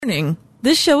Warning.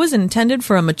 This show is intended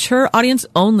for a mature audience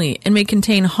only and may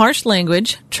contain harsh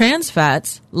language, trans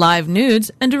fats, live nudes,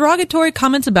 and derogatory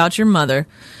comments about your mother.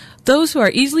 Those who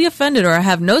are easily offended or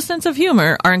have no sense of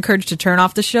humor are encouraged to turn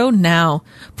off the show now.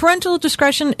 Parental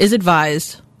discretion is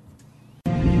advised.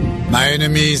 My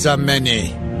enemies are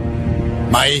many.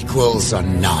 My equals are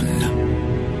none.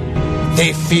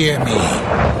 They fear me,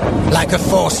 like a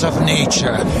force of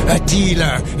nature, a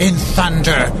dealer in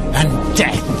thunder and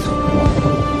death.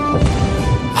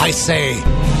 I say,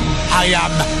 I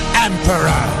am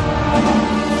Emperor.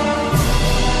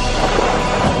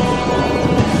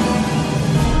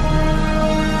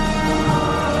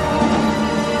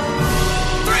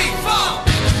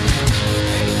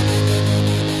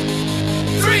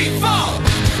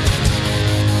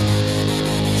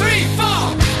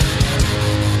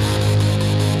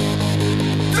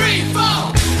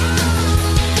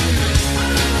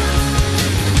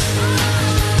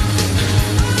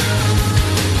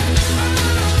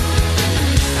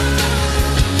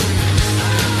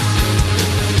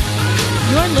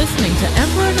 You're listening to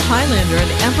Emperor and Highlander and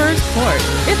the Emperor's Court.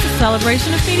 It's a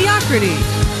celebration of mediocrity.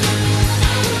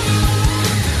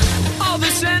 All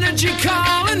this energy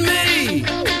calling me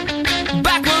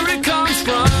back where it comes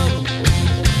from.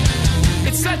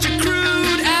 It's such a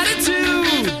crude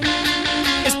attitude.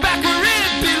 It's back where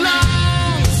it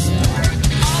belongs.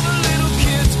 All the little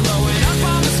kids growing up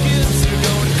on the skids are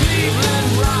going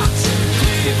Cleveland rocks,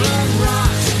 Cleveland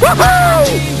rocks.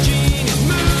 Woohoo!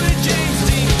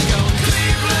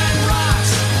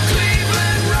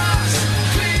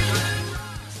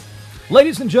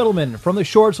 Ladies and gentlemen, from the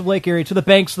shores of Lake Erie to the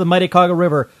banks of the mighty Cuyahoga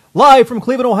River, live from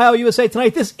Cleveland, Ohio, USA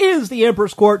tonight, this is the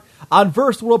Emperor's Court on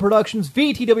First World Productions,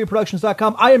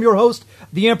 VTWProductions.com. I am your host,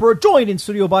 the Emperor, joined in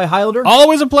studio by Highlander.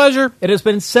 Always a pleasure. It has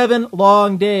been 7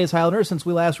 long days, Highlander, since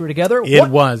we last were together. It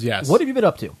was, yes. What have you been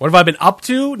up to? What have I been up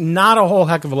to? Not a whole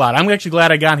heck of a lot. I'm actually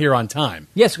glad I got here on time.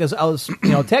 Yes, because I was,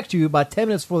 texting you about 10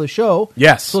 minutes before the show.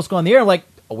 Yes. Supposed to go on the air. I'm like,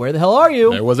 where the hell are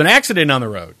you? There was an accident on the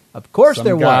road. Of course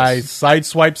there Some guy was.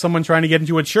 sideswiped someone trying to get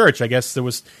into a church. I guess there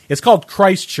was. It's called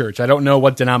Christ Church. I don't know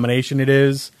what denomination it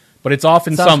is, but it's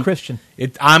often Sounds Christian.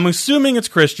 I'm assuming it's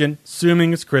Christian.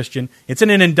 It's in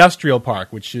an industrial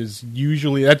park, which is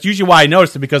usually why I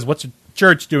noticed it, because what's a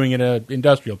church doing in an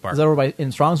industrial park? Is that over in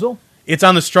Strongsville? It's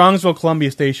on the Strongsville-Columbia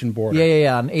Station border.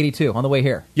 Yeah, on 82, on the way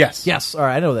here. Yes. Yes, all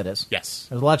right, I know what that is. Yes.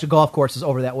 There's lots of golf courses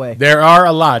over that way. There are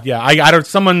a lot, yeah. I don't.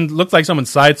 Someone looked like someone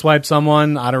sideswiped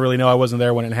someone. I don't really know. I wasn't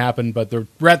there when it happened, but the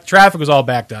traffic was all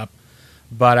backed up.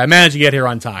 But I managed to get here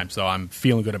on time, so I'm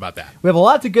feeling good about that. We have a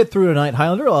lot to get through tonight,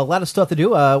 Highlander. A lot of stuff to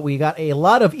do. We got a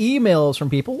lot of emails from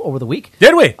people over the week.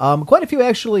 Did we? Quite a few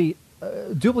actually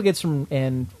duplicates from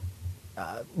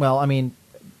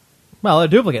they're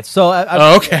duplicates. So,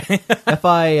 okay. if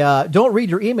I don't read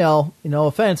your email, no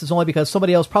offense, it's only because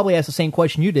somebody else probably asked the same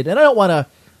question you did, and I don't want to,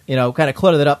 kind of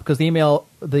clutter that up because the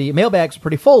mailbags are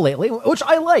pretty full lately, which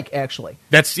I like actually.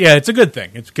 It's a good thing.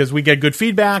 It's because we get good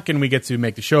feedback and we get to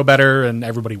make the show better, and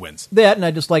everybody wins. That, and I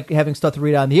just like having stuff to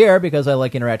read on the air because I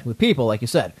like interacting with people, like you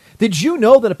said. Did you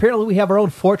know that apparently we have our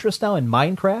own fortress now in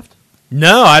Minecraft?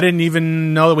 No, I didn't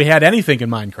even know that we had anything in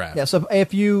Minecraft. Yeah, so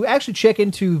if you actually check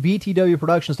into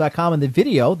VTWProductions.com and the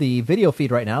video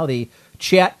feed right now, the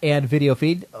chat and video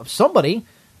feed of somebody,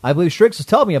 I believe Strix is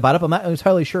telling me about it, but I'm not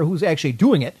entirely sure who's actually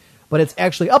doing it, but it's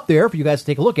actually up there for you guys to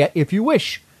take a look at if you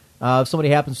wish. If somebody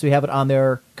happens to have it on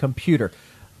their computer.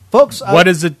 Folks, what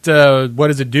does it do?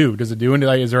 Does it do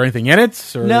anything? Is there anything in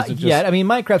it? Or not is it just... yet. I mean,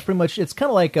 Minecraft's pretty much, it's kind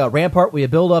of like Rampart, where you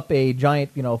build up a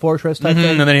giant, fortress type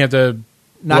thing. And then you have to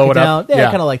knock it down. Up. Yeah,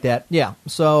 kind of like that. Yeah.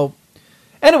 So,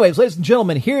 anyways, ladies and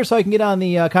gentlemen, here's how you can get on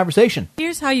the conversation.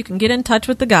 Here's how you can get in touch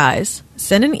with the guys.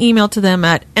 Send an email to them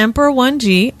at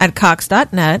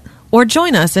emperor1g@cox.net or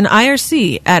join us in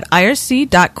IRC at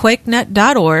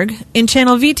irc.quakenet.org in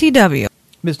channel VTW.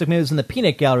 Mystic News in the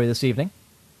Peanut Gallery this evening.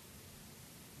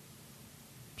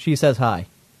 She says hi.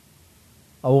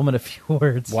 A woman of few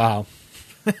words. Wow.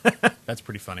 That's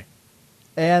pretty funny.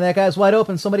 And that guy's wide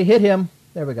open. Somebody hit him.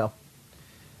 There we go.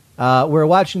 We're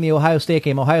watching the Ohio State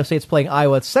game. Ohio State's playing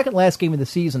Iowa. It's second last game of the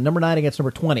season, number 9 against number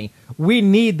 20. We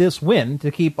need this win to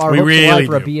keep our hopes alive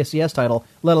for a BCS title,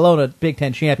 let alone a Big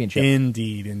Ten championship.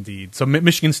 Indeed. So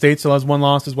Michigan State still has one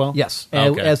loss as well? Yes,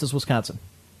 okay. As does Wisconsin.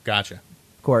 Gotcha.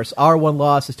 Of course, our one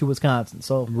loss is to Wisconsin,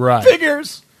 so right.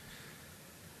 Figures.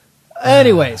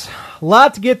 Anyways, a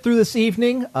lot to get through this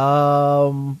evening.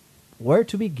 Where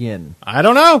to begin? I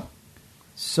don't know.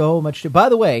 So much to... By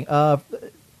the way,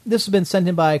 this has been sent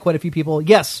in by quite a few people.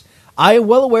 Yes, I am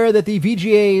well aware that the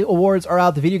VGA awards are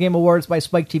out, the Video Game Awards by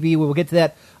Spike TV. We will get to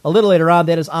that a little later on.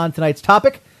 That is on tonight's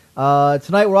topic.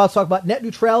 Tonight we're also talking about net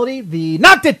neutrality. The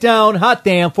knocked it down, hot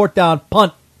damn, fourth down,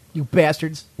 punt, you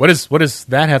bastards. What does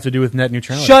that have to do with net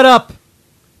neutrality? Shut up.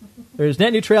 There's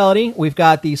net neutrality. We've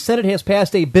got the Senate has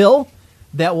passed a bill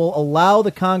that will allow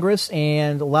the Congress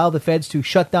and allow the feds to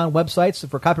shut down websites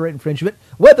for copyright infringement.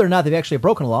 Whether or not they've actually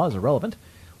broken a law is irrelevant.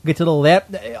 We'll get to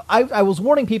that. I was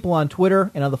warning people on Twitter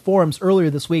and on the forums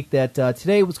earlier this week that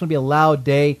today was going to be a loud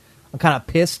day. I'm kind of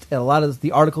pissed at a lot of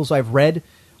the articles I've read.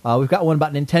 We've got one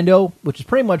about Nintendo, which is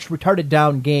pretty much retarded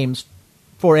down games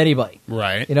for anybody.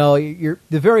 Right. You know,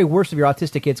 the very worst of your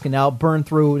autistic kids can now burn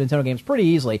through Nintendo games pretty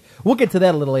easily. We'll get to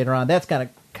that a little later on. That's kind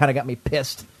of got me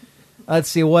pissed. Let's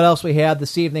see what else we have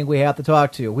this evening we have to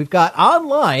talk to. We've got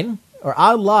online, or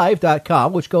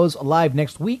OnLive.com, which goes live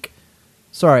next week.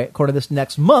 Sorry, according to this,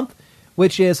 next month,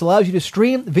 which allows you to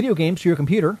stream video games to your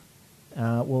computer.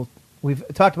 We've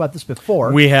talked about this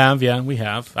before. We have.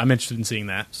 I'm interested in seeing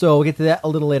that. So we'll get to that a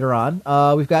little later on.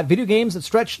 We've got video games that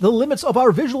stretch the limits of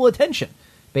our visual attention.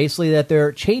 Basically, that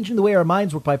they're changing the way our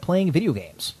minds work by playing video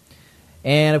games.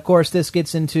 And, of course, this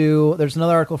gets into... There's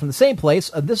another article from the same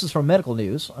place. This is from Medical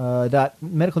News,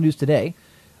 Medical News Today.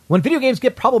 When video games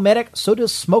get problematic, so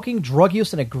does smoking, drug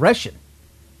use, and aggression.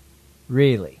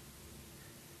 Really?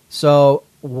 So,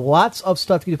 lots of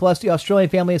stuff to do. Plus, the Australian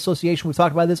Family Association, we've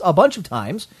talked about this a bunch of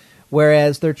times,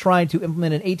 whereas they're trying to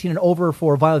implement an 18 and over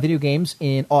for violent video games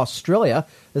in Australia.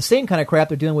 The same kind of crap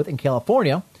they're dealing with in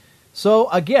California. So,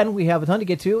 again, we have a ton to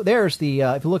get to. There's the,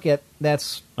 if you look at,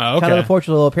 that's kind of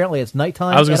unfortunate. Apparently, it's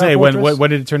nighttime. I was going to say, when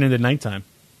did it turn into nighttime?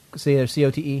 See, there's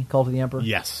COTE, Cult of the Emperor.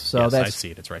 Yes. So I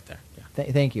see it. It's right there. Yeah.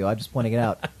 Thank you. I'm just pointing it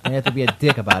out. I have to be a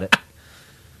dick about it.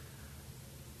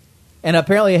 And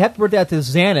apparently, happy birthday out to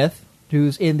Xanath,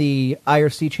 who's in the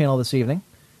IRC channel this evening.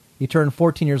 He turned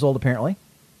 14 years old, apparently.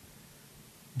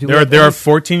 There are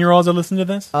 14-year-olds that listen to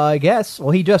this? I guess.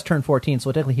 Well, he just turned 14,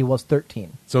 so technically he was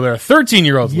 13. So there are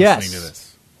 13-year-olds yes. listening to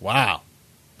this. Wow.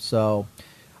 So,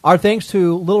 our thanks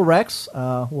to Little Rex.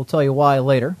 We'll tell you why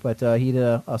later, but he did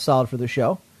a solid for the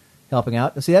show, helping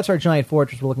out. And see, that's our giant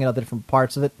fortress. We're looking at the different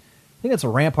parts of it. I think that's a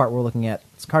rampart we're looking at.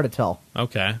 It's hard to tell.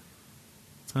 Okay.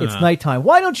 It's nighttime.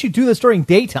 Why don't you do this during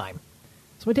daytime?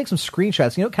 Somebody take some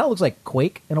screenshots. You know, it kind of looks like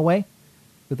Quake in a way.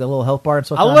 With the little health bar and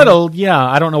stuff. A little, yeah.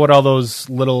 I don't know what all those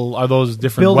little are. Those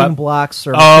different building blocks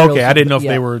or okay. I didn't know if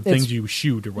they were things you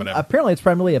shoot or whatever. Apparently, it's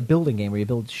primarily a building game where you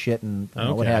build shit and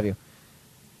what have you.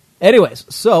 Anyways,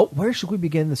 so where should we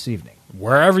begin this evening?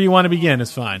 Wherever you want to begin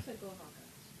is fine.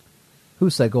 Who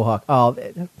said Go Hawk? Oh, all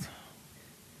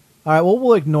right. Well,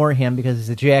 we'll ignore him because he's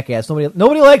a jackass.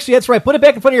 Nobody likes you. That's right. Put it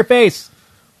back in front of your face.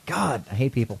 God, I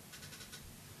hate people.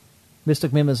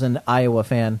 Mystic Mim is an Iowa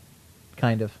fan,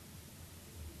 kind of.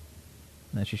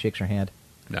 And then she shakes her hand.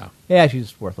 No. Yeah,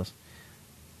 she's worthless.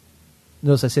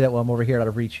 Notice I say that while I'm over here out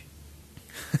of reach.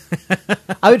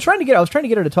 I was trying to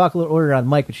get her to talk a little earlier on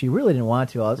mic, but she really didn't want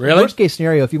to. Really? Worst case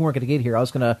scenario, if you weren't going to get here, I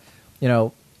was going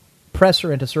to, press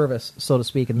her into service, so to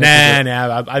speak. And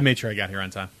I made sure I got here on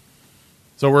time.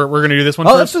 So we're going to do this one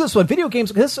first? Let's do this one. Video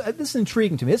games. This is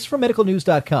intriguing to me. This is from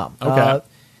medicalnews.com. Okay.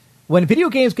 When video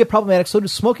games get problematic, so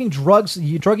does smoking, drug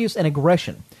use, and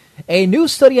aggression. A new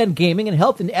study on gaming and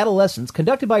health in adolescents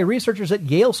conducted by researchers at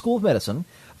Yale School of Medicine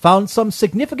found some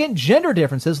significant gender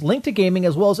differences linked to gaming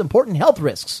as well as important health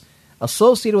risks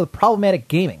associated with problematic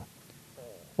gaming.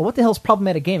 Well, what the hell is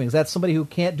problematic gaming? Is that somebody who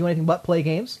can't do anything but play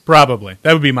games? Probably.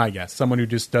 That would be my guess. Someone who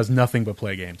just does nothing but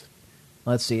play games.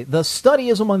 Let's see. The study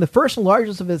is among the first and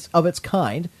largest of its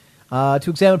kind to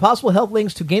examine possible health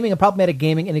links to gaming and problematic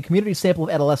gaming in a community sample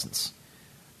of adolescents.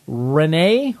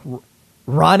 Ronnie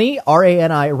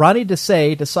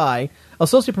Desai,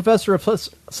 Associate Professor of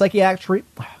Psychiatry.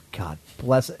 Oh, God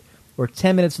bless it. We're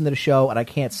 10 minutes into the show, and I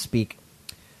can't speak.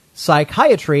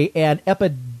 Psychiatry and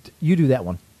you do that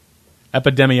one.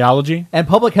 Epidemiology? And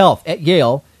public health at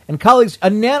Yale, and colleagues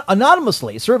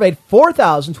anonymously surveyed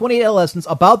 4,028 adolescents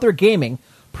about their gaming,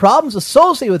 problems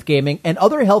associated with gaming, and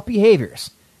other health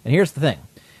behaviors. And here's the thing.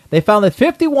 They found that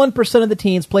 51% of the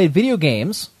teens played video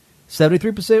games,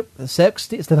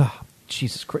 73%,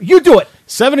 Jesus Christ. You do it!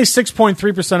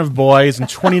 76.3% of boys and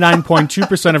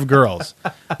 29.2% of girls.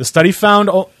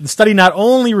 The study not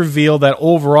only revealed that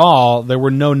overall there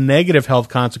were no negative health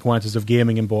consequences of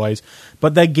gaming in boys,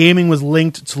 but that gaming was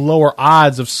linked to lower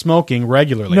odds of smoking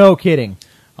regularly. No kidding.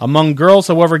 Among girls,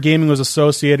 however, gaming was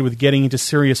associated with getting into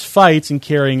serious fights and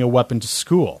carrying a weapon to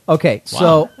school. Okay,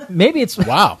 so maybe it's...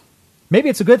 Wow. Maybe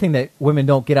it's a good thing that women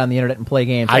don't get on the internet and play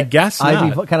games. I guess not.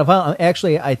 I'd be kind of violent.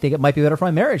 Actually, I think it might be better for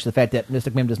my marriage, the fact that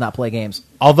Mystic Mim does not play games.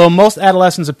 Although most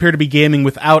adolescents appear to be gaming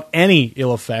without any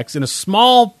ill effects, in a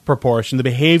small proportion the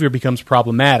behavior becomes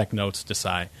problematic, notes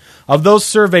Desai. Of those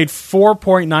surveyed,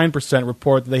 4.9%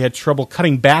 report that they had trouble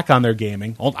cutting back on their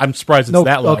gaming. I'm surprised it's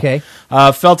that low. Okay.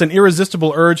 Felt an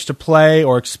irresistible urge to play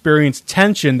or experienced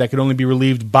tension that could only be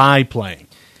relieved by playing.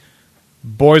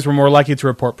 Boys were more likely to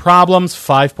report problems,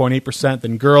 5.8%,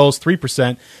 than girls,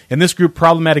 3%. In this group,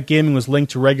 problematic gaming was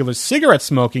linked to regular cigarette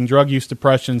smoking, drug use,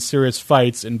 depression, serious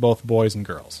fights in both boys and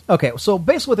girls. Okay, so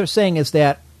basically what they're saying is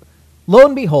that, lo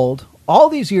and behold, all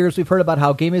these years we've heard about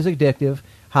how gaming is addictive,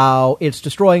 how it's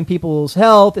destroying people's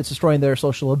health, it's destroying their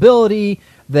social ability,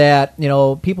 that, you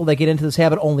know, people that get into this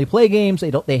habit only play games,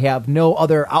 they have no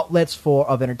other outlets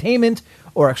of entertainment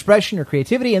or expression or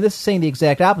creativity, and this is saying the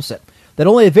exact opposite. That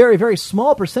only a very, very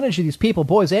small percentage of these people,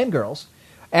 boys and girls,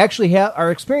 actually are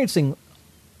experiencing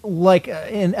like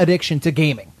an addiction to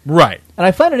gaming. Right. And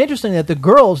I find it interesting that the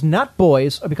girls, not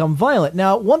boys, become violent.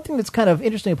 Now, one thing that's kind of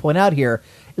interesting to point out here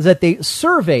is that they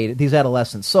surveyed these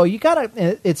adolescents. So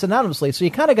it's anonymously, so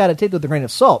you kind of got to take it with a grain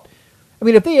of salt. I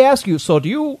mean, if they ask you, so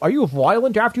are you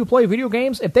violent after you play video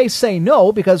games? If they say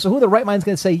no, because who in the right mind is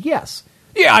going to say yes?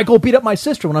 Yeah, I go beat up my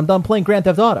sister when I'm done playing Grand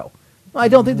Theft Auto. I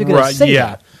don't think they're going to say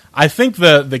that. I think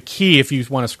the key, if you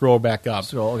want to scroll back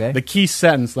up, okay. The key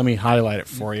sentence, let me highlight it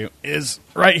for you, is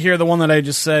right here, the one that I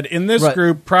just said. In this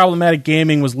group, problematic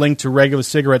gaming was linked to regular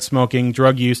cigarette smoking,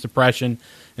 drug use, depression,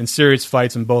 and serious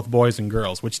fights in both boys and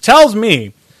girls, which tells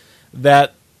me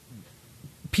that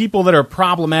people that are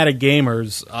problematic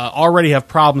gamers already have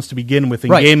problems to begin with,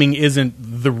 and gaming isn't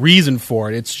the reason for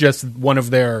it. It's just one of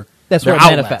their That's their where it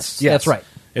outlets. manifests. Yes. That's right.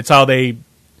 It's how they,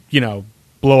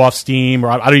 blow off steam, or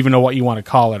I don't even know what you want to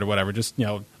call it or whatever. Just,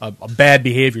 a bad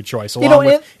behavior choice, along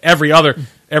with every other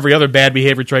bad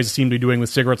behavior choice they seem to be doing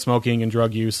with cigarette smoking and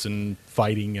drug use and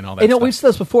fighting and all that stuff. We've said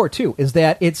this before, too, is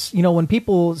that it's, when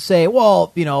people say,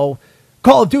 well,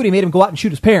 Call of Duty made him go out and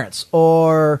shoot his parents,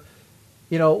 or,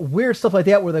 weird stuff like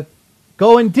that where they're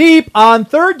going deep on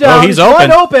third down. Oh, he's open.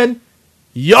 Wide open.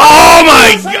 Oh,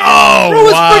 my God. Through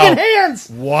his friggin' hands.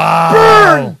 Wow.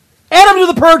 Burn. Add him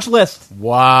to the purge list.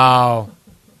 Wow.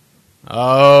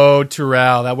 Oh,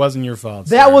 Terrell, that wasn't your fault.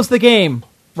 That sir. was the game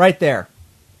right there.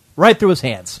 Right through his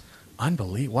hands.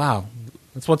 Unbelievable. Wow.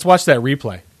 Let's watch that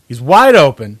replay. He's wide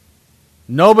open.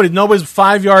 Nobody's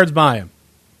 5 yards by him.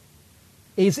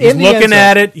 He's looking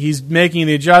at it. He's making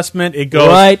the adjustment. It goes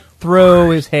right through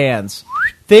his hands.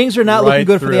 Things are not looking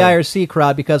good for the through. IRC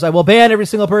crowd, because I will ban every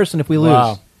single person if we lose.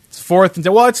 Wow. It's 4th and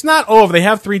 10. Well, it's not over. They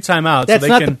have 3 timeouts. That's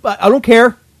so not I don't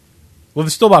care. Well,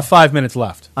 there's still about 5 minutes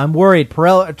left. I'm worried.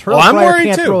 Terrell I'm Pryor worried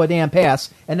can't too. throw a damn pass,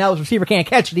 and now his receiver can't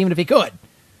catch it, even if he could.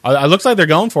 It looks like they're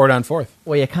going for it on 4th.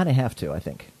 Well, you kind of have to, I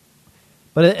think.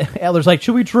 But Adler's like,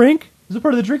 should we drink? Is it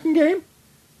part of the drinking game?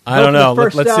 I don't know.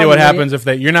 Let's see down, what idiot. happens if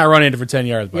you're not running it for 10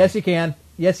 yards. Buddy. Yes, you can.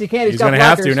 Yes, you can. He's going to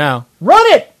have to now. Run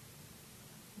it!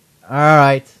 All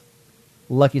right.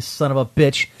 Lucky son of a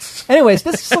bitch. Anyways,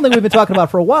 this is something we've been talking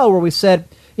about for a while, where we said,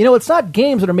 it's not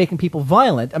games that are making people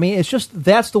violent. I mean, it's just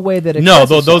that's the way that it No,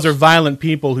 those are violent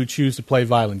people who choose to play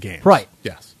violent games. Right.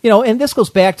 Yes. And this goes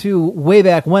back to way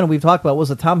back when we've talked about, was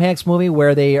the Tom Hanks movie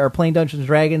where they are playing Dungeons and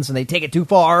Dragons and they take it too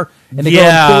far and they go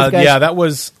and kill these guys? Yeah, that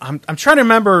was. I'm trying to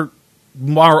remember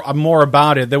more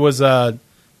about it. There was it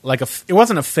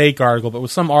wasn't a fake article, but it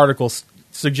was some article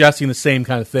suggesting the same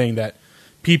kind of thing, that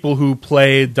people who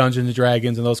play Dungeons and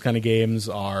Dragons and those kind of games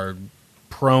are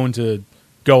prone to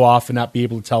go off and not be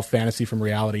able to tell fantasy from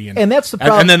reality. And that's the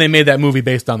problem. And then they made that movie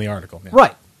based on the article. Yeah.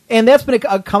 Right. And that's been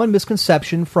a common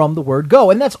misconception from the word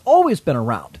go. And that's always been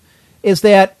around, is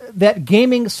that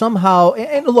gaming somehow,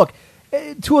 and look,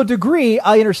 to a degree,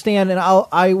 I understand, and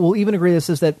I will even agree this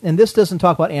is that, and this doesn't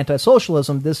talk about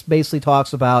anti-socialism, this basically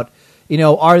talks about,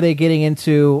 are they getting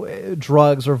into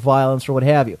drugs or violence or what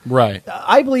have you? Right.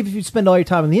 I believe if you spend all your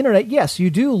time on the internet, yes, you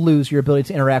do lose your ability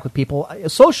to interact with people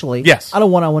socially, yes, on a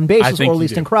one-on-one basis, or at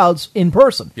least in crowds in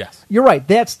person. Yes. You're right.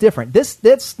 That's different.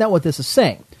 That's not what this is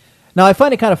saying. Now, I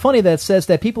find it kind of funny that it says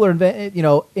that people are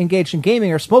engaged in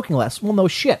gaming are smoking less. Well, no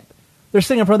shit. They're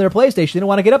sitting in front of their PlayStation. They don't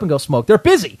want to get up and go smoke. They're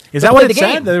busy. Is that what it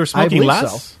said? That they were smoking less?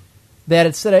 less? That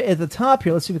it said at the top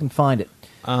here. Let's see if we can find it.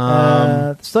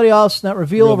 The study also not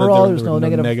reveal overall. There's no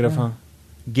negative. Huh?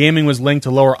 Gaming was linked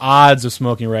to lower odds of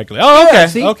smoking regularly. Oh, okay. Yeah,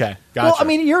 see? Okay. Gotcha. Well, I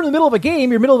mean, you're in the middle of a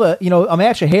game. You're in the middle of a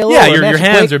match of Halo. Yeah, or a your match of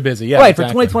hands Quake. are busy. Yeah, right, exactly.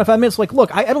 for 20, 25 minutes. Like,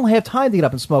 look, I don't have time to get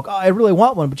up and smoke. I really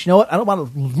want one, but you know what? I don't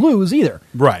want to lose either.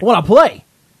 Right. I want to play.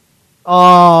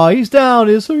 Oh, he's down.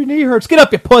 His knee hurts. Get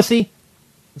up, you pussy.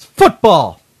 It's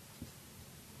football.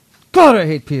 God, I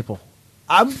hate people.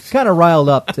 I'm kind of riled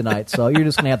up tonight, so you're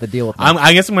just going to have to deal with me.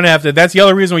 I guess I'm going to have to. That's the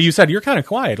other reason why you said you're kind of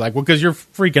quiet. Because you're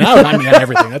freaking out on me on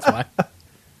everything. That's why.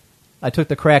 I took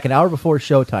the crack an hour before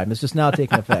showtime. It's just now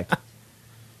taking effect.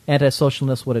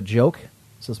 Anti-socialness, what a joke.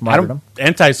 Says I martyrdom. don't,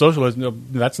 anti-socialism, no,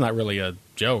 that's not really a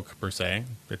joke, per se.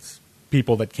 It's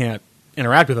people that can't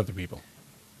interact with other people.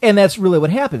 And that's really what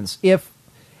happens. If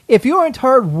your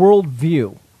entire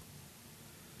worldview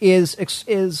is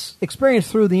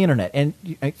experienced through the internet, and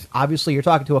obviously you're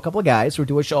talking to a couple of guys who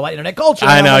do a show about internet culture.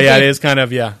 I know, yeah, it is kind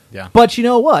of, yeah. But you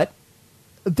know what?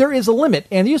 There is a limit,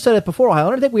 and you said it before,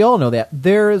 Highlander. I think we all know that.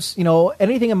 There's,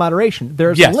 anything in moderation.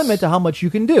 There's Yes. a limit to how much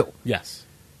you can do. Yes.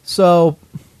 So,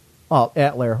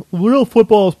 Atler, real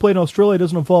football is played in Australia.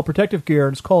 Doesn't involve protective gear,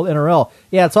 and it's called NRL.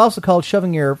 Yeah, it's also called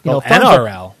shoving your thumbs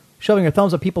NRL. up, shoving your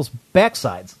thumbs up people's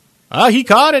backsides. He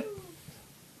caught it.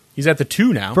 He's at the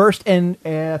 2 now. First and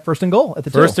goal at the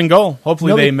 2. First and goal. Hopefully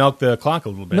Nobody- they milk the clock a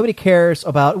little bit. Nobody cares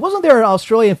about. Wasn't there an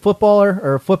Australian footballer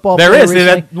or football? There player is.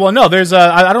 recently? No, there's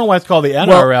I don't know why it's called the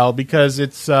NRL because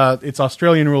it's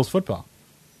Australian rules football.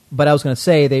 But I was going to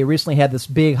say they recently had this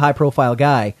big high-profile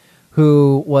guy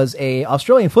who was a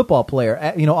Australian football player.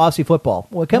 Aussie football.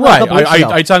 Well, it came out a Right. couple weeks ago.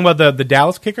 Are you talking about the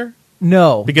Dallas kicker?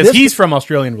 No, Because he's from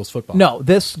Australian rules football. No,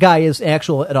 this guy is an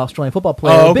Australian football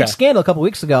player. Oh, A big okay. scandal a couple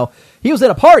weeks ago. He was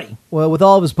at a party with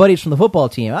all of his buddies from the football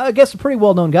team. I guess a pretty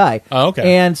well-known guy. Oh,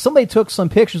 okay. And somebody took some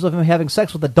pictures of him having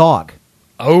sex with a dog.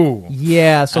 Oh.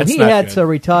 Yeah, so That's he not had good. to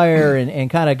retire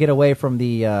and kind of get away from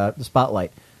the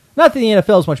spotlight. Not that the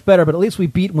NFL is much better, but at least we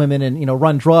beat women and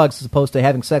run drugs as opposed to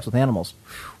having sex with animals.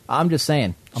 I'm just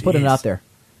saying. I'm putting it Jeez. out there.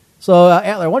 So,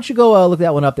 Atler, why don't you go look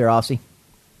that one up there, Aussie?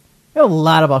 We have a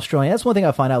lot of Australian. That's one thing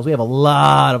I find out is we have a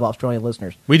lot of Australian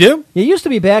listeners. We do? It used to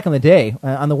be back in the day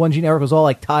on the 1G network. It was all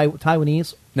like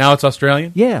Taiwanese. Now it's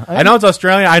Australian? Yeah. I know it's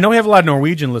Australian. I know we have a lot of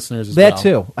Norwegian listeners as That well.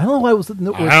 too. I don't know why it was. I don't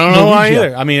know why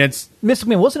either. I mean, it's... Mystic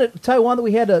Man, wasn't it Taiwan that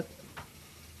we had to...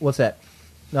 What's that?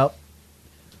 Nope.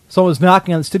 Someone was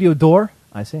knocking on the studio door.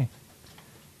 I see.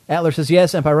 Atler says,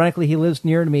 yes, and ironically, he lives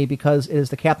near to me because it is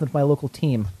the captain of my local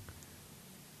team.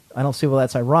 I don't see why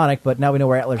that's ironic, but now we know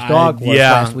where Atler's dog was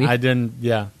last week. I didn't,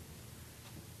 yeah.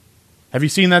 Have you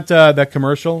seen that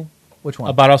commercial? Which one?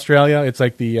 About Australia? It's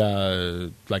like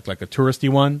the like a touristy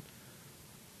one.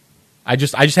 I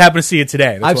just happened to see it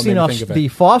today. That's I've what seen made me think of it. the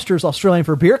Foster's Australian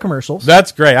for beer commercials.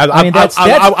 That's great. I mean, that's-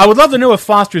 I would love to know if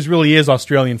Foster's really is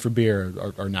Australian for beer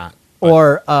or not.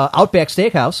 Or Outback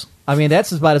Steakhouse. I mean,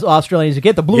 that's about as Australian as you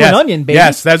get. The Blue and Onion, baby.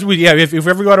 Yes, that's what. Yeah, if we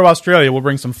ever go to Australia, we'll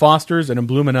bring some Fosters and a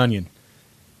Bloomin' Onion.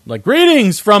 Like,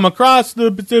 greetings from across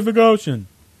the Pacific Ocean.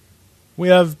 We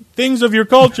have things of your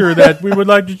culture that we would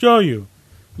like to show you,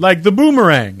 like the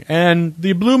boomerang and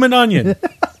the Bloomin' Onion.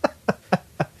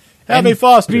 Have a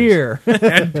Foster's beer.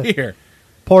 and beer.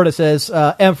 Porta says,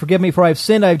 M, forgive me for I've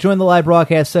sinned. I've joined the live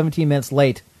broadcast 17 minutes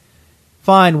late.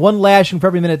 Fine, one lashing for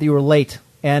every minute that you were late.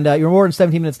 And you're more than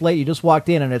 17 minutes late. You just walked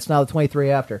in, and it's now the 23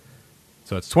 after.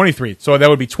 So it's 23. So that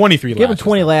would be 23 Give him lashes.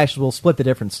 20 lashes. We'll split the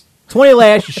difference. 20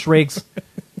 lashes, shrieks.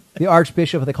 The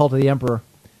Archbishop of the Cult of the Emperor.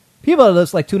 People are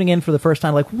just like tuning in for the first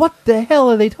time, like, what the hell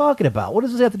are they talking about? What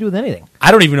does this have to do with anything? I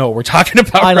don't even know what we're talking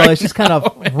about. I know, right it's just kind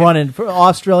of running. For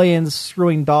Australians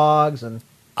screwing dogs. And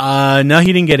No, he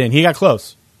didn't get in. He got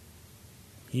close.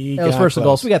 it was first and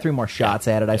goal, so we got 3 more shots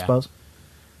at it, I Yeah. suppose.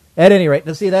 At any rate,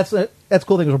 see, that's the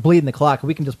cool thing is we're bleeding the clock.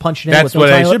 We can just punch it in. That's with no what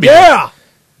it time should be. Yeah!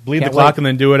 Bleed Can't the clock wait. and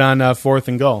then do it on 4th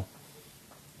and goal.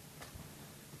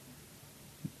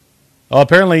 Well,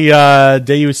 apparently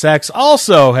Deus Ex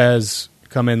also has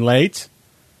come in late.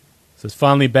 Says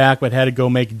finally back, but had to go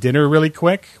make dinner really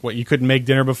quick. What, you couldn't make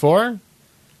dinner before?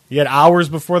 You had hours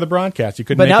before the broadcast. You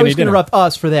couldn't But make now any he's going to dinner. interrupt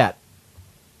us for that.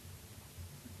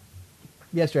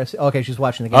 Yes, Jess. Okay, she's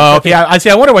watching the game. Oh, okay. I see.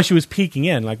 I wonder why she was peeking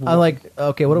in. Like, I'm like,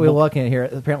 okay, what are we looking at here?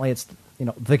 Apparently, it's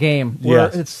the game.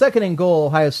 Yes. It's second and goal,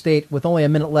 Ohio State, with only a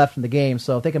minute left in the game.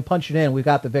 So if they can punch it in, we've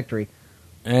got the victory.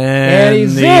 And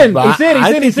he's in. I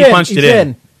think he punched it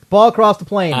in. Ball across the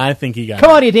plane. I think he got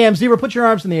Come it. on, you damn zebra! Put your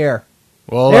arms in the air.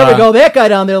 Well, There we go. That guy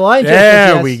down there, line.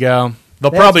 There we go.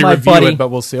 They'll That's probably my review buddy. it, but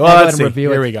we'll see. Yeah, Well, go let's ahead and see.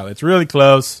 review Here it. we go. It's really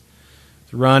close.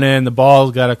 It's running. The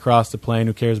ball's got to cross the plane.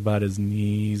 Who cares about his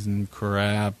knees and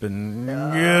crap? And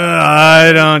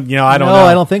I don't know. No,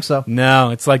 I don't think so.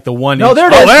 No, it's like the one. No, inch. there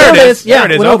it Oh, is. there it is. Yeah, There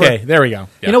it is. went over. Okay, there we go.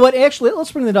 Yeah. You know what? Actually,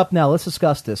 let's bring it up now. Let's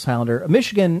discuss this, Highlander.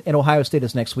 Michigan and Ohio State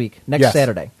is next week, next Yes.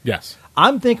 Saturday. Yes.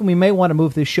 I'm thinking we may want to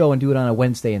move this show and do it on a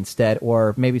Wednesday instead,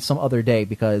 or maybe some other day,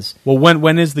 because Well,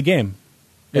 when is the game?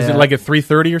 Is it like at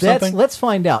 3:30 or something? let's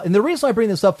find out. And the reason I bring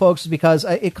this up, folks, is because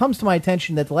it comes to my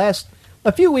attention that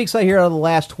a few weeks I hear out of the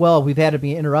last 12, we've had to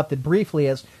be interrupted briefly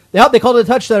as they called it a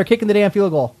touchdown or kicking the damn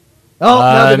field goal. Oh,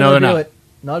 no, they're no, going to they're do not. it.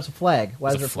 No, it's a flag. Why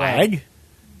is It's there a flag?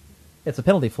 It's a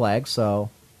penalty flag, so...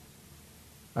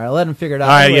 All right, let him figure it out.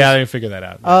 All right, Anyways, yeah, they can figure that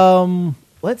out.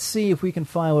 let's see if we can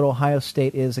find what Ohio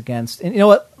State is against. And you know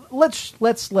what?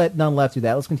 let's let None Left do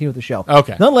that. Let's continue with the show.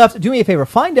 Okay. None Left, do me a favor.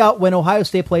 Find out when Ohio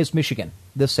State plays Michigan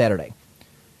this Saturday.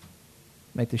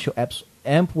 Make the show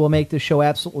Emp will make the show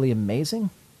absolutely amazing.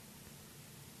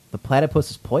 The platypus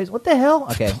is poisoned. What the hell?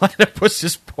 Okay. Platypus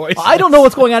is poisonous. I don't know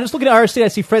what's going on. Just looking at RST, I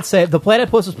see Fred say the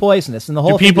platypus is poisonous, and the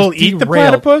whole Do people thing is eat the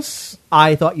derailed. platypus?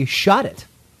 I thought you shot it.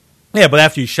 Yeah, but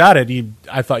after you shot it,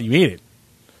 I thought you ate it.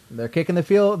 They're kicking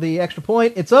the extra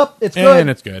point. It's up. It's good. And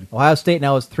it's good. Ohio State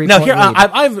now is 3 Now, point here, lead. if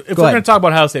we're Go going to ahead. talk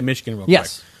about Ohio State, Michigan real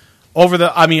Yes.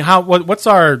 quick. What's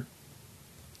our...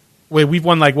 Wait, we've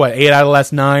won 8 out of the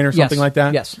last 9 or something Yes. like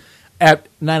that? Yes. At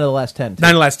 9 of the last 10. 9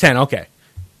 of the last 10, okay.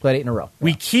 Played 8 in a row.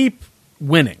 We keep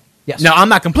winning. Yes. Now, I'm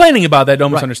not complaining about that.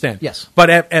 Don't Right. misunderstand. Yes. But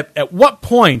at what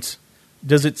point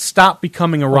does it stop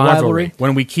becoming a rivalry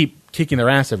when we keep kicking their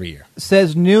ass every year?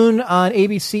 Says noon on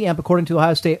ABC Amp, according to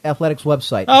Ohio State Athletics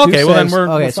website. Oh, okay, Duke well, then says- we're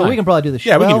okay. So fine. we can probably do the show.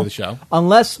 Yeah, we can do the show.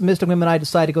 Unless Mr. Wim and I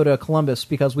decide to go to Columbus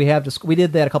because we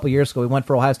did that a couple years ago. We went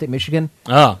for Ohio State, Michigan.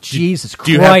 Oh. Jesus Christ!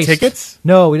 Do you have tickets?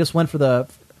 No, we just went for the.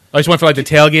 I just went for the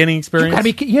tailgating experience.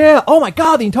 Gotta be, yeah. Oh my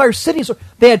God, the entire city.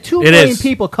 They had 2 It million is.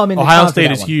 people come in. Ohio to State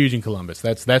that is one. huge in Columbus.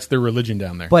 That's their religion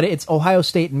down there. But it's Ohio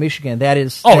State and Michigan. That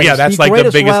is. Oh, that yeah, is that's the like the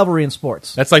greatest biggest- rivalry in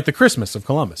sports. That's like the Christmas of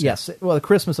Columbus. Yes, well, the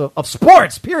Christmas of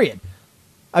sports. Period.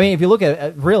 I mean, if you look at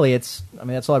it, really, it's. I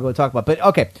mean, that's all I really talk about. But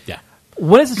okay, Yeah.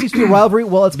 when does it cease to be a rivalry?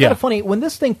 Well, it's kind Yeah. of funny. When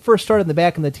this thing first started in the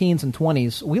back in the teens and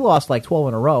 20s, we lost 12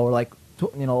 in a row, or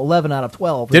 11 out of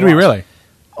 12. Did we lost. really?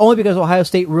 Only because Ohio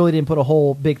State really didn't put a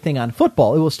whole big thing on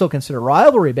football. It was still considered a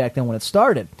rivalry back then when it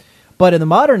started. But in the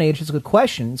modern age, it's a good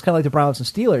question. It's kind of like the Browns and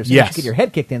Steelers. Yes. You get your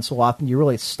head kicked in so often, you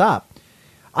really stop.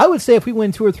 I would say if we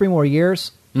win 2 or 3 more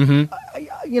years, you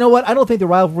know what? I don't think the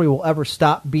rivalry will ever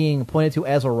stop being pointed to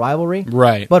as a rivalry.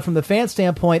 Right. But from the fan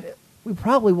standpoint, we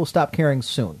probably will stop caring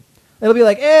soon. It'll be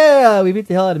like, yeah, we beat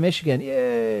the hell out of Michigan.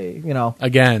 Yay. You know.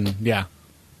 Again, yeah.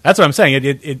 That's what I'm saying.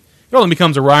 It only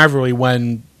becomes a rivalry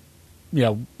when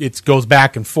it goes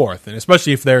back and forth, and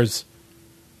especially if there's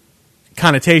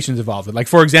connotations involved. Like,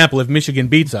 for example, if Michigan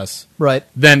beats us, Right.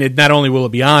 then it not only will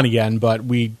it be on again, but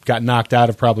we got knocked out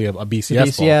of probably a The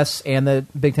BCS bowl BCS and the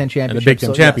Big Ten Championship. and the Big Ten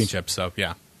so, yes. Championship. So,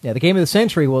 yeah. Yeah, the game of the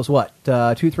century was what,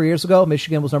 2-3 years ago?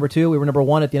 Michigan was number 2. We were number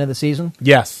 1 at the end of the season.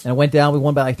 Yes. And it went down. We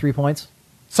won by 3 points.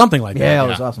 Something like that. Yeah, it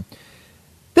was awesome.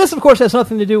 This, of course, has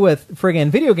nothing to do with friggin'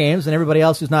 video games, and everybody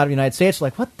else who's not in the United States are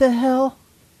like, what the hell?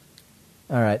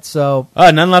 All right, so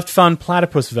None Left found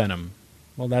platypus venom.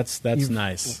 Well, that's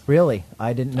nice. really,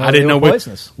 I didn't know I didn't they know were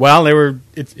poisonous. Well, they were.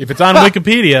 If it's on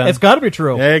Wikipedia, It's got to be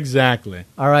true. exactly.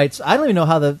 All right, so I don't even know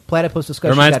how the platypus It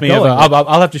discussion reminds got me going. of.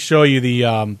 I'll have to show you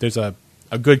the. There's a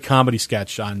good comedy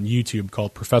sketch on YouTube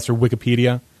called Professor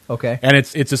Wikipedia, Okay. and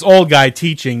it's this old guy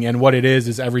teaching, and what it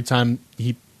is every time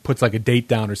he puts like a date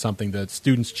down or something, the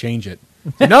students change it.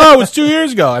 No, it was 2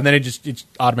 years ago, and then it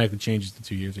automatically changes to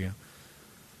 2 years ago.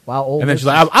 Wow, old. And then she's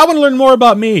like, I want to learn more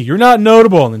about me. You're not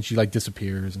notable. And then she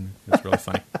disappears, and it's really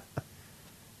funny.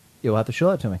 You'll have to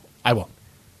show that to me. I will.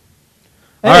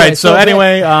 Anyway, All right. So back-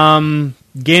 anyway,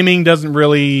 gaming doesn't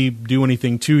really do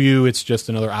anything to you. It's just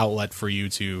another outlet for you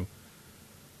to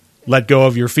let go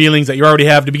of your feelings that you already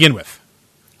have to begin with.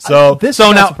 So this so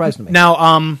is not now, surprising to me.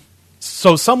 Now,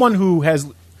 so someone who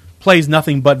plays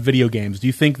nothing but video games, do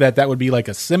you think that would be like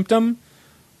a symptom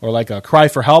or like a cry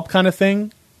for help kind of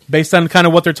thing, based on kind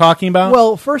of what they're talking about?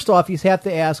 Well, first off, you have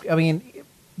to ask. I mean,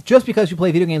 just because you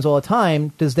play video games all the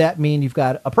time, does that mean you've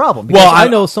got a problem? Because Well, I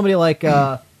know somebody like,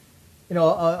 a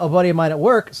buddy of mine at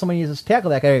work. Somebody uses to tackle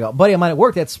that guy. There you go. A buddy of mine at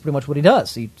work. That's pretty much what he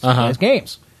does. He plays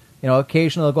games.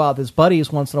 Occasionally he'll go out with his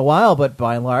buddies once in a while, but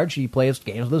by and large, he plays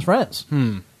games with his friends.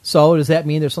 So does that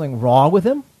mean there's something wrong with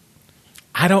him?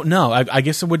 I don't know. I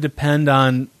guess it would depend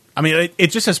on. I mean, it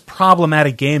just says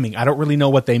problematic gaming. I don't really know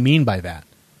what they mean by that.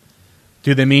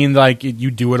 Do they mean like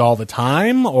you do it all the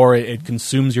time, or it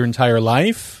consumes your entire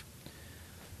life?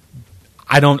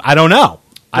 I don't know.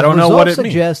 I don't know what it results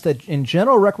means. suggest that in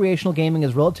general, recreational gaming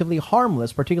is relatively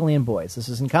harmless, particularly in boys. This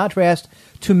is in contrast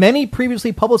to many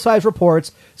previously publicized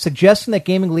reports suggesting that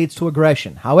gaming leads to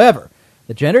aggression. However,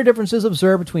 the gender differences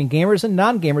observed between gamers and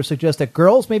non-gamers suggest that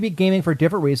girls may be gaming for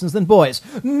different reasons than boys.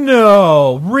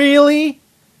 No, really?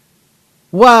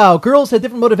 Wow, girls had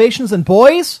different motivations than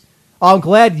boys? Oh, I'm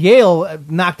glad Yale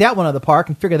knocked that one out of the park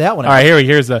and figured that one out. All right,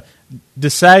 here's the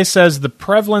Desai says the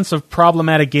prevalence of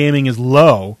problematic gaming is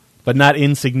low, but not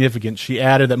insignificant. She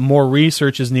added that more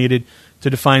research is needed to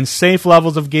define safe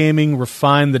levels of gaming,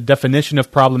 refine the definition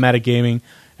of problematic gaming,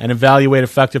 and evaluate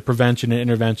effective prevention and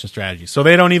intervention strategies. So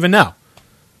they don't even know.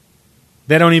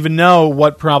 They don't even know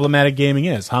what problematic gaming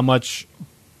is. How much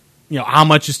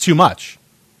is too much?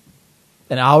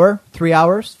 An hour, 3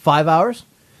 hours, 5 hours?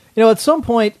 You know, at some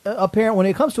point, a parent, when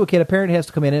it comes to a kid, a parent has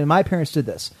to come in, and my parents did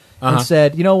this Uh-huh. and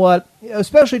said, you know what,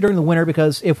 especially during the winter,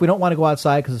 because if we don't want to go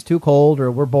outside because it's too cold or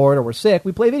we're bored or we're sick,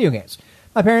 we play video games.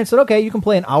 My parents said, okay, you can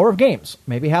play an hour of games,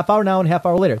 maybe half hour now and half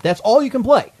hour later. That's all you can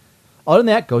play. Other than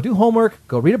that, go do homework,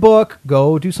 go read a book,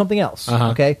 go do something else.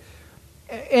 Uh-huh. Okay,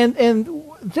 and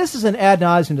this is an ad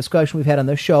nauseum discussion we've had on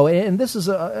this show, and this is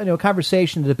a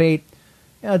conversation, a debate,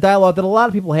 a dialogue that a lot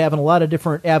of people have in a lot of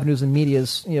different avenues and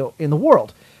medias, in the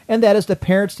world, and that is that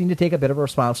parents need to take a bit of a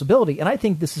responsibility, and I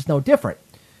think this is no different.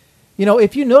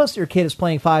 If you notice your kid is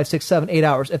playing 5, 6, 7, 8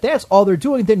 hours, if that's all they're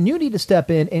doing, then you need to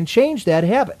step in and change that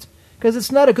habit, because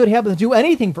it's not a good habit to do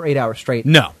anything for 8 hours straight.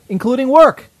 No. Including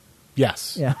work.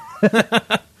 Yes. Yeah.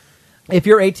 If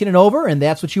you're 18 and over and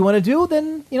that's what you want to do,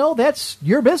 then, that's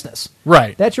your business.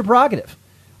 Right. That's your prerogative.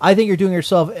 I think you're doing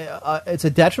yourself, it's a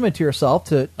detriment to yourself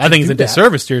to I think it's do a that.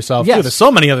 disservice to yourself, Yes. too. There's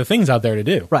so many other things out there to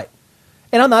do. Right.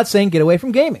 And I'm not saying get away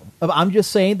from gaming. I'm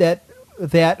just saying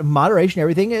that moderation,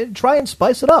 everything, try and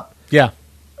spice it up. Yeah.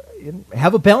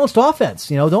 Have a balanced offense.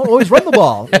 Don't always run the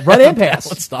ball. Run and pass.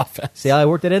 Balanced offense. See how I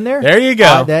worked it in there? There you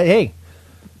go. Hey,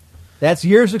 that's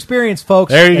years of experience,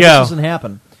 folks. There you That go. This doesn't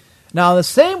happen. Now, on the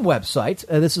same website,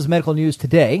 this is Medical News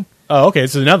Today. Oh, okay.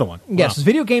 This is another one. Yes, Wow.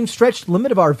 video games stretched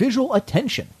limit of our visual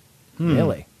attention.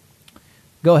 Really?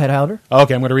 Go ahead, Highlander.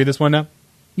 Okay, I'm going to read this one now.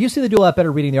 You seem to do a lot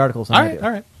better reading the articles than I do. All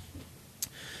right.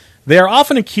 They are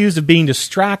often accused of being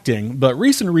distracting, but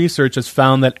recent research has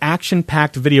found that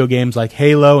action-packed video games like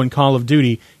Halo and Call of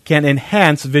Duty can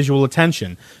enhance visual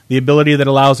attention, the ability that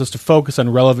allows us to focus on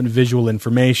relevant visual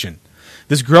information.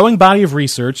 This growing body of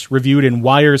research, reviewed in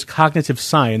Wire's Cognitive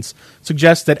Science,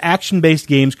 suggests that action-based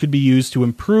games could be used to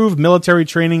improve military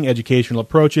training, educational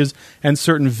approaches, and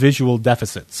certain visual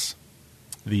deficits.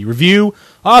 The review,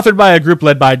 authored by a group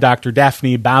led by Dr.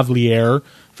 Daphne Bavlier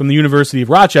from the University of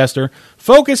Rochester,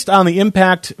 focused on the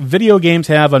impact video games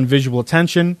have on visual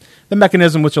attention, the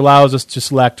mechanism which allows us to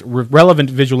select relevant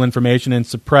visual information and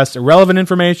suppress irrelevant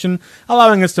information,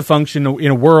 allowing us to function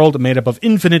in a world made up of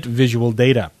infinite visual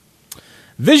data.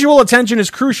 Visual attention is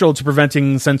crucial to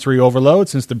preventing sensory overload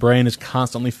since the brain is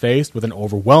constantly faced with an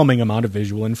overwhelming amount of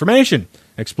visual information,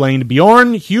 explained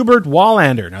Bjorn Hubert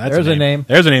Wallander. Now, that's There's a name.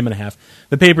 There's a name and a half.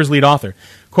 The paper's lead author.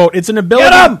 Quote, it's an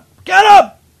ability... Get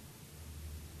him!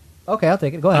 Okay, I'll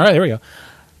take it. Go ahead. All right, there we go.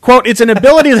 Quote, it's an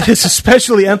ability that is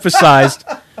especially emphasized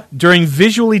during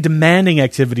visually demanding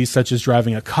activities such as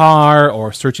driving a car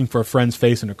or searching for a friend's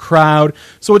face in a crowd.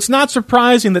 So it's not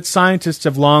surprising that scientists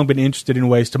have long been interested in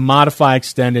ways to modify,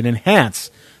 extend, and enhance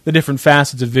the different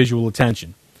facets of visual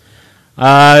attention.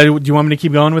 Do you want me to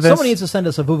keep going with this? Someone needs to send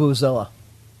us a Vuvuzela.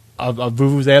 A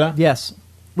Vuvuzela? Yes.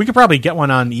 We could probably get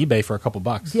one on eBay for a couple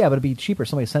bucks. Yeah, but it'd be cheaper if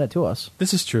somebody sent it to us.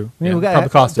 This is true. I mean, Yeah, we got, probably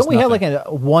cost us don't we have like nothing.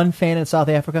 a one fan in South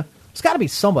Africa? It's got to be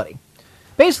somebody.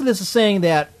 Basically, this is saying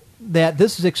that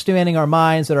this is expanding our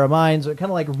minds, that our minds are kind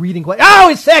of like reading. Oh,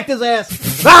 he sacked his ass!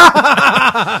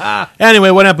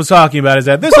 Anyway, what I was talking about is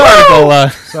that this article...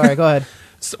 Sorry, go ahead.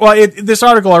 Well, this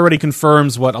article already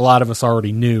confirms what a lot of us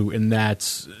already knew, in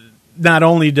that not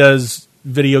only does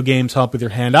video games help with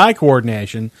your hand-eye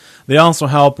coordination, they also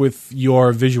help with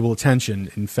your visual attention.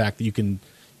 In fact, you can,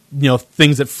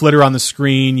 things that flitter on the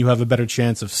screen, you have a better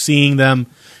chance of seeing them,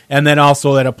 and then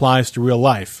also that applies to real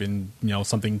life. And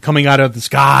something coming out of the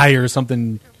sky or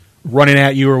something running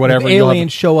at you or whatever. If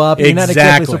aliens show up, and you're not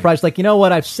exactly surprised. Like, you know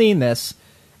what? I've seen this,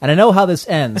 and I know how this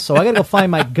ends, so I got to go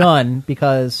find my gun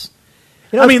because.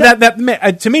 I mean,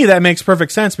 to me, that makes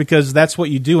perfect sense because that's what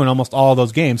you do in almost all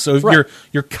those games. So if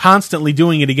you're constantly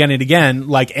doing it again and again,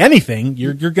 like anything,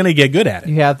 you're going to get good at it.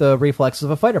 You have the reflexes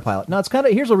of a fighter pilot. Now,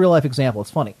 here's a real life example.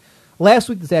 It's funny. Last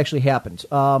week, this actually happened.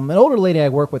 An older lady I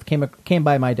work with came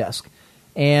by my desk,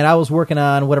 and I was working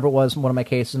on whatever it was in one of my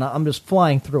cases, and I'm just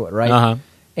flying through it, right? Uh-huh.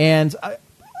 And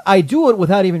I do it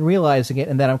without even realizing it,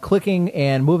 and then I'm clicking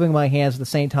and moving my hands at the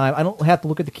same time. I don't have to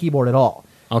look at the keyboard at all.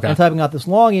 Okay. I'm typing out this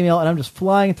long email, and I'm just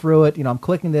flying through it. I'm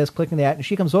clicking this, clicking that, and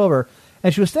she comes over,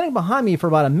 and she was standing behind me for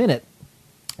about a minute,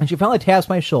 and she finally tapped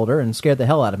my shoulder and scared the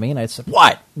hell out of me, and I said,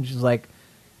 "What?" And she's like,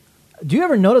 "Do you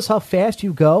ever notice how fast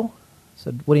you go?" I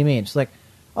said, "What do you mean?" She's like,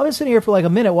 "I've been sitting here for like a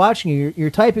minute watching you. You're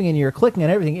typing and you're clicking and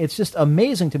everything. It's just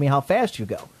amazing to me how fast you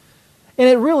go." And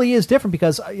it really is different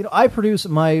because I produce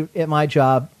at my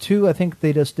job two. I think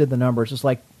they just did the numbers. It's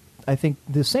like I think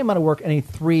the same amount of work any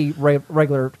three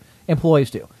regular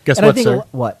employees do. Guess and what, I think sir?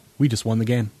 What? We just won the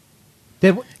game.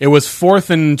 Did, It was 4th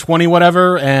and 20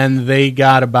 whatever, and they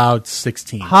got about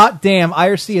 16. hot damn!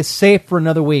 IRC is safe for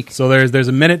another week. So there's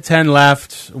a minute 10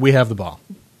 left. We have the ball.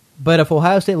 But if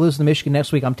Ohio State loses to Michigan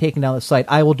next week, I'm taking down the site.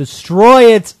 I will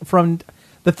destroy it from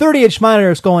the 30-inch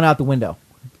monitor is going out the window.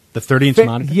 The 30-inch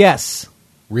monitor? Yes.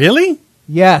 Really?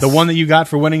 Yes. The one that you got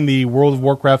for winning the World of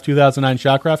Warcraft 2009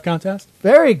 Shotcraft contest?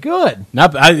 Very good.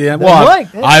 Not,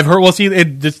 I've heard. Well, see,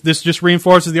 this just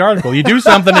reinforces the article. You do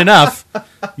something enough,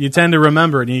 you tend to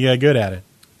remember it, and you get good at it.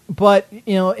 But,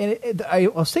 I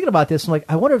was thinking about this, and like,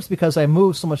 I wonder if it's because I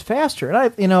move so much faster.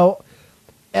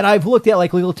 And I've looked at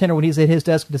like Legal Tender when he's at his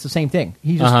desk, it's the same thing.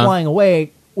 He's just flying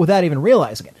away without even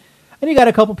realizing it. And you got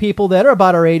a couple people that are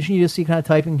about our age, and you just see kind of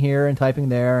typing here and typing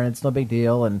there, and it's no big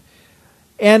deal. And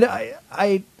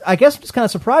I guess I'm just kind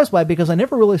of surprised by it because I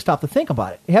never really stopped to think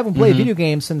about it. I haven't played video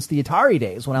games since the Atari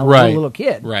days when I was a little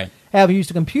kid. Right. I haven't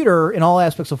used a computer in all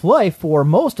aspects of life for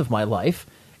most of my life.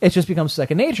 It's just become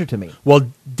second nature to me.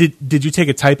 Well, did you take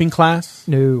a typing class?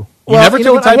 No. You never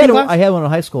took a typing class? I had one in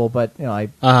high school, but I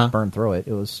burned through it.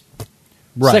 It was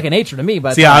Right. second nature to me.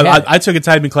 But I took a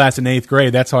typing class in 8th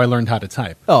grade. That's how I learned how to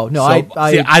type. Oh no, so,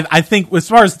 I think as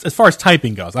far as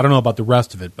typing goes, I don't know about the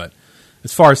rest of it, but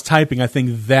as far as typing, I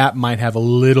think that might have a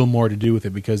little more to do with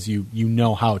it because you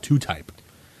know how to type,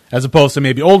 as opposed to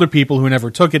maybe older people who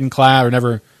never took it in class or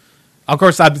never. Of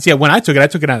course, when I took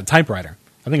it on a typewriter.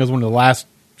 I think I was one of the last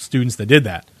students that did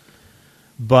that.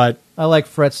 But I like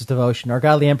Fretz's devotion. Our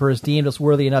godly emperor has deemed us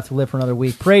worthy enough to live for another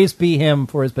week. Praise be him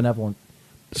for his benevolent.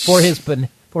 For he is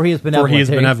benevolent. He is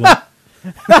benevolent.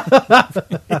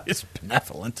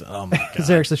 Oh my God.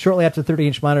 Eric says shortly after the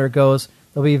 30-inch monitor goes,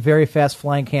 there'll be very fast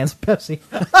flying cans of Pepsi.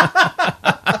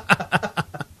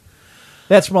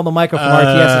 That's from all the micro from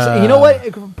RTS. You know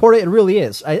what, Porta? It really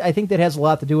is. I think that has a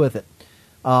lot to do with it.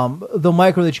 The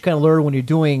micro that you kind of learn when you're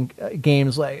doing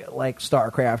games like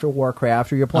StarCraft or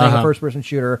Warcraft, or you're playing a first-person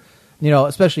shooter,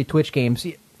 especially Twitch games.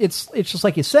 It's just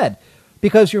like you said,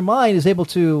 because your mind is able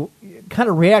to kind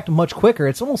of react much quicker.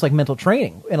 It's almost like mental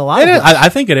training in a lot of ways. I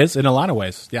think it is in a lot of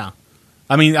ways. Yeah,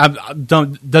 I mean,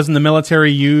 doesn't the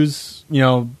military use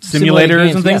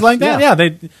simulators and things like that? Yeah,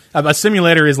 a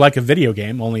simulator is like a video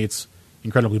game, only it's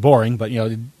incredibly boring. But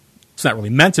it's not really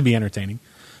meant to be entertaining.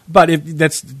 But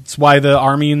that's why the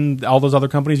Army and all those other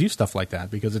companies use stuff like that,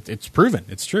 because it's proven.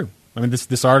 It's true. I mean,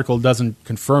 this article doesn't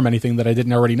confirm anything that I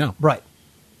didn't already know. Right.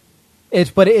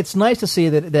 But it's nice to see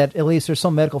that at least there's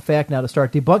some medical fact now to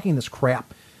start debunking this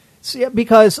crap. See,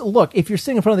 because, look, if you're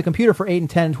sitting in front of the computer for 8 and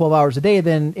 10, 12 hours a day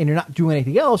and you're not doing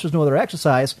anything else, there's no other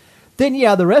exercise, then,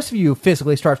 the rest of you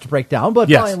physically starts to break down. But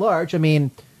by and large, I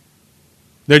mean...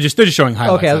 They're just showing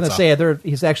highlights. Okay, I was going to say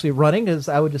he's actually running, because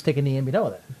I would just take a knee and be done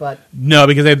with it. But no,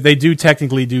 because they do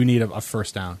technically need a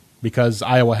first down, because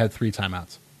Iowa had 3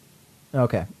 timeouts.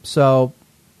 Okay, so,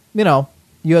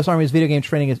 U.S. Army's video game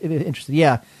training is interesting.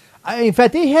 Yeah. In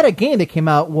fact, they had a game that came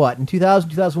out, in 2000,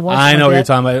 2001? I know what you're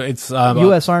talking about. It's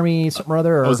U.S. Army something or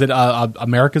other. Or, was it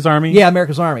America's Army? Yeah,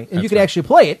 America's Army. And That's you could right. actually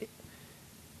play it.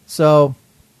 So,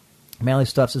 Manly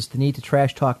Stuff says, the need to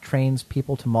trash talk trains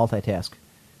people to multitask.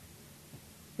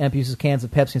 Amp uses cans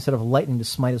of Pepsi instead of lightning to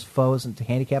smite his foes and to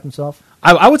handicap himself.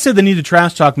 I would say the need to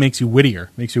trash talk makes you wittier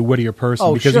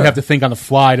person, because you have to think on the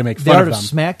fly to make fun of them. The art of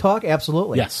smack talk?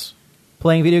 Absolutely. Yes.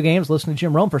 Playing video games, listening to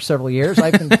Jim Rome for several years,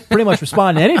 I can pretty much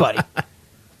respond to anybody.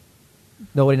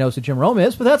 Nobody knows who Jim Rome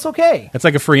is, but that's okay. It's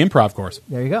like a free improv course.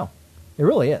 There you go. It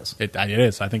really is. It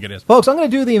is. I think it is. Folks, I'm going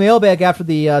to do the mailbag after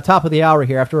the top of the hour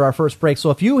here, after our first break.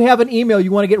 So if you have an email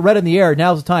you want to get read in the air,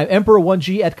 now's the time.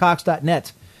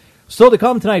 Emperor1G@cox.net. Still to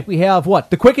come tonight, we have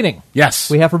what? The Quickening. Yes.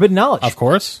 We have Forbidden Knowledge. Of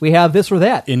course. We have This or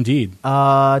That. Indeed.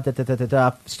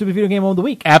 Stupid Video Game of the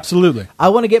Week. Absolutely. I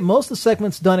want to get most of the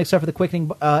segments done except for the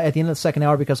Quickening at the end of the second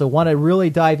hour, because I want to really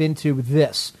dive into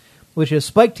this, which is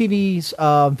Spike TV's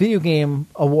Video Game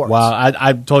Awards. Wow,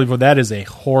 I told you before, that is a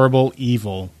horrible,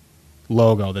 evil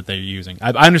logo that they're using.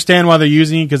 I understand why they're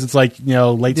using it, because it's like,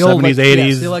 late 70s,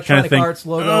 80s the Electronic kind of thing. Arts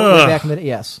logo way back in the day.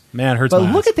 Yes. Man, it hurts But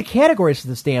my look eyes. at the categories of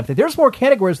this damn thing. There's more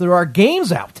categories than there are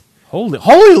games out. Holy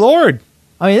Lord.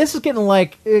 I mean, this is getting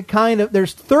like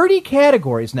there's 30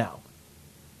 categories now.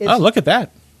 Look at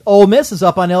that. Ole Miss is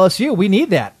up on LSU. We need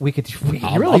that. We could really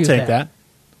I'll use take that.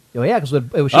 Oh, yeah, because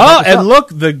it was. Oh, and look,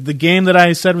 the game that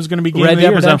I said was going to be Game Red of the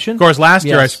Year. Dead Redemption? Of course, last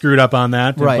year I Yes. screwed up on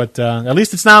that. Right. But at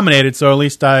least it's nominated, so at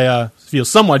least I feel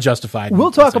somewhat justified.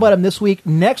 We'll talk about them this week.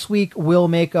 Next week, we'll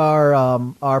make our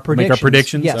predictions. Make our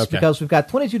predictions? Yes, Okay. because we've got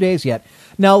 22 days yet.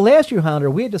 Now, last year, Hunter,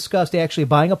 we had discussed actually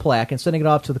buying a plaque and sending it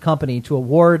off to the company to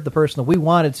award the person that we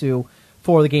wanted to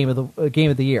for the game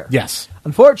of the year. Yes.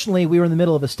 Unfortunately, we were in the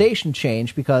middle of a station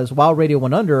change because Wild Radio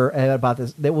went under about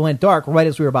this. It went dark right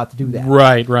as we were about to do that.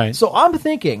 Right. So I'm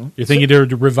thinking. You think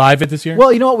you'd revive it this year?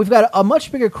 Well, you know what? We've got a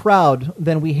much bigger crowd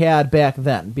than we had back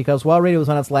then, because Wild Radio was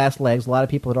on its last legs. A lot of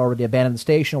people had already abandoned the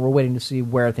station and were waiting to see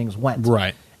where things went.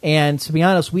 Right. And to be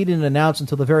honest, we didn't announce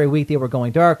until the very week they were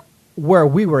going dark where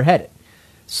we were headed.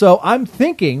 So I'm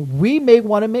thinking we may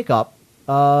want to make up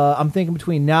I'm thinking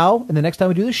between now and the next time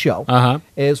we do the show,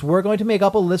 is we're going to make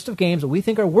up a list of games that we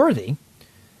think are worthy,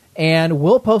 and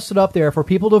we'll post it up there for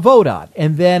people to vote on.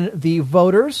 And then the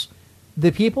voters,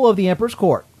 the people of the Emperor's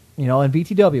Court, and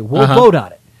VTW, will vote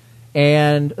on it.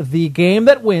 And the game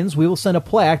that wins, we will send a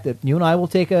plaque that you and I will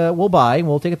we'll buy, and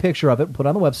we'll take a picture of it and put it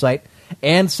on the website,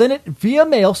 and send it via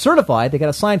mail, certified. They got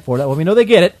to sign for that. Well, we know they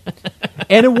get it,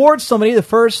 and award somebody the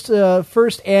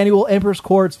first annual Emperor's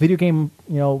Court's video game,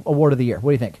 award of the year.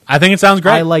 What do you think? I think it sounds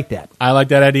great. I like that. I like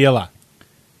that idea a lot.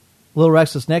 Little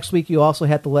Rex says next week you also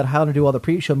have to let Highlander do all the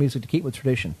pre-show music to keep with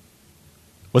tradition.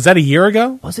 Was that a year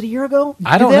ago? Was it a year ago?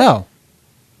 I don't know.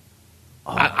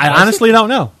 I honestly don't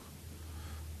know.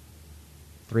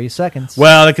 3 seconds.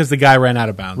 Well, because the guy ran out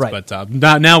of bounds. Right. But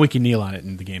now we can kneel on it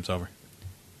and the game's over.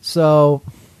 So,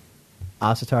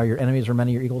 Asatar, your enemies are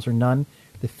many, your equals are none.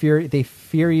 They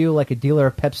fear you like a dealer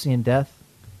of Pepsi in death.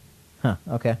 Huh.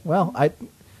 Okay. Well,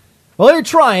 you're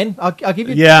trying. I'll give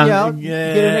you. Yeah. You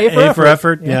get an A for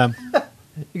effort. Yeah.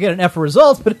 You get an F for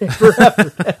results, but an A for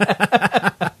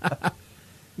effort.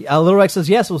 Little Rex says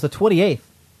yes. It was the 28th,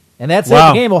 and that's it.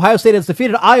 The game. Ohio State has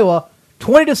defeated Iowa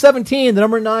 20-17. The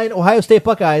number 9 Ohio State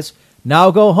Buckeyes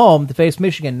now go home to face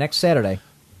Michigan next Saturday.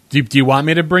 Do you want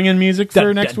me to bring in music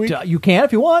for next week? You can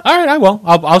if you want. All right, I will.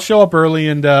 I'll show up early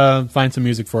and find some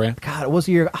music for you. God, it was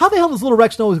a year. How the hell does Little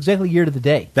Rex know exactly the year to the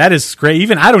day? That is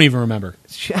great. I don't even remember.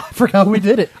 I forgot we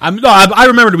did it. I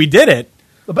remembered we did it.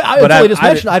 But until just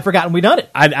mentioned, I'd forgotten we done it.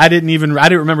 I didn't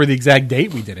remember the exact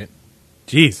date we did it.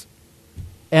 Jeez.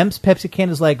 M's Pepsi can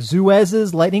is like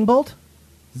Zuez's lightning bolt?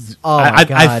 Oh, my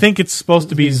God. I think it's supposed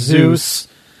to be Zeus.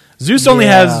 Zeus only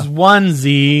has one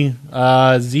Z,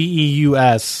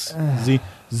 Z-E-U-S.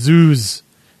 Zeus.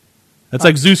 That's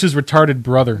like Zeus's retarded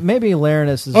brother. Maybe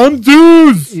Larinus is... I'm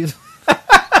Zeus!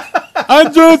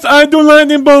 I do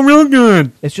lightning bolt real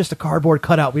good. It's just a cardboard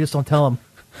cutout. We just don't tell him.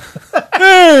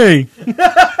 Hey!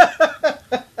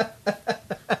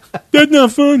 That's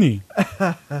not funny.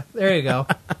 There you go.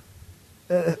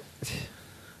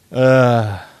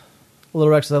 Little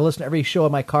Rex says, I listen to every show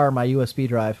in my car on my USB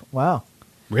drive. Wow.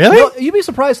 Really? You'd be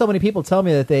surprised how many people tell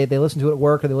me that they listen to it at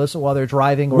work or they listen while they're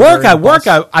driving. Or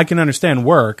I can understand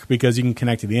work because you can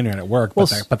connect to the internet at work.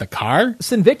 But the car?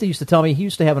 Sinvicta used to tell me he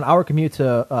used to have an hour commute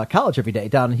to college every day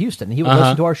down in Houston. He would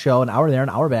listen to our show an hour there, an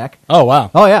hour back. Oh,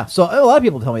 wow. Oh, yeah. So a lot of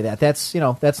people tell me that. That's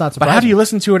not surprising. But how do you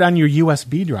listen to it on your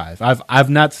USB drive? I've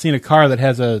not seen a car that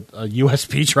has a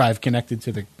USB drive connected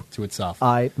to itself.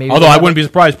 Although I wouldn't be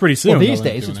surprised pretty soon. Well, these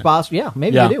days it's possible. Yeah,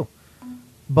 maybe they do.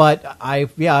 But I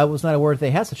was not aware that they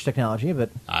had such technology. But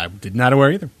I did not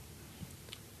aware either.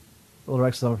 Little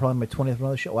Rex is on probably my 20th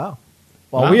another show. Wow.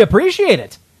 Well, we appreciate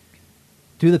it.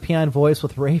 Do the peon voice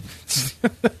with rape.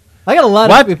 I got a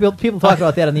lot of people talk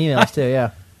about that in the emails too.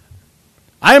 Yeah.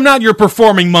 I am not your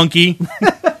performing monkey.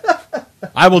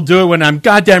 I will do it when I'm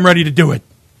goddamn ready to do it.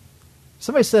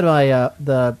 Somebody said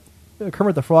the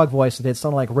Kermit the Frog voice that it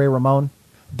sounded like Ray Ramone.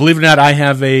 Believe it or not, I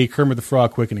have a Kermit the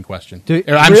Frog quickening question.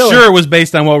 I'm really? sure it was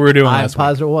based on what we were doing last week. I'm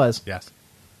positive it was. Yes.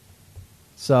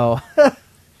 So,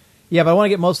 yeah, but I want to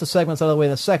get most of the segments out of the way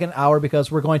in the second hour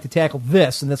because we're going to tackle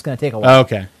this, and that's going to take a while.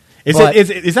 Okay.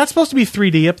 Is that supposed to be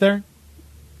 3D up there?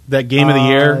 That game of the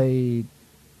year?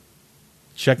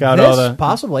 Check out all the...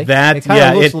 Possibly. That,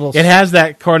 it has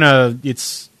that kind of,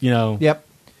 it's, Yep.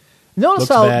 Notice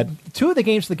how 2 of the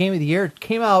games for the Game of the Year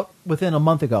came out within a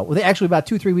month ago. Well, actually, about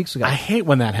 2-3 weeks ago. I hate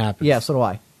when that happens. Yeah, so do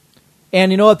I. And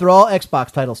you know what? They're all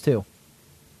Xbox titles, too.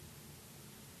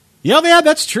 Yeah,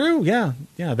 that's true. Yeah.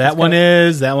 That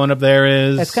one up there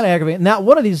is. That's kind of aggravating. Now,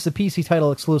 one of these is a PC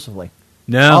title exclusively.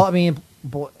 No.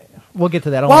 We'll get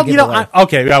to that.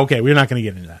 Okay, we're not going to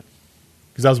get into that.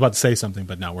 Because I was about to say something,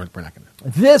 but no, we're not going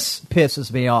to. This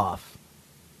pisses me off.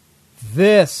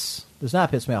 This does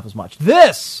not piss me off as much.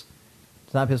 This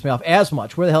does not piss me off as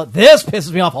much. Where the hell? This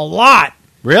pisses me off a lot.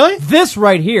 Really? This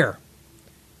right here.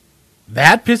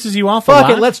 That pisses you off a lot?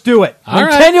 Fuck it, let's do it. All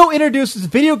Nintendo right. introduces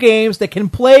video games that can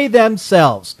play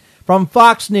themselves. From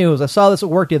Fox News. I saw this at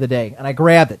work the other day, and I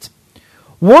grabbed it.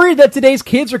 Worried that today's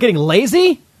kids are getting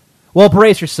lazy? Well,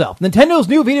 brace yourself. Nintendo's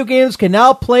new video games can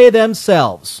now play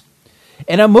themselves.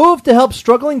 In a move to help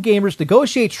struggling gamers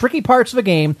negotiate tricky parts of a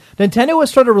game, Nintendo has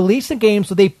started releasing games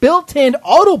with a built-in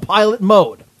autopilot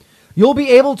mode. You'll be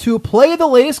able to play the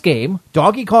latest game,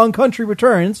 Donkey Kong Country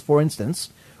Returns, for instance,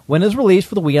 when it's released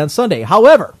for the Wii on Sunday.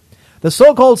 However, the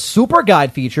so-called Super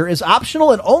Guide feature is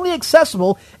optional and only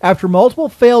accessible after multiple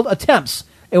failed attempts.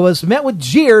 It was met with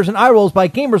jeers and eye rolls by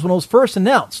gamers when it was first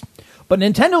announced. But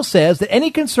Nintendo says that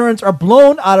any concerns are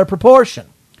blown out of proportion.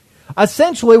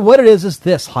 Essentially, what it is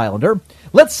this, Highlander.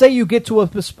 Let's say you get to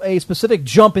a specific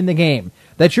jump in the game.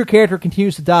 that your character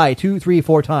continues to die 2, 3,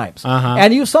 4 times, Uh-huh.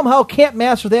 and you somehow can't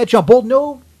master that jump. Well,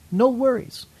 no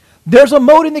worries. There's a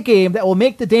mode in the game that will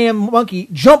make the damn monkey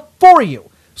jump for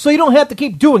you, so you don't have to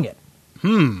keep doing it.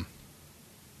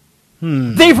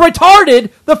 They've retarded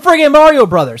the friggin' Mario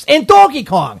Brothers and Donkey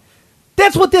Kong.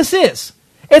 That's what this is.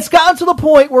 It's gotten to the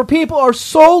point where people are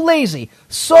so lazy,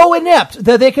 so inept,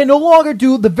 that they can no longer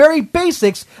do the very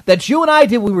basics that you and I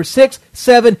did when we were 6,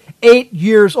 7, 8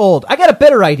 years old. I got a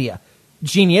better idea.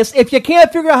 Genius. If you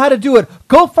can't figure out how to do it,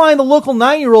 go find the local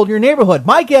 9-year-old in your neighborhood.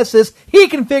 My guess is he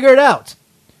can figure it out.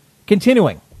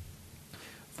 Continuing.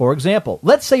 For example,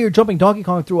 let's say you're jumping Donkey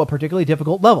Kong through a particularly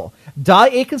difficult level. Die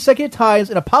 8 consecutive times,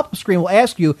 and a pop-up screen will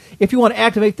ask you if you want to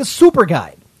activate the Super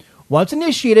Guide. Once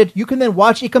initiated, you can then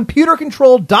watch a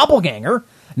computer-controlled doppelganger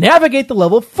navigate the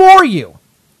level for you.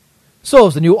 So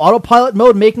is the new autopilot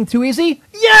mode making it too easy?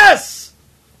 Yes!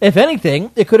 If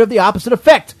anything, it could have the opposite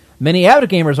effect, many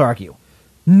avid gamers argue.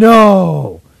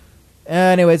 No!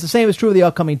 Anyway, it's the same is true of the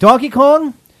upcoming Donkey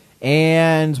Kong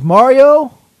and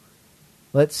Mario.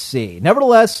 Let's see.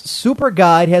 Nevertheless, Super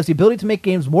Guide has the ability to make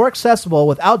games more accessible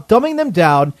without dumbing them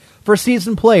down for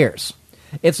seasoned players.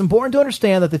 It's important to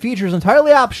understand that the feature is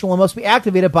entirely optional and must be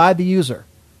activated by the user.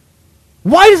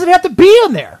 Why does it have to be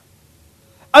in there?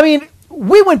 I mean,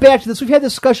 we went back to this. We've had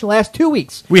this discussion the last 2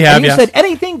 weeks. We have, and you yes. said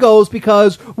anything goes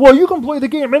because, well, you can play the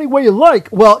game any way you like.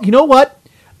 Well, you know what?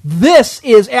 This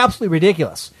is absolutely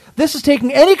ridiculous. This is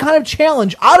taking any kind of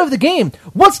challenge out of the game.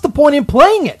 What's the point in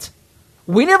playing it?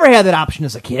 We never had that option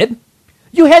as a kid.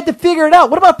 You had to figure it out.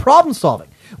 What about problem solving?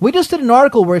 We just did an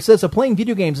article where it says that playing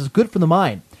video games is good for the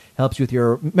mind. Helps you with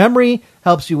your memory,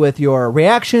 helps you with your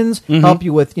reactions, help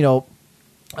you with,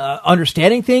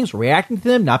 understanding things, reacting to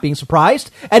them, not being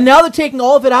surprised. And now they're taking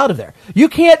all of it out of there. You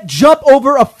can't jump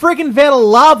over a friggin' vat of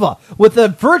lava with a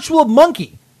virtual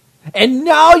monkey. And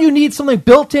now you need something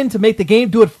built in to make the game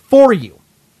do it for you.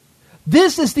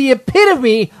 This is the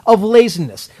epitome of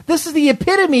laziness. This is the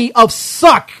epitome of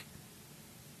suck.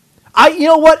 You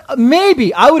know what?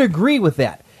 Maybe I would agree with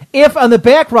that. If on the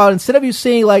background, instead of you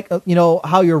seeing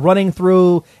how you're running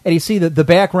through and you see the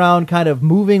background kind of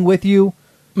moving with you,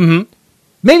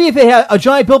 maybe if they had a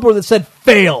giant billboard that said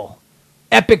fail,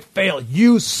 epic fail,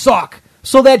 you suck,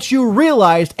 so that you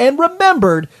realized and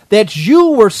remembered that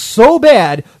you were so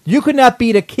bad you could not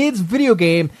beat a kid's video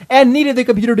game and needed the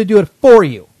computer to do it for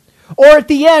you. Or at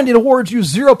the end, it awards you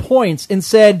 0 points and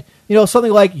said,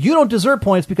 something like, you don't deserve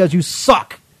points because you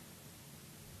suck.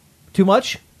 Too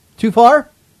much? Too far?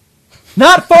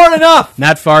 Not far enough!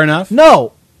 Not far enough?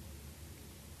 No.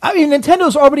 I mean,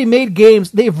 Nintendo's already made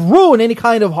games. They've ruined any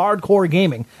kind of hardcore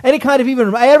gaming, any kind of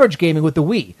even average gaming with the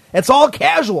Wii. It's all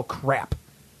casual crap.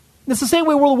 It's the same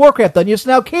way World of Warcraft done. It's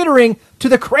now catering to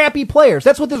the crappy players.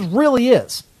 That's what this really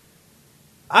is.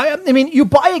 I mean, you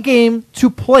buy a game to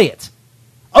play it.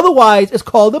 Otherwise, it's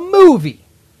called a movie.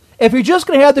 If you're just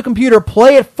going to have the computer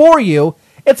play it for you,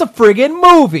 it's a friggin'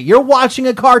 movie. You're watching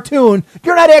a cartoon.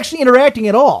 You're not actually interacting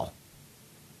at all.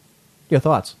 Your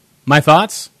thoughts? My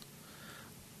thoughts?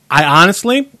 I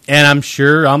honestly, and I'm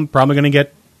sure I'm probably going to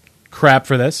get crap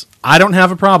for this, I don't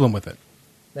have a problem with it.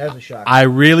 That was a shock. I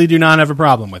really do not have a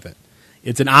problem with it.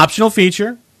 It's an optional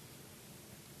feature.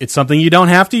 It's something you don't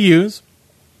have to use.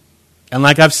 And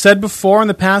like I've said before in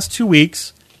the past 2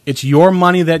 weeks, it's your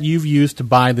money that you've used to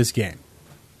buy this game.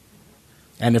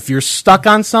 And if you're stuck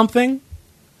on something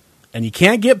and you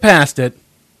can't get past it,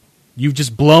 you've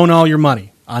just blown all your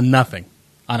money on nothing,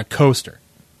 on a coaster.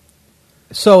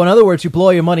 So, in other words, you blow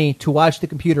your money to watch the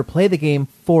computer play the game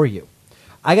for you.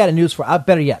 I got a news for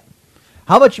better yet.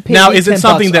 How about you pay now, me is it $10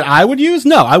 something that I would use?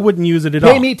 No, I wouldn't use it at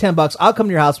all. Pay me $10. I'll come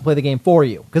to your house and play the game for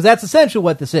you. Because that's essentially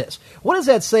what this is. What does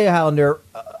that say, Highlander,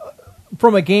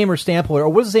 from a gamer standpoint, or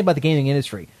what does it say about the gaming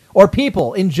industry, or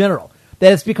people in general,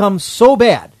 that it's become so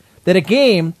bad that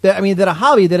a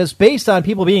hobby that is based on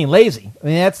people being lazy, I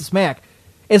mean, that's the smack,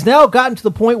 has now gotten to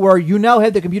the point where you now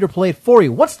have the computer play it for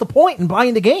you. What's the point in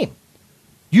buying the game?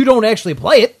 You don't actually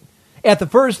play it. At the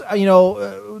first,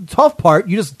 tough part,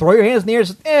 you just throw your hands in the air and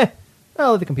say,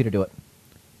 I'll let the computer do it.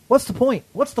 What's the point?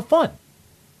 What's the fun?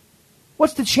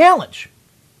 What's the challenge?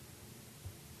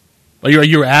 Are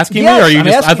you asking Yes, me, or are you I'm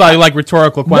just? asking- I thought you like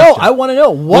rhetorical questions. No, I want to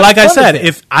know. What Well, like I fun said, is it?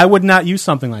 if I would not use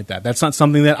something like that, that's not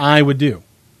something that I would do.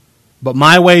 But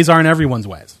my ways aren't everyone's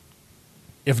ways.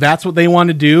 If that's what they want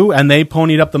to do and they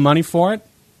ponied up the money for it,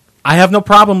 I have no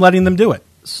problem letting them do it.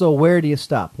 So where do you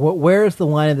stop? Where is the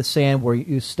line in the sand where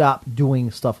you stop doing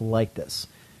stuff like this?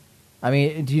 I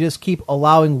mean, do you just keep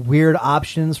allowing weird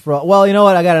options for, well, you know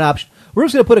what, I got an option. We're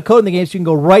just going to put a code in the game so you can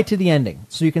go right to the ending,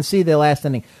 so you can see the last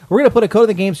ending. We're going to put a code in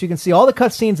the game so you can see all the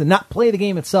cutscenes and not play the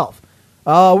game itself.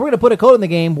 we're going to put a code in the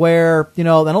game where,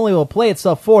 not only will it play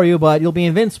itself for you, but you'll be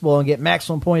invincible and get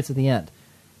maximum points at the end.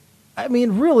 I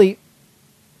mean, really,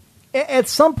 at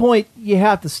some point, you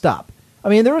have to stop. I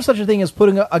mean, there is such a thing as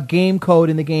putting a game code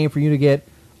in the game for you to get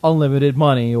unlimited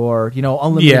money or,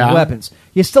 unlimited weapons.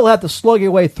 You still have to slug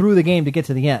your way through the game to get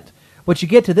to the end. But you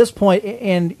get to this point,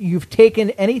 and you've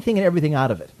taken anything and everything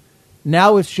out of it.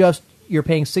 Now it's just you're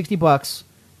paying $60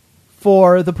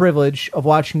 for the privilege of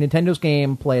watching Nintendo's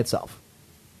game play itself.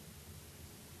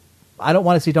 I don't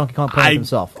want to see Donkey Kong play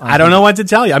himself. I don't know what to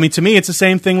tell you. I mean, to me, it's the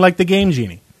same thing like the Game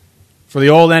Genie for the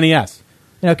old NES.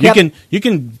 You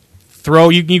can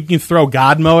throw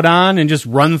God mode on and just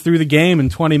run through the game in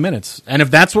 20 minutes. And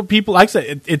if that's what people like,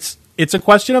 it's a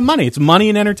question of money. It's money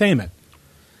and entertainment.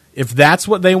 If that's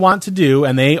what they want to do,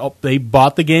 and they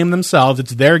bought the game themselves,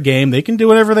 it's their game. They can do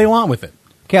whatever they want with it.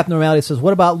 Captain Normality says,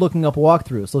 "What about looking up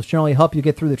walkthroughs? Those generally help you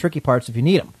get through the tricky parts if you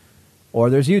need them." Or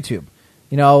there's YouTube.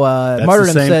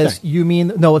 Martyrdom says, thing. "You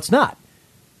mean no? It's not.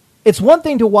 It's one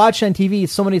thing to watch on TV.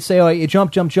 Somebody say, "Oh, you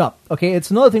jump, jump, jump." Okay, it's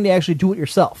another thing to actually do it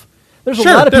yourself. There's a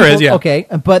lot of people. Is, yeah. Okay,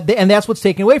 and that's what's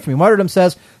taken away from you. Martyrdom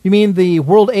says, "You mean the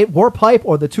World 8 Warpipe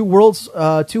or the two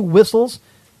whistles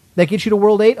that get you to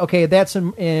World 8? Okay, that's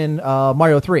in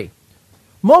Mario 3.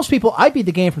 Most people, I beat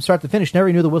the game from start to finish,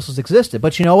 never knew the whistles existed.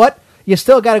 But you know what? You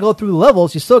still got to go through the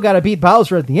levels. You still got to beat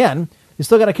Bowser at the end. You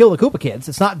still got to kill the Koopa Kids.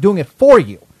 It's not doing it for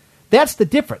you. That's the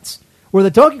difference. Where the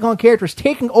Donkey Kong character is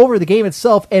taking over the game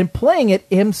itself and playing it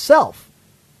himself.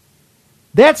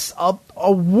 That's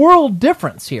a world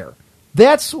difference here.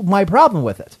 That's my problem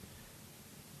with it.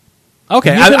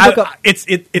 Okay, it's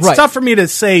right. Tough for me to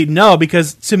say no,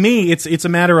 because to me it's a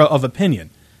matter of opinion.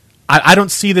 I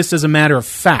don't see this as a matter of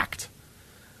fact,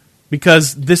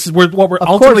 because this is what we're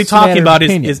ultimately talking about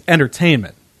is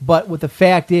entertainment. But what the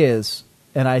fact is,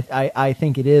 and I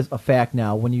think it is a fact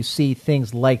now, when you see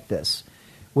things like this,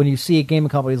 when you see gaming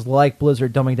companies like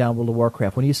Blizzard dumbing down World of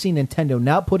Warcraft, when you see Nintendo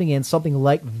now putting in something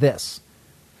like this,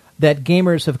 that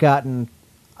gamers have gotten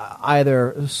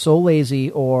either so lazy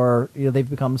or they've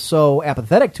become so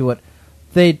apathetic to it,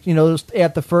 they just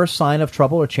at the first sign of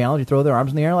trouble or challenge, you throw their arms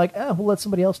in the air like, we'll let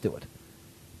somebody else do it.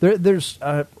 There's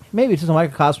maybe it's just a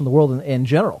microcosm of the world in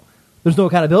general. There's no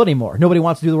accountability anymore. Nobody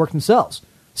wants to do the work themselves.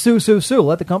 Sue.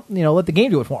 Let the game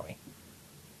do it for me.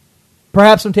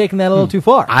 Perhaps I'm taking that a little too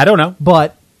far. I don't know,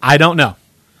 but I don't know.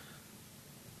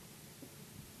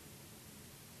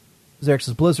 Zarek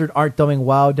says Blizzard aren't dumbing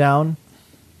WoW down.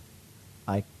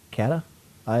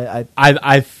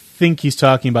 I think he's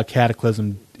talking about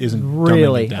Cataclysm isn't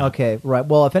really dumbing it down. Okay, right.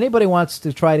 Well, if anybody wants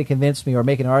to try to convince me or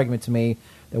make an argument to me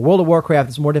that World of Warcraft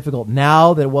is more difficult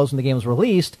now than it was when the game was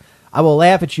released, I will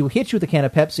laugh at you, hit you with a can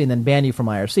of Pepsi, and then ban you from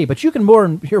IRC. But you're more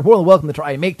than welcome to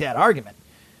try and make that argument.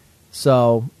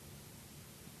 So,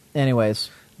 anyways.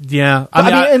 Yeah. I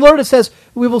mean, and Lorda says,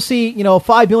 we will see,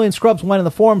 5 million scrubs whine in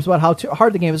the forums about how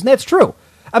hard the game is. And that's true.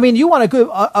 I mean, you want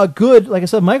a good, like I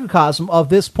said, microcosm of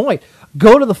this point.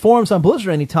 Go to the forums on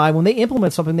Blizzard anytime when they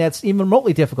implement something that's even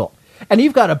remotely difficult. And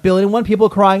you've got 1,000,001 people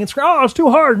crying and screaming, "Oh, it's too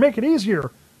hard, make it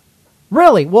easier."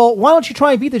 Really? Well, why don't you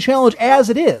try and beat the challenge as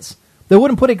it is? They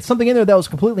wouldn't put something in there that was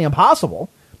completely impossible.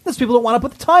 These people don't want to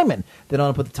put the time in. They don't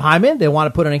want to put the time in. They don't want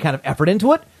to put any kind of effort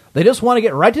into it. They just want to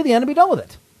get right to the end and be done with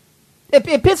it.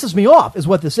 It pisses me off, is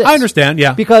what this is. I understand,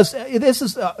 yeah. Because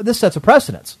this sets a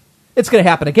precedence. It's going to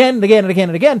happen again and again and again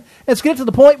and again. And it's going to get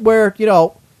to the point where,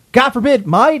 God forbid,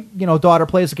 my daughter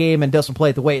plays a game and doesn't play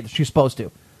it the way that she's supposed to.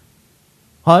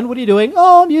 Hun, what are you doing?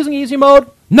 Oh, I'm using easy mode.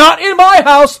 Not in my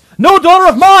house. No daughter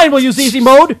of mine will use easy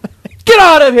mode. Get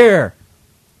out of here.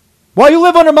 While you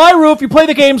live under my roof, you play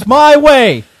the games my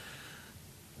way.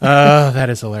 That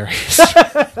is hilarious.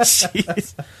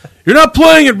 Jeez. You're not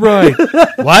playing it right.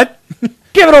 What?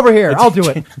 Give it over here. I'll do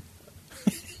it.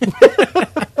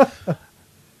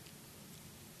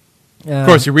 Of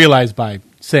course, you realize by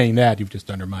saying that, you've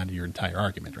just undermined your entire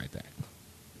argument right there.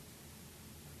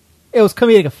 It was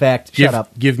comedic effect. Shut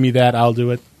up. Give me that, I'll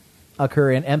do it.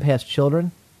 Occur in M has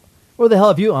children. Where the hell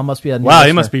have you? I must be a new Wow, listener.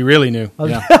 he must be really new.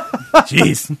 Okay. Yeah.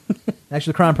 Jeez.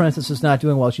 Actually, the Crown Princess is not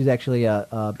doing well. She's actually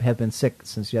have been sick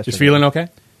since yesterday. She's feeling okay?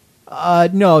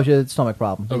 No, she had a stomach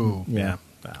problem. Oh, yeah.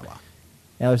 Wow.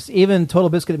 Now, even Total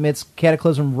Biscuit admits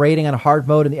Cataclysm rating on hard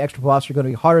mode and the extra boss are going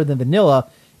to be harder than vanilla.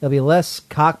 It'll be less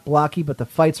cock-blocky, but the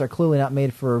fights are clearly not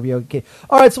made for a VOK.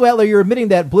 All right, so Adler, you're admitting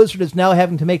that Blizzard is now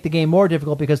having to make the game more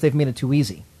difficult because they've made it too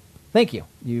easy. Thank you.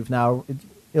 You've now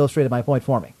illustrated my point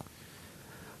for me.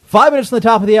 5 minutes from the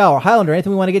top of the hour. Highlander,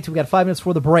 anything we want to get to? We've got 5 minutes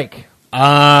before the break.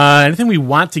 Anything we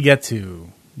want to get to?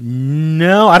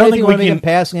 No, I don't think we can.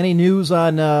 Passing any news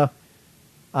on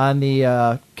on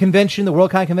the convention, the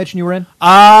Worldcon convention you were in?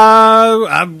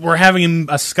 We're having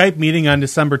a Skype meeting on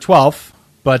December 12th,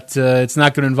 but it's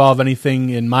not going to involve anything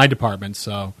in my department,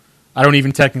 so I don't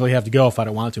even technically have to go if I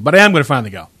don't want to. But I am going to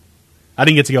finally go. I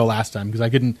didn't get to go last time because I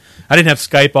didn't have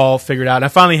Skype all figured out. I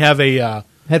finally have a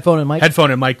Headphone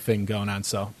and mic thing going on,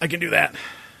 so I can do that.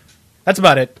 That's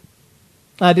about it.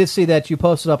 I did see that you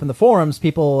posted up in the forums,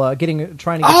 people trying to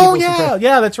get Oh, people's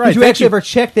yeah, that's right. Did you Thank actually ever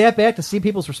check that back to see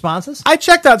people's responses? I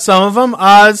checked out some of them.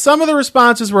 Some of the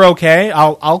responses were okay.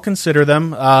 I'll consider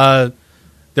them.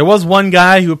 There was one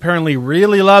guy who apparently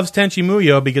really loves Tenchi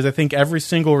Muyo because I think every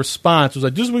single response was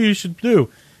like, "This is what you should do."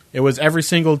 It was every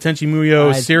single Tenchi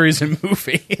Muyo series and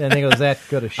movie. I didn't think it was that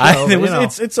good a show.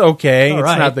 It's okay. It's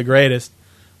not the greatest.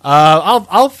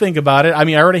 I'll think about it. I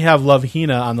mean, I already have Love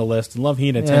Hina on the list, and Love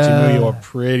Hina and Tenchi Muyo are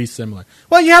pretty similar.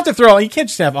 Well, you have to you can't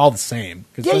just have all the same.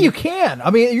 Yeah, you can.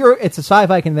 I mean, it's a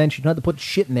sci-fi convention. You don't have to put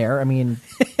shit in there. I mean,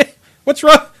 what's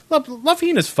wrong? Love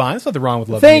Hina's fine. There's nothing wrong with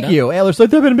Love Hina. Thank you. Adler's like,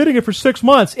 they've been admitting it for 6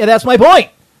 months. Yeah, that's my point.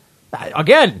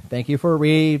 Again, thank you for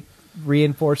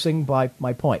reinforcing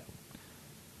my point.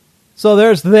 So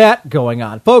there's that going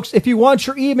on. Folks, if you want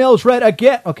your emails read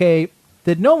again, okay,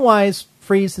 did Gnomewise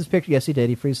freeze his picture? Yes, he did.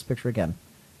 He freezed his picture again.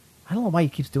 I don't know why he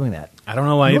keeps doing that. I don't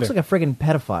know why he either. He looks like a friggin'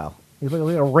 pedophile. He looks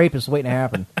like a rapist waiting to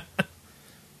happen.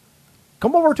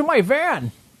 Come over to my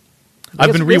van.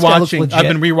 I've been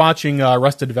rewatching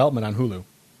Arrested Development on Hulu.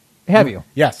 Have you?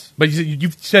 Yes, but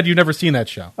you said you've never seen that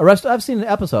show. I've seen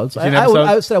episodes. I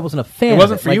said I wasn't a fan. It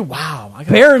wasn't of for you. Wow.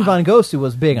 Baron von Gostu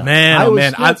was big on it.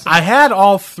 Man. I had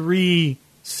all 3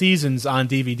 seasons on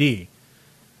DVD,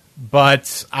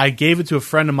 but I gave it to a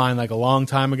friend of mine like a long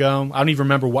time ago. I don't even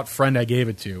remember what friend I gave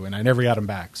it to, and I never got them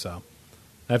back. So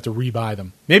I have to rebuy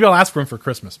them. Maybe I'll ask for them for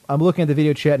Christmas. I'm looking at the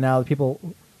video chat now. The people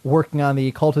working on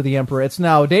the Cult of the Emperor. It's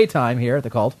now daytime here at the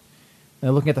Cult. And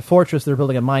they're looking at the fortress they're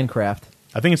building in Minecraft.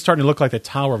 I think it's starting to look like the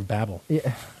Tower of Babel.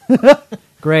 Yeah.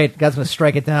 Great. God's going to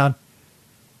strike it down.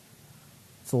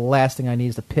 It's the last thing I need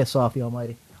is to piss off the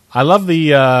Almighty. I love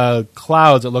the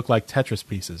clouds that look like Tetris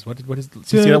pieces. What is? Do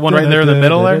you see that one right there in the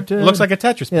middle there? It looks like a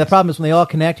Tetris piece. Yeah, the problem is when they all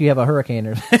connect, you have a hurricane.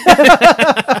 Wonder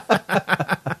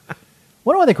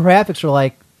why the graphics are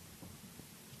like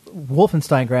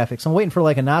Wolfenstein graphics. I'm waiting for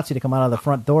like a Nazi to come out of the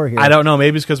front door here. I don't know.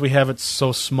 Maybe it's because we have it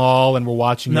so small and we're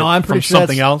watching from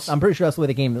something else. I'm pretty sure that's the way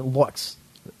the game looks.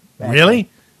 Really?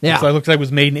 Yeah. So it looks like it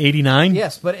was made in 89?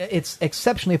 Yes, but it's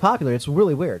exceptionally popular. It's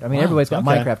really weird. I mean, everybody's got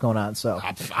Minecraft going on. So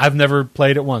I've never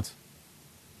played it once.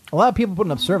 A lot of people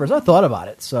putting up servers. I thought about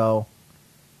it. So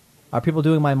are people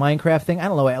doing my Minecraft thing? I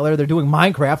don't know, Eller. They're doing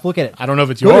Minecraft. Look at it. I don't know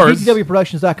if it's yours. Go to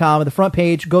VTWProductions.com. On the front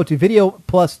page, go to Video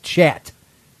Plus Chat.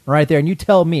 Right there. And you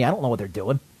tell me. I don't know what they're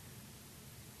doing.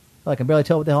 I can barely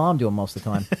tell what the hell I'm doing most of the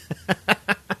time.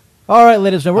 All right,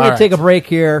 ladies and gentlemen, we're going to take a break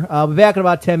here. I'll be back in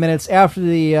about 10 minutes. After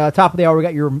the top of the hour, we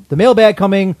got the mailbag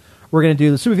coming. We're going to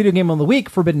do the Super Video Game of the Week,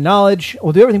 Forbidden Knowledge.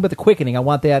 We'll do everything but the quickening. I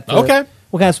want that. Okay.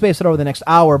 We'll kind of space it over the next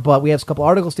hour, but we have a couple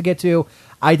articles to get to.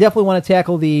 I definitely want to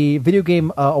tackle the Video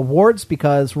Game Awards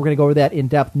because we're going to go over that in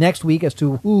depth next week as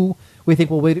to who we think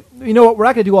will win. You know what? We're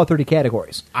not going to do all 30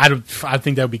 categories. I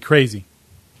think that would be crazy.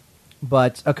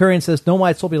 But Currian says, "No,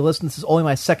 I told me to listen. This is only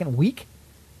my second week."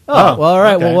 Oh, well, all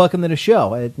right. Okay. Well, welcome to the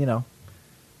show.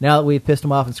 Now that we've pissed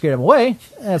him off and scared him away,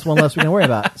 that's one less we can worry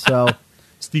about. So,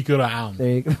 stick around. There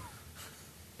you go.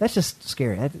 That's just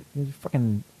scary.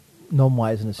 Fucking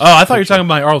Gnomewise in this. Oh, I thought you were talking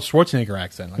about my Arnold Schwarzenegger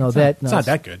accent. No, it's not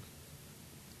that good.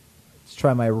 Let's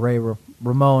try my Ray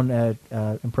Ramon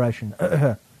impression.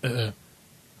 Deborah,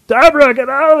 get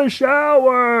out of the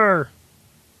shower.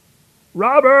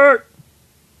 Robert.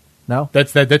 No,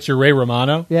 that's your Ray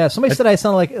Romano. Yeah, somebody said I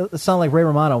sound like Ray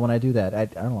Romano when I do that. I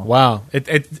don't know. Wow,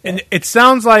 it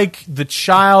sounds like the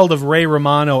child of Ray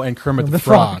Romano and Kermit the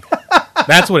Frog.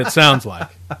 That's what it sounds like.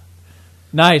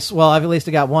 Nice. Well, I've at least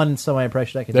got one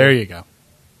semi-impression I can do. There you go.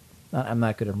 I'm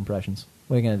not good at impressions.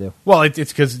 What are you going to do? Well, it's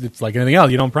because it's like anything else.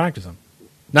 You don't practice them.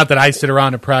 Not that I sit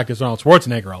around and practice Arnold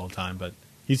Schwarzenegger all the time, but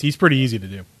he's pretty easy to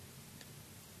do.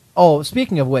 Oh,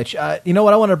 speaking of which, you know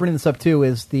what? I want to bring this up too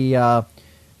is the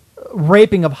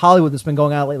raping of Hollywood that's been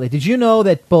going on lately. Did you know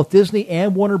that both Disney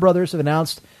and Warner Brothers have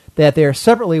announced that they're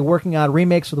separately working on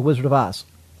remakes of The Wizard of Oz?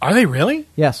 Are they really?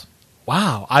 Yes.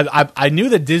 Wow. I knew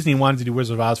that Disney wanted to do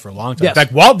Wizard of Oz for a long time. Yes. In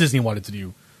fact, Walt Disney wanted to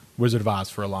do Wizard of Oz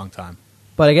for a long time.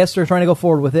 But I guess they're trying to go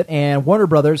forward with it, and Warner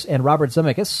Brothers and Robert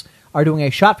Zemeckis are doing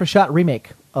a shot-for-shot remake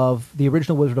of the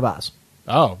original Wizard of Oz.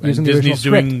 Oh, and Disney's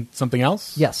doing something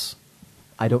else? Yes.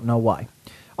 I don't know why.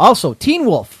 Also, Teen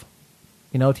Wolf.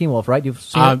 You know Teen Wolf, right? You've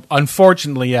seen it?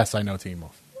 Unfortunately, yes, I know Teen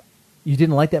Wolf. You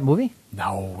didn't like that movie?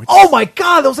 No. Oh my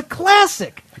God, that was a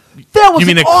classic. That was You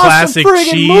mean an a awesome classic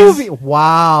friggin' cheese? movie.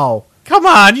 Wow. Come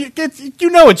on. You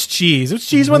know it's cheese. It was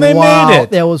cheese when they Wow, made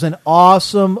it. that was an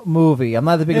awesome movie. I'm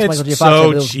not the biggest It's Michael J. Fox so fan,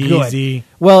 but it was cheesy. good.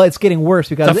 Well, it's getting worse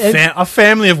because A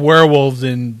family of werewolves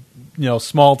in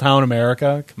small town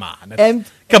America. Come on.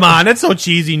 Come on. That's so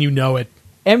cheesy and you know it.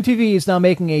 MTV is now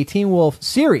making a Teen Wolf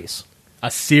series. A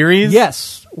series?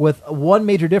 Yes, with one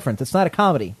major difference. It's not a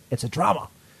comedy. It's a drama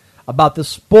about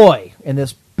this boy in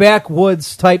this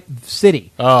backwoods type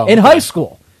city in high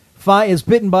school. Is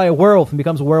bitten by a werewolf and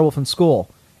becomes a werewolf in school.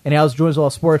 And he also joins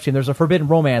a sports team. There's a forbidden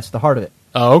romance at the heart of it.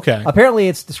 Oh, okay. Apparently,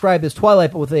 it's described as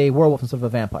Twilight, but with a werewolf instead of a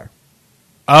vampire.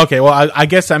 Okay, well, I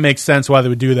guess that makes sense why they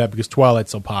would do that because Twilight's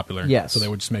so popular. Yes. So they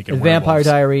would just make it The werewolves. Vampire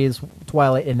Diaries,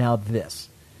 Twilight, and now this.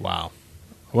 Wow.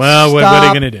 Well, what are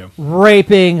you going to do?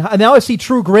 Raping. Now I see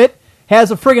True Grit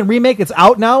has a friggin' remake. It's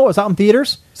out now. It's out in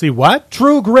theaters. See what?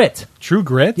 True Grit. True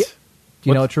Grit? Do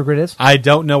you know what True Grit is? I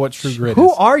don't know what True Grit is.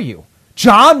 Who are you?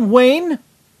 John Wayne?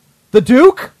 The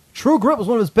Duke? True Grit was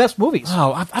one of his best movies.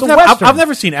 Oh, It's I've a never, Western. I've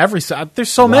never seen every. There's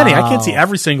so many. I can't Wow. see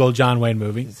every single John Wayne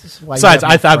movie. is why you Besides,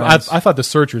 have I no thought friends. I thought The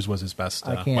Searchers was his best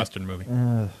I can't. Western movie.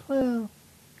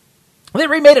 They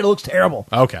remade it. It looks terrible.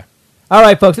 Okay. All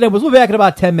right, folks. Anyways, we'll be back in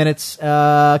about 10 minutes. Keep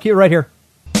it right here.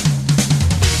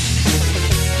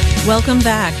 Welcome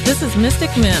back. This is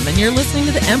Mystic Mim, and you're listening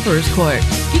to the Emperor's Court.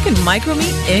 You can micro me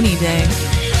any day.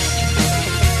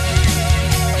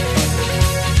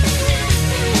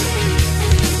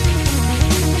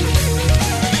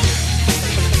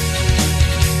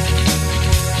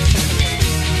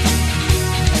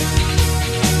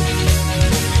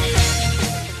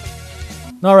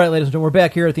 All right, ladies and gentlemen, we're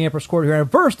back here at the Emperor's Court here on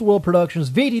Verse the World Productions,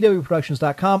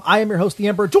 VTWProductions.com. I am your host, the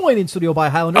Emperor, joined in studio by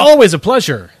Highlander. Always a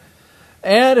pleasure.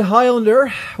 And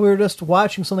Highlander, we were just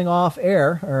watching something off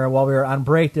air, or while we were on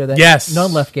break there, that Yes.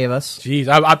 None Left gave us. Jeez,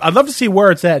 I'd love to see where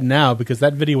it's at now because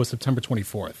that video was September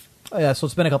 24th. Oh, yeah, so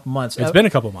it's been a couple months. It's been a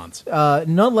couple months.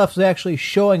 None Left was actually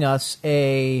showing us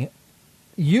a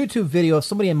YouTube video of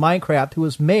somebody in Minecraft who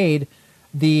has made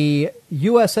the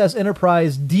USS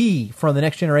Enterprise D from the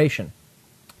Next Generation.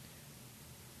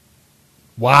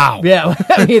 Wow. Yeah,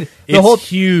 I mean, It's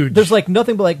huge. There's like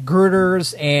nothing but like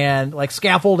girders and like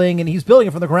scaffolding, and he's building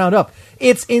it from the ground up.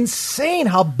 It's insane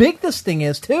how big this thing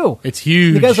is, too. It's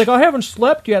huge. The guy's like, I haven't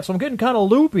slept yet, so I'm getting kind of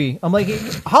loopy. I'm like,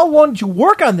 how long did you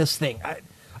work on this thing?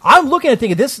 I'm looking at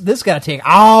thinking this got to take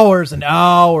hours and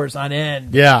hours on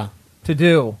end Yeah. to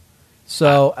do.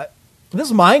 So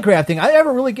this Minecraft thing, I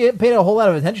never really paid a whole lot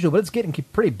of attention to it, but it's getting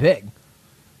pretty big.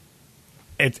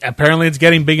 Apparently it's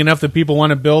getting big enough that people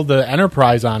want to build the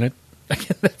Enterprise on it.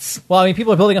 Well, I mean,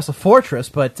 people are building us a fortress,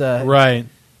 but Right.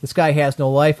 this guy has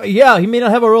no life. Yeah, he may not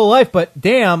have a real life, but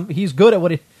damn, he's good at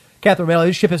what Catherine O'Malley,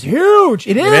 his ship is huge.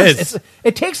 It is.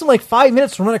 It takes him like 5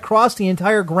 minutes to run across the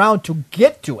entire ground to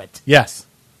get to it. Yes.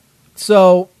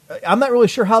 So I'm not really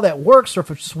sure how that works, or if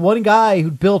it's just one guy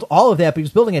who built all of that, but he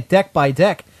was building it deck by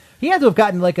deck. He had to have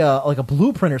gotten like a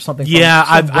blueprint or something. Yeah,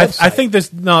 from some I website. think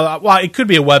there's no. Well, it could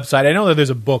be a website. I know that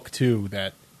there's a book too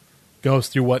that goes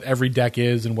through what every deck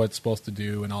is and what it's supposed to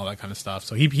do and all that kind of stuff.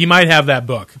 So he might have that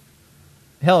book.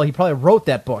 Hell, he probably wrote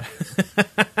that book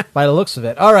by the looks of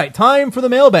it. All right, time for the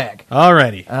mailbag.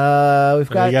 Alrighty. We've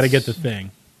got. You got to get the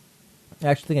thing. I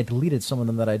actually think I deleted some of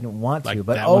them that I didn't want Like to,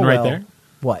 but that oh one right well. there?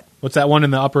 What? What's that one in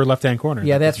the upper left-hand corner?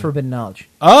 Yeah, that's forbidden knowledge.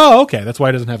 Oh, okay. That's why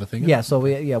it doesn't have a thing. Yeah, so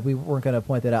we weren't going to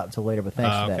point that out until later, but thanks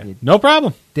for that, Okay. you No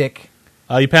problem. dick.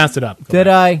 You passed it up. Go Did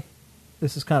ahead. I?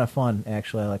 This is kind of fun,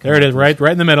 actually. I like There it is, right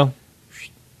in the middle.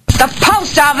 The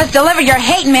post office delivered your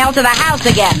hate mail to the house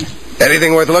again.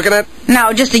 Anything worth looking at?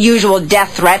 No, just the usual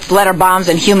death threats, letter bombs,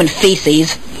 and human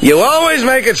feces. You always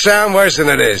make it sound worse than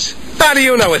it is. How do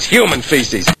you know it's human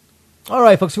feces? All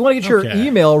right, folks, if you want to get your Okay.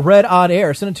 email read on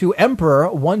air, send it to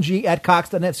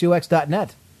emperor1g@cox.net,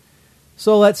 cox.net.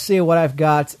 So let's see what I've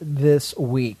got this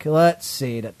week. Let's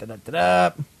see.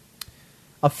 A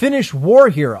Finnish war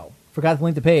hero. Forgot to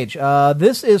link the page.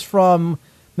 This is from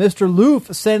Mr.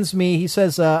 Loof sends me, he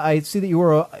says, I see that you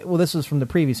were, well, this is from the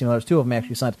previous email. There's two of them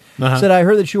actually sent. Said, I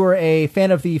heard that you were a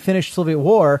fan of the Finnish-Soviet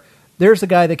War. There's the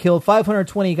guy that killed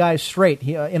 520 guys straight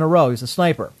in a row. He's a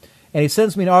sniper. And he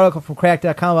sends me an article from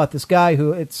Cracked.com about this guy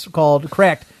who, it's called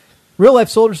Cracked, Real-Life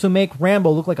Soldiers Who Make Rambo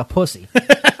Look Like a Pussy.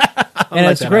 And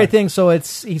it's a great thing. So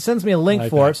he sends me a link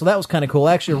for it. So that was kind of cool.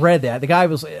 I actually read that. The guy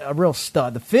was a real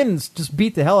stud. The Finns just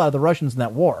beat the hell out of the Russians in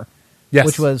that war. Yes.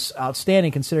 Which was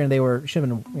outstanding considering they should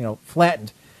have been,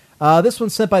 flattened. This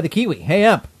one's sent by the Kiwi. Hey,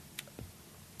 Emp.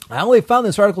 I only found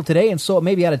this article today, and so it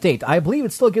may be out of date. I believe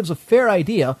it still gives a fair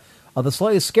idea of the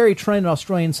slightly scary trend in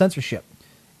Australian censorship.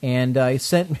 And he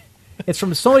sent It's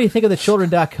from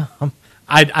SomebodyThinkOfTheChildren.com.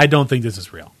 I don't think this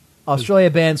is real. Australia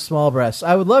bans small breasts.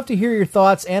 I would love to hear your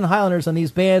thoughts and Highlanders on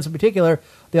these bans, in particular,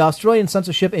 the Australian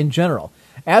censorship in general.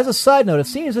 As a side note, it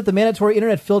seems that the mandatory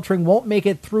internet filtering won't make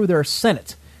it through their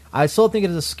Senate. I still think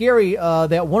it is scary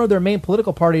that one of their main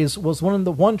political parties was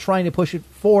one trying to push it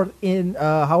forward in,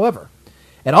 however.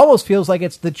 It almost feels like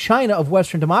it's the China of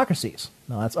Western democracies.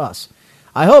 No, that's us.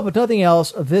 I hope, if nothing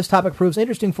else, this topic proves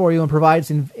interesting for you and provides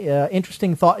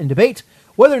interesting thought and debate,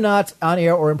 whether or not on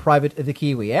air or in private at the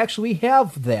Kiwi. Actually, we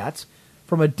have that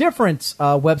from a different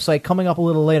website coming up a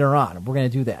little later on. We're going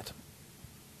to do that.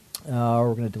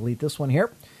 We're going to delete this one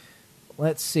here.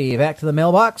 Let's see. Back to the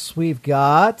mailbox. We've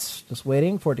got, just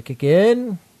waiting for it to kick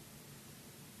in.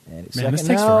 Man, this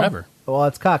takes forever. Well,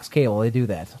 it's Cox Cable. They do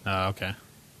that. Oh, okay.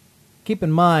 Keep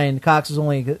in mind, Cox is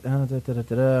only...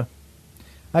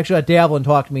 Actually, Davlin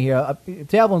talked to me here.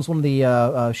 Davlin's one of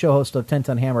the show hosts of 10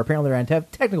 Ton Hammer. Apparently, they're having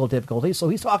technical difficulties, so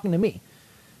he's talking to me.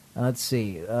 Let's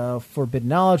see. Forbidden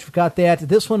Knowledge, we've got that.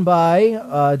 This one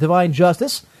by Divine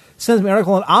Justice sends me an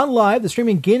article on OnLive, the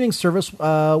streaming gaming service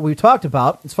we talked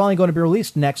about. It's finally going to be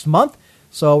released next month,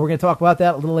 so we're going to talk about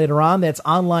that a little later on. That's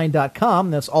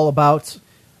online.com. That's all about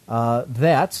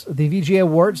that. The VGA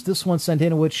Awards, this one sent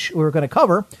in, which we're going to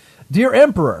cover. Dear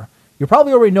Emperor, you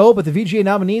probably already know, but the VGA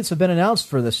nominees have been announced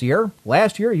for this year.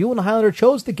 Last year, you and Highlander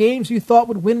chose the games you thought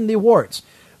would win the awards,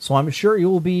 so I'm sure you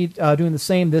will be doing the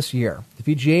same this year.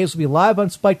 The VGAs will be live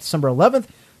on Spike December 11th,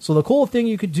 so the cool thing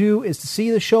you could do is to see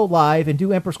the show live and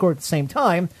do Emperor Score at the same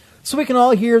time, so we can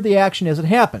all hear the action as it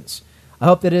happens. I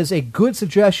hope that is a good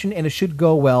suggestion, and it should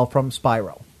go well from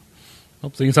Spyro.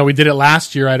 Well, seeing as how we did it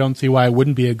last year, I don't see why it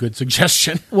wouldn't be a good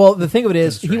suggestion. Well, the thing of it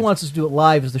is, he wants us to do it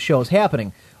live as the show is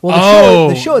happening. Well,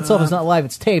 the show itself is not live;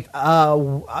 it's taped.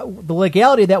 The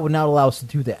legality of that would not allow us to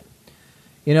do that.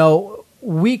 You know,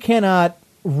 we cannot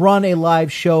run a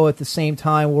live show at the same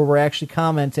time where we're actually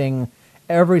commenting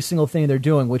every single thing they're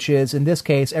doing, which is, in this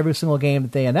case, every single game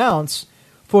that they announce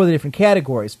for the different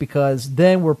categories, because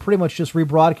then we're pretty much just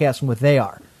rebroadcasting what they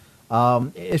are.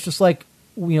 It's just like,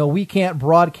 we can't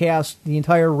broadcast the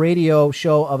entire radio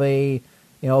show of a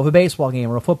baseball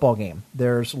game or a football game.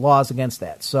 There's laws against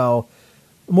that. So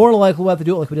more than likely, we'll have to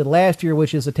do it like we did last year,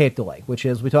 which is a tape delay, which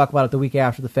is we talk about it the week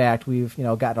after the fact. We've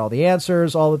gotten all the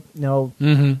answers, all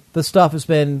the the stuff has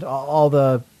been, all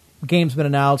the games been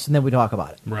announced, and then we talk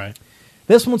about it. Right.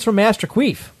 This one's from Master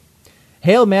Queef.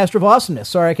 Hail, Master of Awesomeness.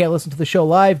 Sorry I can't listen to the show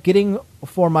live. Getting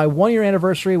for my 1-year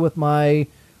anniversary with my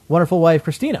wonderful wife,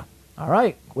 Christina. All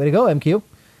right. Way to go, MQ.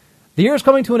 The year is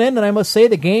coming to an end, and I must say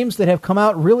the games that have come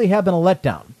out really have been a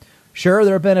letdown. Sure,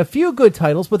 there have been a few good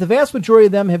titles, but the vast majority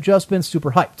of them have just been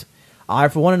super hyped. I,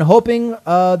 for one, am hoping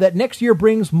that next year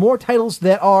brings more titles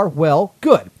that are, well,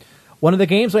 good. One of the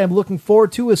games I am looking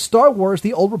forward to is Star Wars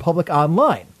The Old Republic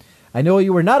Online. I know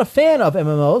you were not a fan of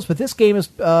MMOs, but this game is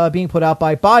being put out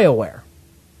by BioWare.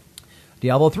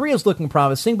 Diablo 3 is looking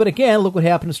promising, but again, look what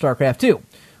happened to StarCraft 2.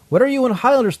 What are you and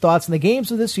Highlander's thoughts on the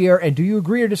games of this year, and do you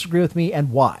agree or disagree with me,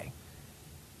 and why?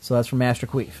 So that's from Master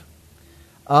Queef.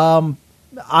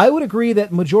 I would agree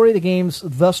that majority of the games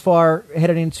thus far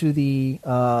headed into the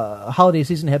holiday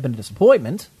season have been a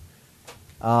disappointment.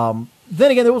 Then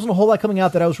again, there wasn't a whole lot coming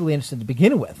out that I was really interested to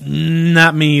begin with.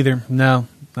 Not me either. No,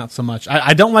 not so much.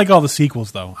 I don't like all the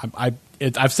sequels, though.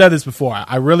 I've said this before.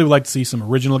 I really would like to see some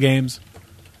original games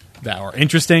that are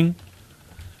interesting,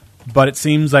 but it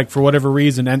seems like for whatever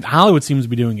reason, and Hollywood seems to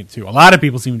be doing it too. A lot of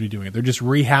people seem to be doing it. They're just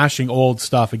rehashing old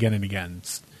stuff again and again.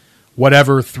 It's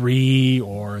whatever 3,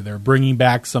 or they're bringing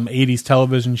back some 80s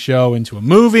television show into a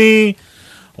movie,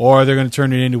 or they're going to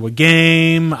turn it into a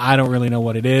game. I don't really know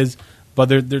what it is, but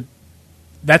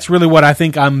that's really what I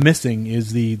think I'm missing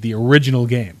is the original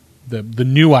game, the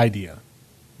new idea,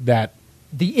 the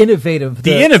innovative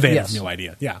yes. new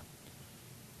idea. Yeah.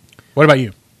 What about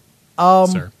you,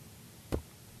 sir?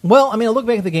 Well, I mean, I look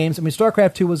back at the games. I mean,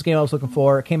 StarCraft 2 was a game I was looking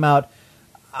for. It came out.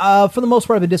 For the most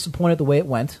part, I've been disappointed the way it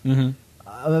went. Mm-hmm.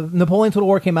 Napoleon Total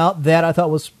War came out. That I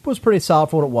thought was pretty solid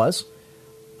for what it was.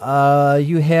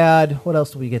 You had... What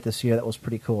else did we get this year that was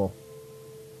pretty cool?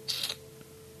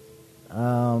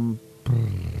 Final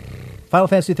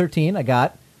Fantasy 13 I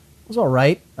got. It was all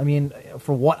right. I mean,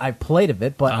 for what I've played of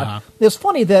it. But it's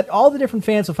funny that all the different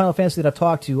fans of Final Fantasy that I've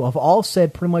talked to have all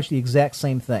said pretty much the exact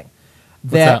same thing.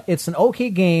 That it's an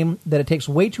okay game, that it takes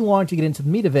way too long to get into the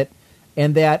meat of it,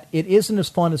 and that it isn't as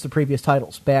fun as the previous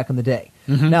titles back in the day.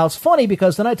 Mm-hmm. Now, it's funny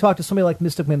because then I talked to somebody like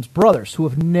Mystic Mim's brothers, who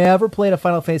have never played a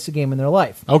Final Fantasy game in their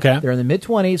life. Okay. They're in the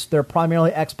mid-20s. They're primarily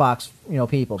Xbox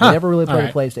people. They never really played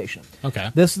a PlayStation.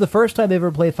 Okay. This is the first time they've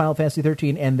ever played Final Fantasy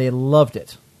 13, and they loved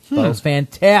it. Thought it was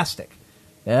fantastic.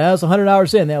 Yeah, that was 100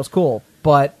 hours in. That was cool.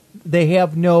 But they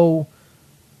have no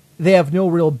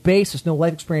real basis, no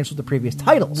life experience with the previous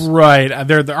titles. Right.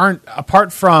 There aren't,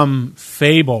 apart from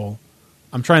Fable,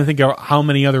 I'm trying to think of how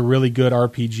many other really good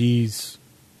RPGs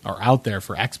are out there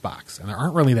for Xbox, and there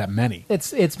aren't really that many.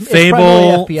 It's Fable,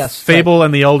 primarily FPS. Fable,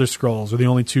 and the Elder Scrolls are the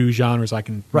only two genres I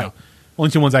can. Right. Only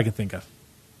two ones I can think of.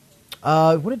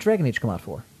 What did Dragon Age come out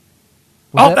for?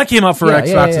 That came out for Yeah,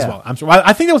 Xbox yeah. as well. I'm sorry.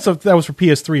 I think that was for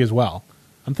PS3 as well.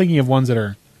 I'm thinking of ones that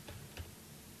are.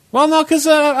 Well, no, because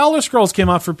Elder Scrolls came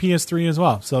out for PS3 as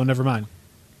well, so never mind.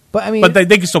 But I mean, But they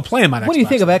can still play them on Xbox. when you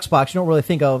think of Xbox, you don't really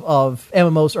think of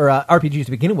MMOs or RPGs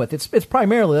to begin with. It's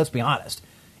primarily, let's be honest,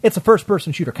 it's a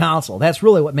first-person shooter console. That's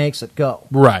really what makes it go.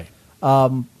 Right.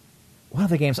 What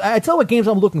other games? I tell you what games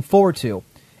I'm looking forward to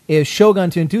is Shogun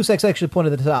 2. And Deus Ex actually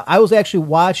pointed this out. I was actually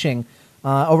watching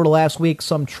over the last week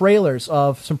some trailers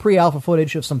of some pre-alpha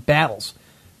footage of some battles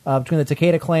between the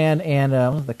Takeda clan and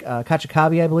the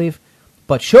Kachikabi, I believe.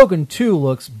 But Shogun 2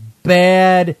 looks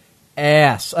bad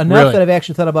ass. Enough Really? that I've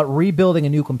actually thought about rebuilding a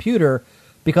new computer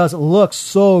because it looks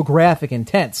so graphic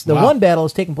intense. The Wow. one battle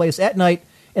is taking place at night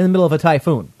in the middle of a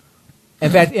typhoon.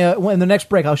 In fact, in the next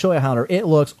break, I'll show you how it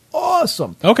looks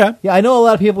awesome. Okay. Yeah, I know a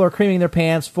lot of people are creaming their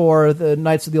pants for the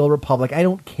Knights of the Old Republic. I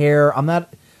don't care. I'm not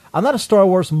a Star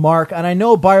Wars mark, and I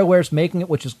know BioWare's making it,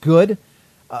 which is good.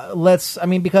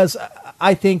 Because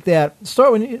I think that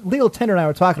Legal Tender and I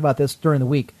were talking about this during the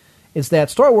week, is that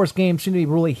Star Wars games seem to be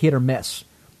really hit or miss.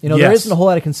 There Yes. isn't a whole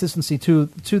lot of consistency to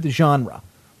the genre.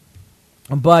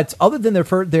 But other than their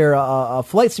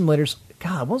flight simulators,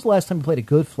 God, when was the last time you played a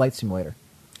good flight simulator?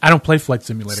 I don't play flight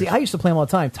simulators. See, I used to play them all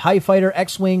the time. TIE Fighter,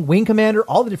 X-Wing, Wing Commander,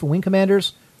 all the different Wing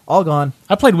Commanders, all gone.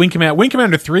 I played Wing Commander. Wing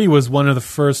Commander 3 was one of the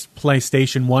first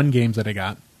PlayStation 1 games that I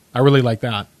got. I really like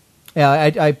that. Yeah,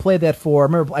 I played that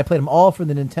I played them all for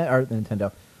the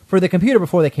Nintendo. For the computer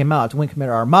before they came out. Wing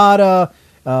Commander Armada,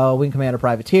 Wing Commander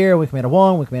Privateer, Wing Commander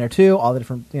 1, Wing Commander 2, all the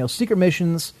different secret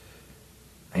missions.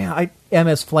 Yeah,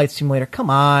 MS Flight Simulator,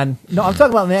 come on. No, I'm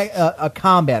talking about a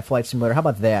combat flight simulator. How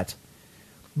about that?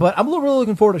 But I'm really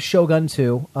looking forward to Shogun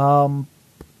 2.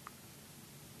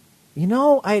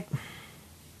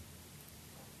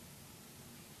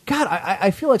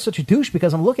 I feel like such a douche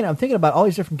because I'm thinking about all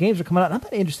these different games that are coming out, and I'm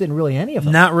not interested in really any of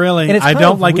them. Not really. And it's I kind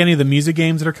don't of like any of the music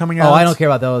games that are coming out. Oh, I don't care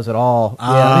about those at all.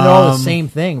 Yeah, they're all the same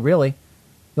thing, really.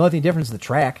 The only thing different is the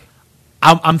track.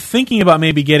 I'm thinking about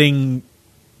maybe getting.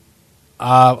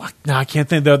 I can't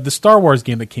think the Star Wars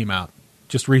game that came out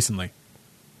just recently.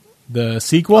 The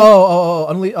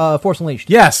sequel. Force Unleashed.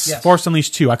 Yes, Force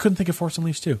Unleashed 2. I couldn't think of Force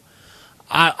Unleashed 2.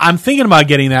 I'm thinking about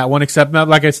getting that one, except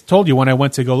like I told you, when I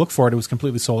went to go look for it, it was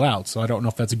completely sold out. So I don't know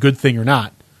if that's a good thing or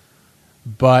not.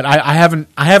 But I haven't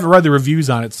read the reviews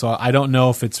on it, so I don't know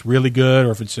if it's really good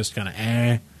or if it's just kind of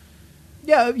eh.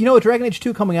 Yeah, Dragon Age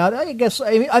 2 coming out.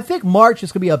 I think March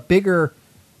is going to be a bigger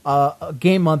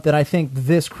game month than I think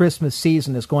this Christmas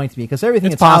season is going to be because everything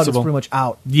that's out is pretty much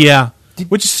out. Yeah,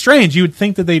 which is strange. You would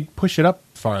think that they'd push it up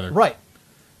farther. Right.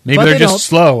 Maybe But they're they just don't.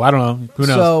 slow. I don't know. Who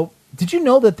knows? So, did you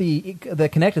know that the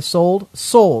Kinect has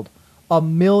sold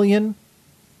 1 million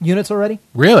units already?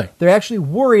 Really? They're actually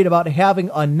worried about having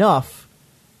enough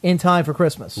in time for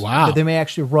Christmas. Wow. That they may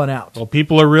actually run out. Well,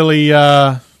 people are really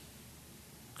going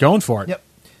for it. Yep.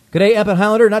 Good day, Epic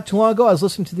Highlander. Not too long ago, I was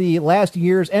listening to the last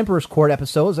year's Emperor's Court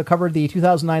episodes that covered the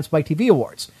 2009 Spike TV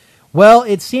Awards. Well,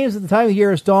 it seems that the time of the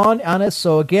year has dawned on us,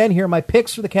 so again, here are my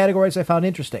picks for the categories I found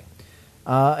interesting.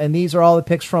 And these are all the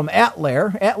picks from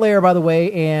Atlair. Atlair, by the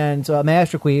way, and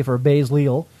Master Queef, or Baze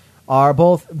Leal, are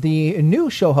both the new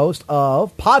show host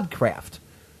of Podcraft,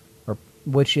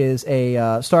 which is a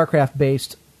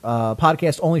StarCraft-based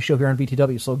podcast-only show here on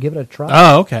VTW, so give it a try.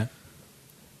 Oh, okay.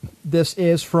 This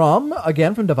is from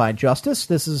Divine Justice.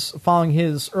 This is following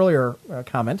his earlier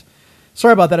comment.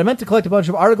 Sorry about that. I meant to collect a bunch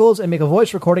of articles and make a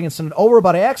voice recording and send it over,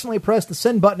 but I accidentally pressed the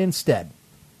send button instead.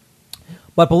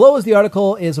 But below is the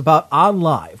article is about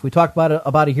OnLive. We talked about it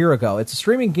about a year ago. It's a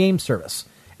streaming game service,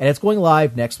 and it's going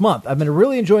live next month. I've been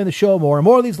really enjoying the show more and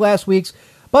more these last weeks,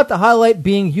 but the highlight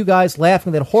being you guys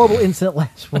laughing at that horrible incident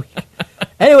last week.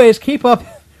 Anyways, keep up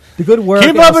the good work.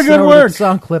 Keep up the good work.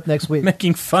 Sound clip next week.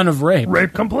 Making fun of rape.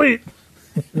 Rape complete.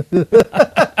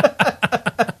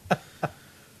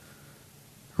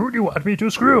 Who do you want me to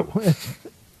screw?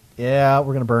 Yeah,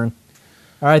 we're going to burn.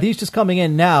 All right, these just coming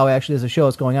in now, actually, as the show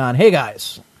is going on. Hey,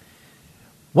 guys.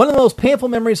 One of the most painful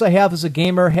memories I have as a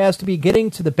gamer has to be getting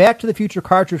to the Back to the Future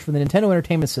cartridge from the Nintendo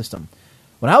Entertainment System.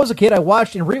 When I was a kid, I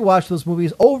watched and rewatched those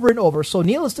movies over and over, so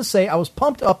needless to say, I was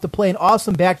pumped up to play an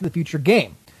awesome Back to the Future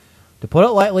game. To put it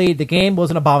lightly, the game was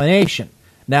an abomination.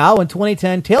 Now, in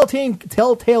 2010,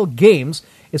 Telltale Games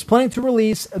is planning to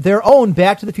release their own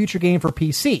Back to the Future game for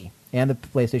PC. and the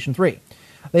PlayStation 3.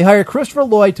 They hired Christopher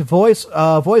Lloyd to voice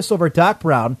over Doc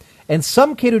Brown, and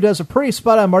some kid who does a pretty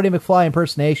spot-on Marty McFly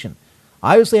impersonation.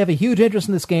 I obviously have a huge interest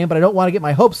in this game, but I don't want to get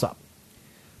my hopes up.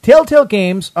 Telltale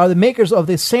Games are the makers of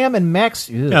the Sam and Max...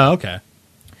 Oh, okay.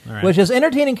 All right. Which has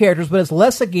entertaining characters, but it's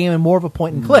less a game and more of a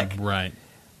point-and-click. Right.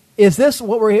 Is this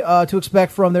what we're to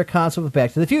expect from their concept of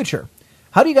Back to the Future?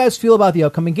 How do you guys feel about the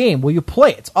upcoming game? Will you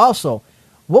play it? Also,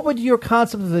 what would your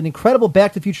concept of an incredible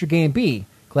Back to the Future game be?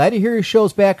 Glad to hear your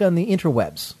show's back on the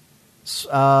interwebs.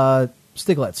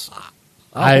 Stiglitz.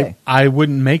 Okay. I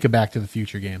wouldn't make a Back to the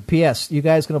Future game. P.S. You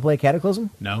guys going to play Cataclysm?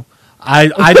 No.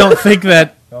 I don't think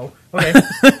that... No. Okay.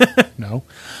 No.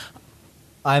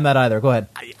 I'm not either. Go ahead.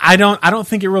 I don't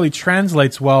think it really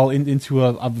translates well into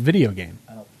a video game.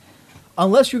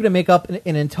 Unless you're going to make up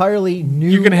an entirely new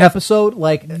You're gonna have- episode,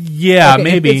 like... Yeah, okay,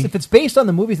 maybe. If it's based on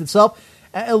the movies itself...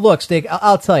 look, Stig,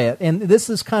 I'll tell you, and this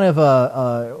is kind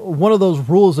of one of those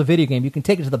rules of video game. You can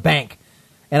take it to the bank.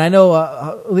 And I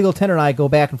know Legal Tender and I go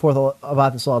back and forth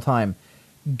about this all the time.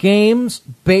 Games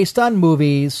based on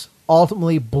movies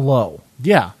ultimately blow.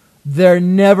 Yeah. They're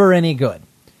never any good.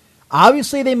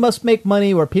 Obviously, they must make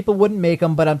money or people wouldn't make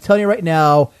them, but I'm telling you right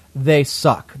now, they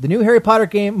suck. The new Harry Potter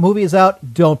movie is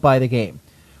out, don't buy the game.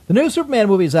 The new Superman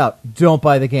movie is out, don't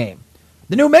buy the game.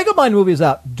 The new Megamind movie is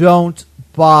out, don't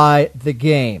buy the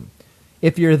game.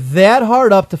 If you're that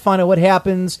hard up to find out what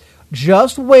happens,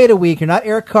 just wait a week. You're not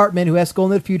Eric Cartman who has to go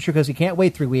into the future because he can't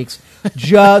wait 3 weeks.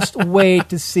 Just wait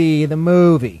to see the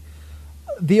movie.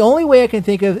 The only way I can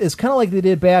think of is kind of like they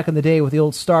did back in the day with the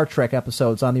old Star Trek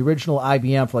episodes on the original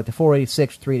IBM for like the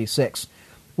 486, 386,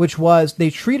 which was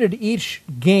they treated each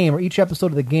game or each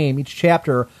episode of the game, each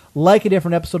chapter, like a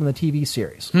different episode in the TV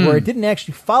series, where it didn't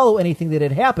actually follow anything that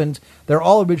had happened. They're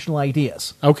all original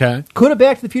ideas. Okay. Could a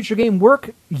Back to the Future game work?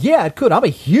 Yeah, it could. I'm a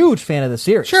huge fan of the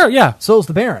series. Sure, yeah. So is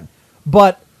the Baron.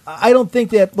 But I don't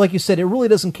think that, like you said, it really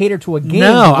doesn't cater to a game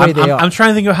No, the way they are. I'm trying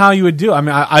to think of how you would do it. I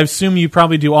mean, I assume you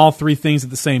probably do all three things at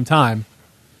the same time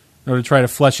in order to try to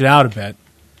flesh it out a bit.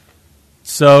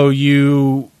 So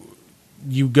you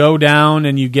go down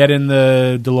and you get in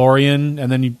the DeLorean,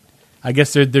 and then I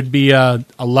guess there'd be a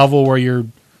level where you're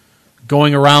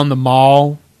going around the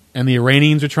mall and the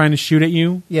Iranians are trying to shoot at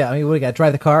you. Yeah, I mean, what do you got to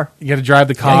drive the car? You got to drive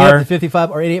the Can I get car. up to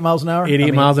 55 or 88 miles an hour?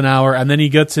 88 miles an hour, and then you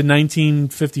get to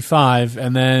 1955,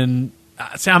 and then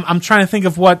see, I'm trying to think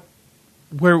of where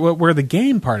the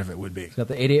game part of it would be. Got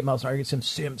the 88 miles an hour. Get some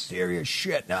serious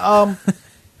shit.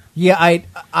 Yeah,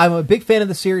 I'm a big fan of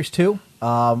the series too,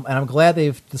 and I'm glad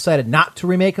they've decided not to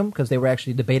remake them because they were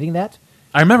actually debating that.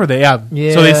 I remember they, yeah.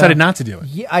 So they decided not to do it.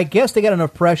 Yeah, I guess they got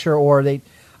enough pressure, or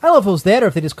I don't know if it was that or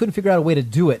if they just couldn't figure out a way to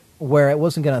do it where it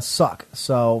wasn't going to suck.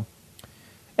 So,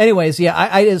 anyways, yeah,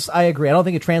 I agree. I don't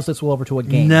think it translates well over to a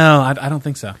game. No, I don't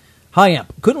think so. Hi,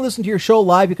 Amp. Couldn't listen to your show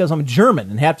live because I'm German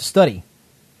and have to study.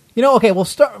 Okay, well,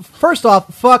 first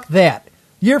off, fuck that.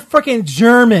 You're freaking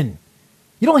German.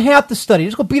 You don't have to study.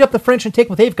 Just go beat up the French and take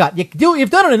what they've got.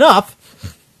 You've done it enough.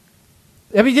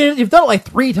 I mean, you've done it like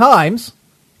 3 times.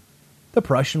 The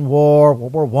Prussian War,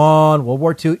 World War I, World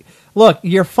War II. Look,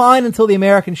 you're fine until the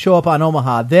Americans show up on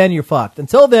Omaha. Then you're fucked.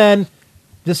 Until then,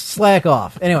 just slack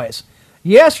off. Anyways,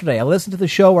 yesterday I listened to the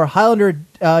show where Highlander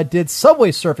did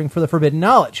subway surfing for the Forbidden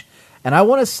Knowledge. And I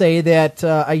want to say that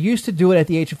I used to do it at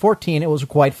the age of 14. It was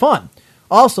quite fun.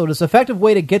 Also, it is an effective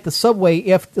way to get the subway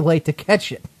if late to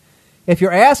catch it. If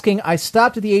you're asking, I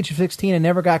stopped at the age of 16 and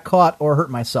never got caught or hurt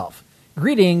myself.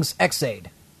 Greetings, Xaid.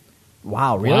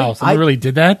 Wow, really? Wow, someone really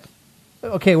did that?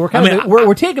 Okay, we're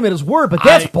we're taking him at his word, but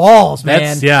that's balls,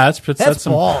 man. That's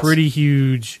some balls. pretty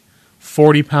huge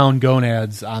 40-pound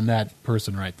gonads on that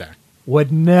person right there.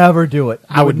 Would never do it.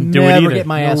 I wouldn't do it never either. get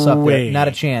my ass No up way. there. Not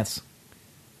a chance.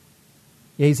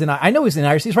 Yeah, I know he's in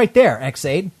Irish. He's right there,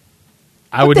 Xaid.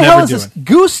 I would What the hell never is do this? it.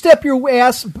 Goose step your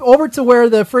ass over to where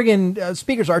the friggin'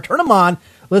 speakers are. Turn them on.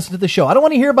 Listen to the show. I don't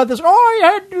want to hear about this. Oh,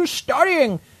 I had to do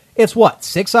studying. It's what,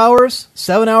 6 hours?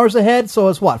 7 hours ahead? So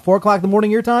it's what, 4 o'clock in the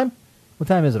morning your time? What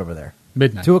time is it over there?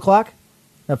 Midnight. 2 o'clock?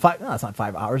 No, it's not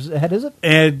 5 hours ahead, is it?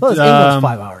 And, Well, England's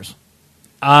 5 hours.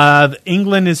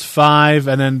 England is 5,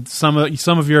 and then some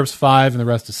of Europe's 5, and the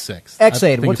rest is 6.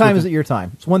 Xaid, what time is it your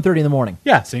time? It's 1:30 in the morning.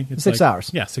 Yeah, see, it's 6 like- hours.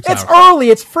 Yeah, 6 It's hours. early.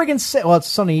 It's friggin' well, it's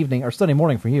Sunday evening or Sunday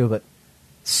morning for you, but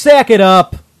sack it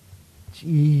up.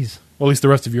 Jeez. Well, at least the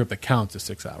rest of Europe that counts is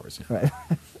 6 hours. Yeah. Right.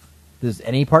 Does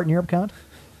any part in Europe count?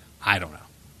 I don't know.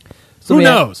 Somebody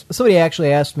Who knows? Somebody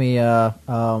actually asked me. I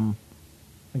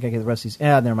gotta get the rest of these.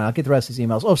 Never mind. I'll get the rest of these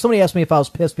emails. Oh, somebody asked me if I was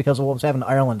pissed because of what was happening in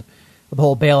Ireland with the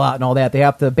whole bailout and all that. They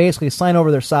have to basically sign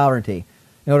over their sovereignty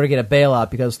in order to get a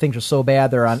bailout because things are so bad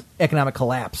they're on economic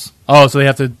collapse. Oh, so they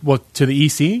have to to the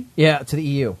EC Yeah, to the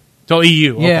EU. So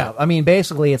EU. Okay. Yeah, I mean,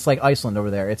 basically, it's like Iceland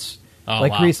over there. It's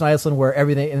like wow. Greece and Iceland, where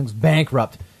everything is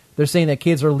bankrupt. They're saying that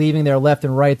kids are leaving there left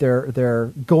and right.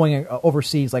 They're going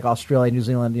overseas, like Australia, New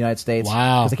Zealand, the United States,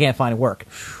 Wow. because they can't find work.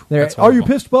 That's Are you horrible.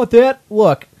 pissed about that?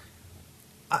 Look,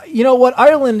 you know what?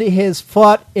 Ireland has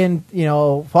fought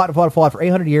for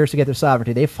 800 years to get their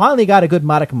sovereignty. They finally got a good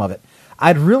modicum of it.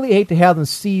 I'd really hate to have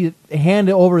them hand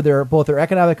over both their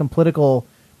economic and political,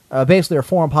 basically their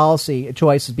foreign policy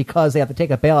choices, because they have to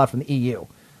take a bailout from the EU.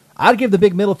 I'd give the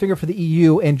big middle finger for the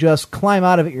EU and just climb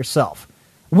out of it yourself.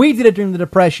 We did it during the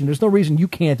Depression. There's no reason you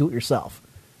can't do it yourself.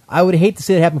 I would hate to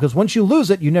see it happen, because once you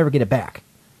lose it, you never get it back.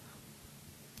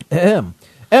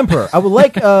 Emperor, I would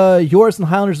like yours and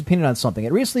Highlander's opinion on something.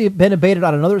 It recently been debated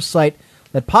on another site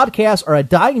that podcasts are a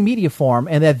dying media form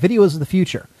and that video is the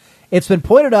future. It's been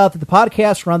pointed out that the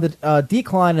podcasts are on the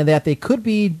decline and that they could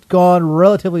be gone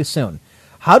relatively soon.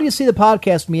 How do you see the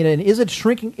podcast media, and is it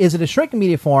shrinking? Is it a shrinking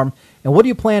media form, and what do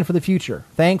you plan for the future?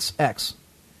 Thanks, X.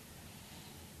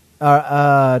 All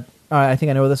right, I think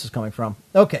I know where this is coming from.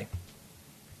 Okay.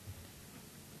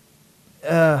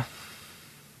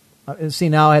 See,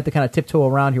 now I have to kind of tiptoe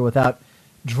around here without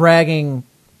dragging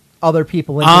other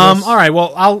people into this. All right.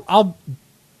 Well, I'll.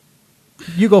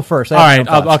 You go first. All right.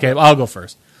 I'll go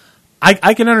first.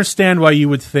 I can understand why you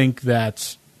would think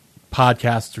that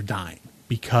podcasts are dying,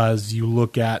 because you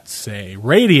look at, say,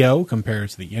 radio compared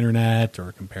to the internet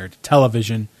or compared to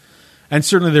television, and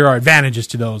certainly there are advantages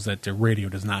to those that the radio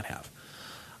does not have.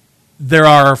 There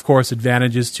are, of course,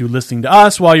 advantages to listening to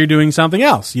us while you're doing something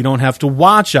else. You don't have to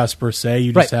watch us, per se.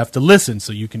 You just have to listen.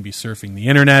 So you can be surfing the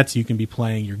internet, you can be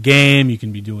playing your game, you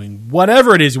can be doing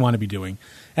whatever it is you want to be doing,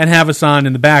 and have us on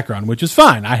in the background, which is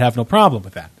fine. I have no problem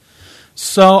with that.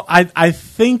 So I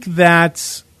think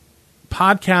that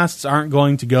podcasts aren't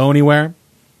going to go anywhere.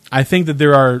 I think that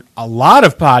there are a lot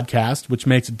of podcasts, which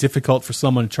makes it difficult for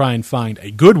someone to try and find a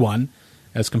good one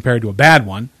as compared to a bad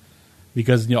one.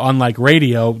 Because, unlike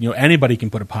radio, anybody can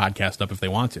put a podcast up if they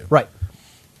want to. Right.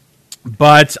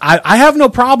 But I have no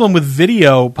problem with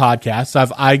video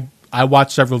podcasts. I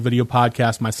watch several video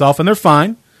podcasts myself, and they're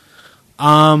fine.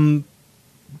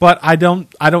 But I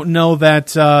don't know that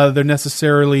they're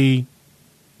necessarily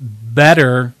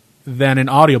better than an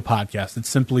audio podcast. It's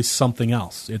simply something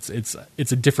else. It's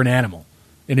a different animal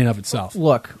in and of itself.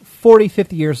 Look, 40,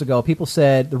 50 years ago, people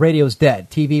said the radio's dead.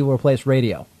 TV will replace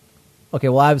radio. Okay,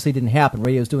 well, obviously it didn't happen.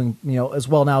 Radio's doing as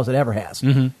well now as it ever has.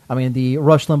 Mm-hmm. I mean, the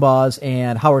Rush Limbaughs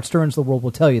and Howard Sterns of the world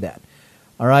will tell you that.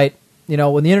 All right?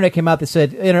 When the internet came out, they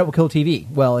said internet will kill TV.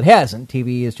 Well, it hasn't.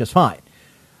 TV is just fine.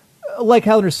 Like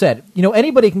Howlander said,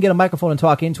 anybody can get a microphone and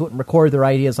talk into it and record their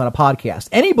ideas on a podcast.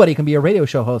 Anybody can be a radio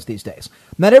show host these days.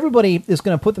 Not everybody is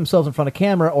going to put themselves in front of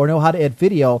camera or know how to edit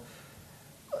video.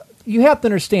 You have to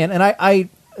understand, and I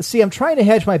see, I'm trying to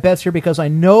hedge my bets here because I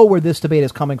know where this debate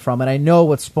is coming from, and I know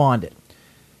what spawned it.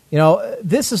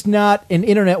 This is not an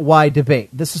internet-wide debate.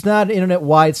 This is not an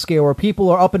internet-wide scale where people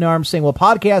are up in arms saying, well,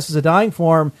 podcast is a dying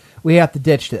form, we have to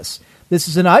ditch this. This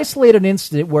is an isolated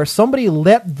incident where somebody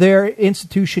let their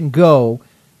institution go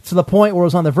to the point where it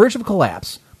was on the verge of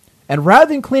collapse, and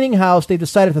rather than cleaning house, they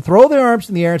decided to throw their arms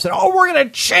in the air and said, oh, we're going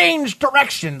to change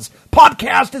directions.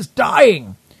 Podcast is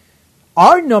dying.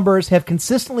 Our numbers have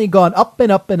consistently gone up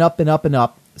and up and up and up and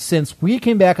up since we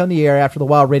came back on the air after the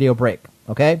wild radio break,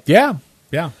 okay? Yeah.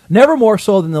 Never more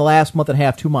so than the last month and a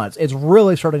half, 2 months. It's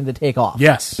really starting to take off.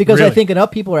 Yes, because really. I think enough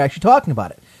people are actually talking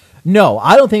about it. No,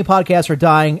 I don't think podcasts are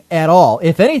dying at all.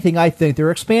 If anything, I think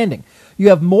they're expanding. You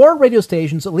have more radio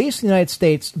stations, at least in the United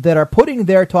States, that are putting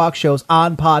their talk shows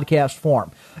on podcast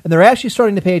form. And they're actually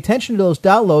starting to pay attention to those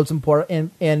downloads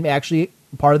and actually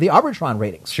part of the Arbitron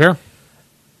ratings. Sure.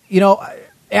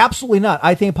 Absolutely not.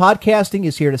 I think podcasting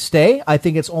is here to stay. I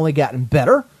think it's only gotten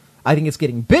better. I think it's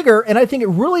getting bigger, and I think it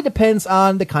really depends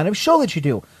on the kind of show that you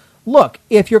do. Look,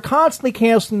 if you're constantly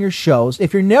canceling your shows,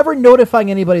 if you're never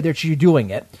notifying anybody that you're doing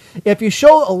it, if you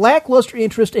show a lackluster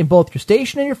interest in both your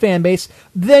station and your fan base,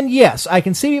 then yes, I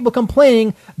can see people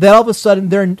complaining that all of a sudden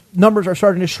their numbers are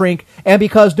starting to shrink, and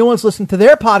because no one's listening to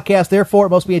their podcast, therefore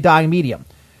it must be a dying medium.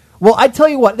 Well, I tell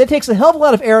you what, that takes a hell of a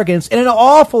lot of arrogance and an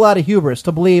awful lot of hubris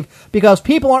to believe because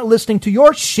people aren't listening to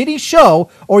your shitty show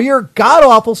or your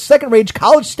god-awful second-rate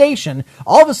college station,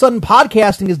 all of a sudden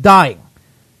podcasting is dying.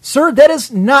 Sir, that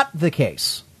is not the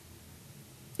case.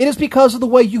 It is because of the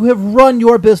way you have run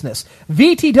your business.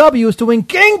 VTW is doing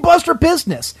gangbuster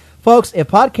business. Folks, if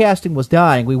podcasting was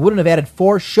dying, we wouldn't have added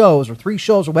 4 shows or 3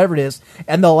 shows or whatever it is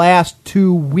in the last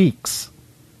 2 weeks.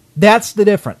 That's the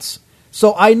difference.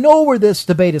 So I know where this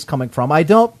debate is coming from. I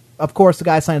don't, of course, the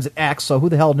guy signs an X, so who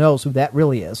the hell knows who that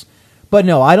really is. But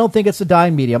no, I don't think it's a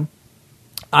dying medium.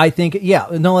 I think,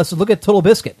 let's look at Total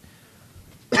Biscuit.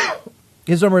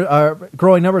 his number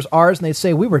growing numbers, ours, and they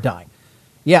say we were dying.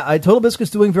 Yeah, Total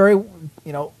Biscuit's doing very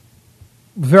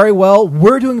well.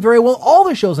 We're doing very well. All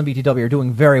the shows on BTW are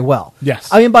doing very well. Yes.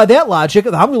 I mean, by that logic,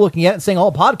 I'm looking at it and saying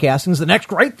all podcasting is the next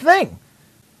great thing.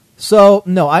 So,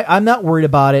 no, I'm not worried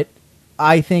about it.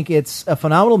 I think it's a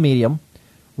phenomenal medium.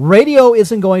 Radio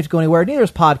isn't going to go anywhere, neither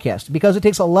is podcast, because it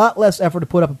takes a lot less effort to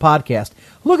put up a podcast.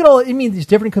 Look at these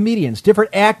different comedians,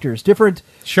 different actors, different,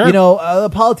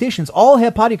 politicians, all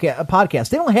have podcasts.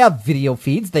 They don't have video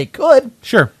feeds. They could.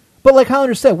 Sure. But like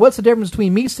Hollander said, what's the difference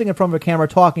between me sitting in front of a camera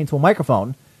talking to a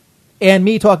microphone and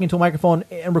me talking to a microphone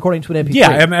and recording to an MP3? Yeah,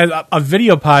 I mean, a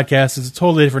video podcast is a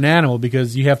totally different animal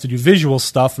because you have to do visual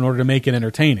stuff in order to make it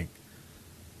entertaining.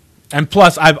 And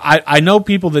plus, I know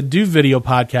people that do video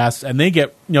podcasts, and they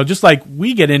get, just like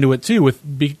we get into it too with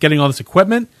getting all this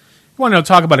equipment. You want to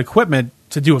talk about equipment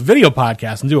to do a video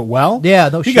podcast and do it well? Yeah,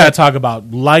 no you shit. got to talk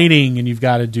about lighting, and you've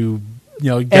got to do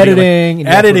editing,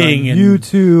 editing, and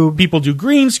YouTube. People do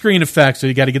green screen effects, so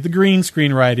you got to get the green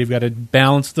screen right. You've got to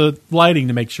balance the lighting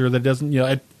to make sure that it doesn't.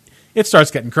 It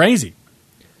starts getting crazy.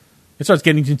 It starts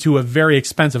getting into a very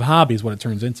expensive hobby, is what it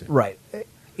turns into. Right.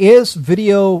 Is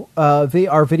video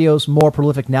VR videos more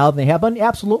prolific now than they have been?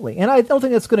 Absolutely, and I don't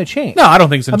think that's going to change. No, I don't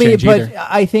think it's going to change either. But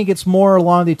I think it's more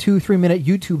along the 2-3 minute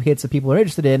YouTube hits that people are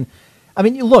interested in. I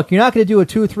mean, look, you're not going to do a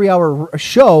 2 or 3 hour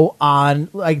show on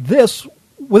like this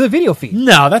with a video feed.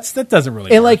 No, that doesn't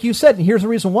really. And work. like you said, and here's the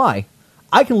reason why: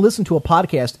 I can listen to a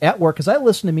podcast at work because I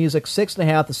listen to music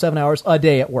 6.5 to 7 hours a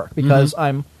day at work because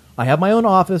I have my own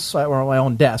office or my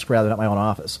own desk rather, not my own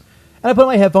office. And I put on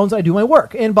my headphones and I do my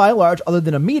work. And by and large, other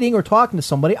than a meeting or talking to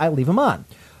somebody, I leave them on.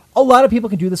 A lot of people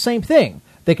can do the same thing.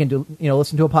 They can do,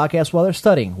 listen to a podcast while they're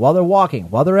studying, while they're walking,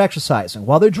 while they're exercising,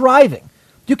 while they're driving.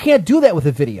 You can't do that with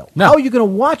a video. No. How are you going to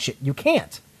watch it? You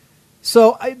can't.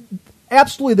 So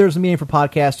absolutely there's a meaning for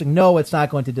podcasting. No, it's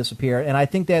not going to disappear. And I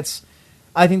think that's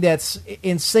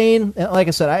insane. Like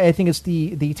I said, I think it's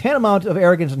the tantamount of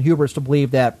arrogance and hubris to believe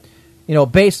that,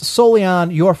 based solely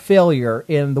on your failure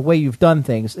in the way you've done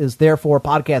things, is therefore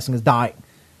podcasting is dying.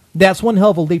 That's one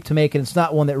hell of a leap to make, and it's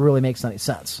not one that really makes any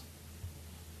sense.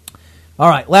 All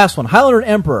right, last one. Highlander and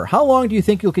Emperor. How long do you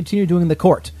think you'll continue doing the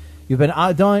court? You've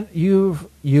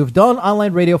done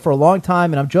online radio for a long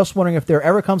time, and I'm just wondering if there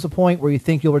ever comes a point where you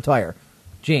think you'll retire.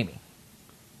 Jamie.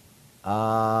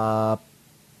 Well,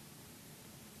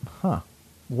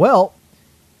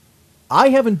 I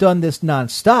haven't done this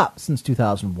nonstop since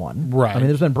 2001. Right. I mean,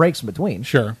 there's been breaks in between.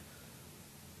 Sure.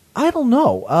 I don't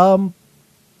know.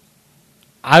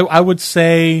 I would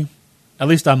say, at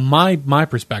least on my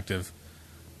perspective,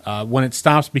 when it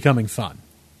stops becoming fun.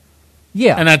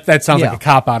 Yeah. And that sounds like a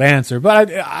cop-out answer,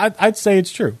 but I'd say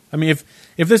it's true. I mean,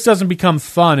 if this doesn't become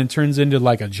fun and turns into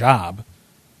like a job,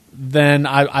 then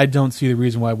I don't see the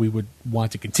reason why we would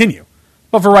want to continue.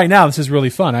 But for right now, this is really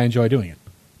fun. I enjoy doing it.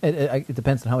 It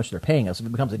depends on how much they're paying us. If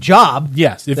it becomes a job,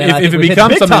 yes. If then it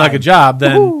becomes something like a job,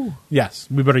 then yes,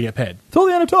 we better get paid.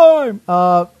 Totally out of time.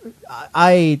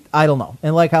 I don't know.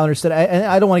 And like I understood,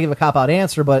 I don't want to give a cop-out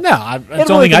answer, but no, it's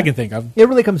the only thing I can think of. It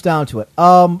really comes down to it.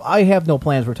 I have no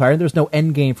plans of retiring. There's no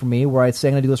end game for me where I'd say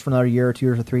I'm going to do this for another year or 2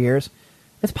 years or 3 years.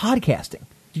 It's podcasting.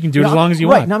 You can do it as long as you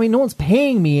want. Right. Now, I mean, no one's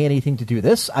paying me anything to do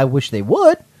this. I wish they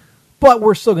would, but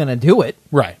we're still going to do it.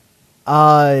 Right.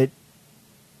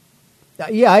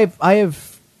 Yeah, I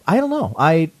don't know.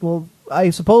 I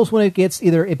suppose when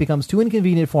it becomes too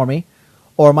inconvenient for me,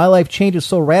 or my life changes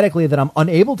so radically that I'm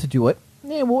unable to do it,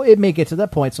 it may get to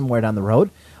that point somewhere down the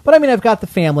road. But I mean, I've got the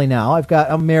family now.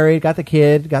 I'm married, got the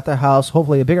kid, got the house,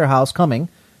 hopefully a bigger house coming.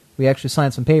 We actually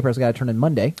signed some papers. I got to turn in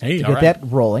Monday to get that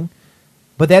rolling.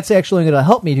 But that's actually going to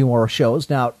help me do more shows.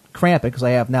 Now, cramp it because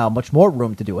I have now much more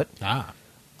room to do it.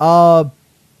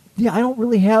 Yeah, I don't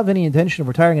really have any intention of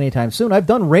retiring anytime soon. I've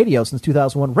done radio since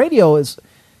 2001. Radio has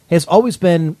always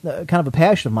been kind of a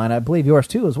passion of mine. I believe yours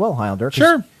too as well, Highlander.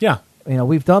 Sure, yeah.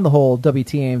 We've done the whole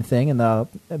WTAM thing. And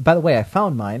by the way, I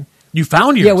found mine. You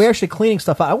found yours? Yeah, we're actually cleaning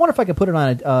stuff out. I wonder if I could put it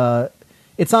on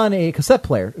it's on a cassette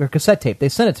player or cassette tape. They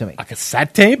sent it to me. A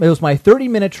cassette tape? It was my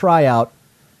 30-minute tryout.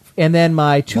 And then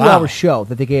my 2-hour show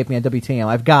that they gave me on WTM,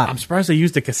 I've got it. I'm surprised they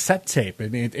used a cassette tape. I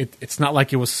mean, it's not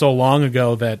like it was so long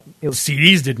ago that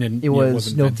CDs didn't. It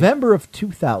was November of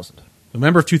 2000.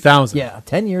 November of 2000. Yeah,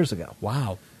 10 years ago.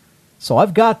 Wow. So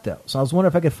I've got those. I was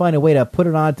wondering if I could find a way to put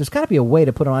it on. There's got to be a way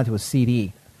to put it onto a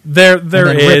CD. There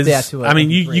is. I mean,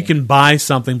 you can buy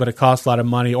something, but it costs a lot of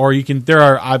money. Or you can. There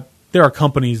are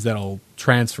companies that'll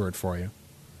transfer it for you.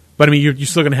 But I mean, you're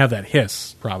still going to have that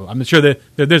hiss, probably. I'm sure that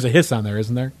there's a hiss on there,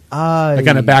 isn't there? That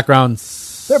kind of background.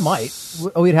 There might.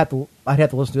 I'd have to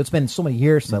listen to it. It's been so many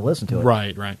years since I listened to it.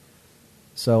 Right.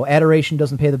 So adoration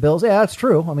doesn't pay the bills. Yeah, that's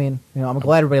true. I mean, I'm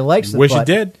glad everybody likes it. Wish but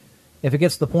it did. If it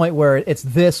gets to the point where it's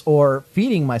this or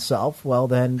feeding myself, well,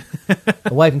 then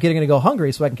the wife and kid are going to go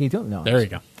hungry, so I can keep doing it. No, There you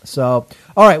go. So,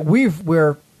 all right,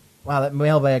 wow, that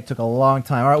mailbag took a long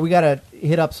time. All right, we got to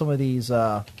hit up some of these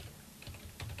Yeah,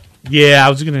 I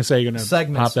was going to say you're going to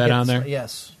segments. pop that on there.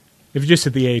 Yes. If you just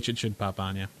hit the H, it should pop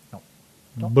on you.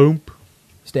 No. Boom.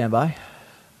 Stand by.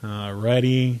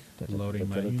 Ready. Loading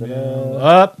my email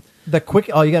up. The quick.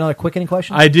 Oh, you got another quickening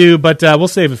question? I do, but we'll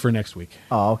save it for next week.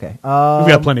 Oh, okay. We've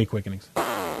got plenty of quickenings.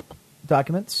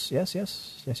 Documents. Yes.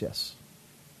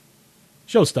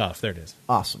 Show stuff. There it is.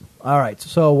 Awesome. All right.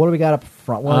 So what do we got up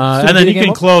front? And then you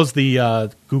can close the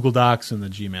Google Docs and the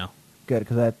Gmail. Good,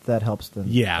 because that helps them.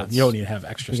 Yeah, you don't need to have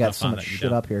extra we stuff got so on much that. You shit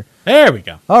don't. up here. There we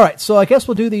go. All right, so I guess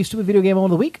we'll do the stupid video game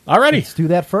moment of the week. Alrighty. Let's do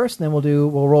that first, and then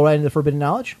we'll roll right into Forbidden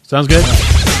Knowledge. Sounds good.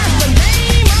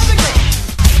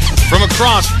 From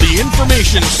across the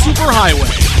information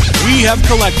superhighway, we have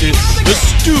collected the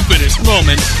stupidest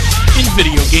moments in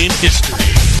video game history.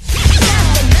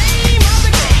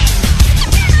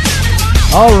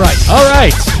 All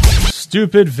right.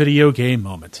 Stupid video game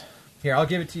moment. Here, I'll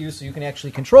give it to you so you can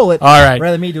actually control it. All right.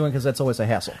 Rather than me doing, because that's always a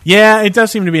hassle. Yeah, it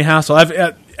does seem to be a hassle.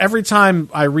 Every time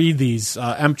I read these,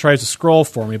 Em tries to scroll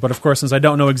for me, but of course, since I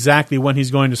don't know exactly when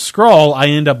he's going to scroll, I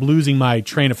end up losing my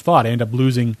train of thought. I end up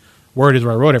losing where it is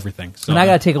where I wrote everything. So, And I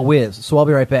got to take a whiz, so I'll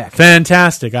be right back.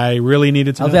 fantastic. I really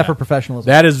needed to How's know that for professionalism?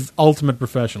 That is ultimate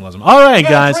professionalism. All right,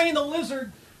 guys. Brain the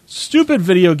lizard. Stupid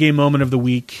video game moment of the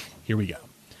week. Here we go.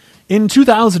 In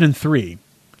 2003,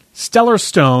 Stellar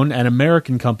Stone, an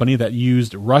American company that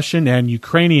used Russian and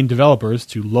Ukrainian developers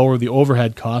to lower the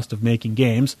overhead cost of making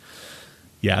games,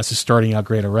 yeah, this is starting out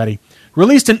great already,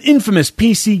 released an infamous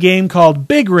PC game called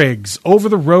Big Rigs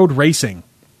Over-the-Road Racing.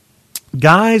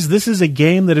 Guys, this is a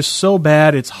game that is so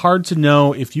bad it's hard to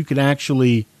know if you can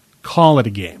actually call it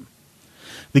a game.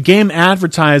 The game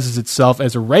advertises itself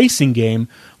as a racing game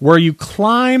where you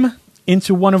climb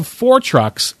into one of 4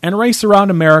 trucks and race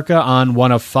around America on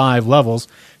one of 5 levels,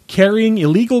 carrying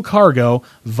illegal cargo,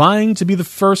 vying to be the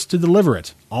first to deliver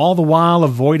it, all the while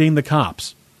avoiding the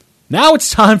cops. Now it's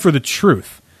time for the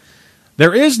truth.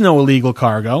 There is no illegal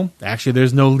cargo. Actually,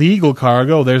 there's no legal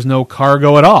cargo. There's no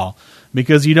cargo at all,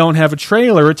 because you don't have a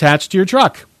trailer attached to your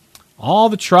truck. All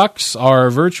the trucks are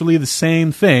virtually the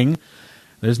same thing.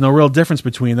 There's no real difference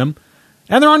between them.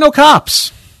 And there are no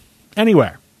cops.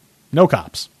 Anywhere. No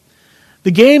cops.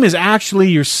 The game is actually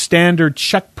your standard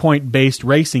checkpoint-based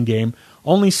racing game,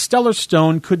 only Stellar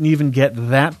Stone couldn't even get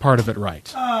that part of it right.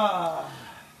 How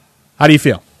do you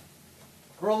feel?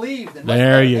 Relieved.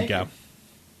 There you go.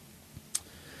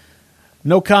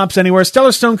 No cops anywhere.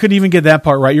 Stellar Stone couldn't even get that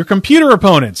part right. Your computer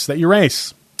opponents that you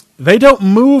race, they don't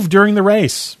move during the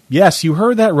race. Yes, you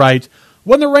heard that right.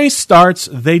 When the race starts,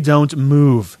 they don't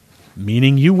move,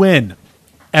 meaning you win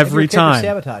every time.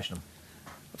 Sabotage them.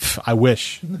 I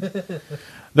wish.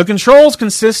 The controls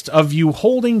consist of you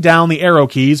holding down the arrow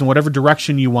keys in whatever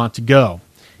direction you want to go.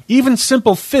 Even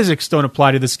simple physics don't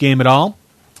apply to this game at all.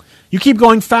 You keep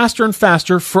going faster and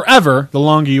faster forever the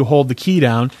longer you hold the key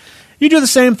down. You do the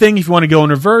same thing if you want to go in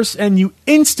reverse, and you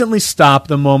instantly stop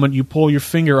the moment you pull your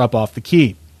finger up off the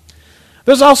key.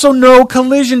 There's also no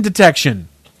collision detection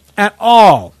at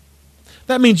all.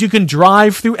 That means you can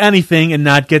drive through anything and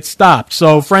not get stopped.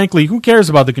 So, frankly, who cares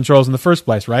about the controls in the first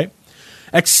place, right?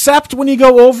 Except when you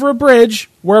go over a bridge,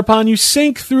 whereupon you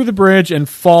sink through the bridge and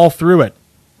fall through it.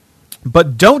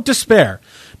 But don't despair,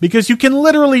 because you can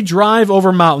literally drive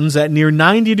over mountains at near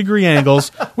 90-degree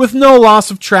angles with no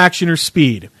loss of traction or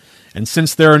speed. And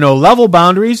since there are no level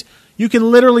boundaries, you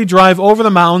can literally drive over the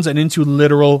mountains and into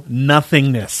literal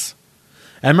nothingness.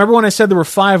 And remember when I said there were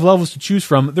 5 levels to choose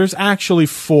from? There's actually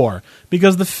 4,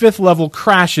 because the 5th level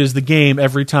crashes the game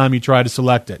every time you try to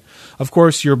select it. Of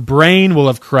course, your brain will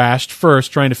have crashed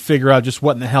first, trying to figure out just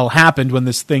what in the hell happened when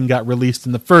this thing got released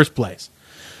in the first place.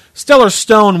 Stellar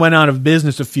Stone went out of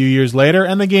business a few years later,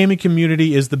 and the gaming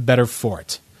community is the better for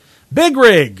it. Big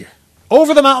Rig!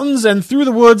 Over the mountains and through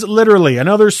the woods, literally.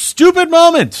 Another stupid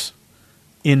moment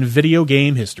in video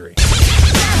game history.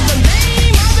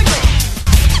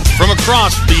 From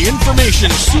across the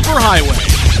information superhighway,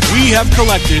 we have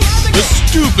collected the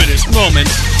stupidest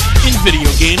moments in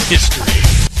video game history.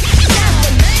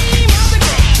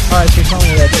 All right, so you're telling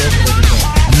me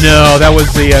that No, that was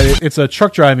it's a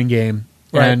truck driving game,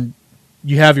 Right. and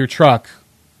you have your truck,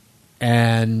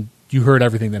 and you heard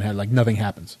everything that had, like, nothing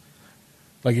happens.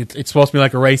 Like, it's supposed to be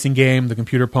like a racing game. The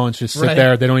computer opponents just sit Right.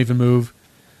 there. They don't even move.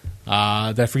 Did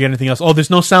I forget anything else? Oh, there's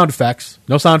no sound effects.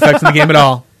 No sound effects in the game at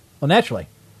all. Well, naturally.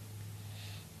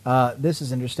 This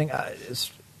is interesting.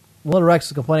 Little Rex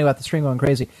is complaining about the stream going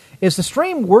crazy. Is the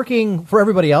stream working for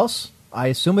everybody else? I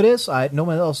assume it is. No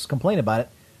one else is complaining about it.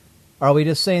 Are we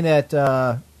just saying that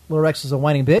Little Rex is a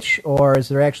whining bitch, or is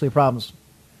there actually problems?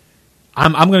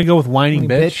 I'm going to go with whining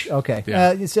bitch. Okay.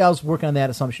 Yeah. You see, I was working on that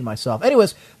assumption myself.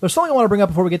 Anyways, there's something I want to bring up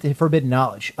before we get to Forbidden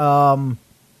Knowledge. And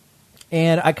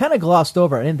I kind of glossed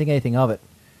over it. I didn't think anything of it.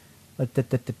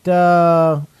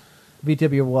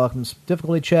 VW welcomes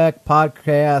difficulty check,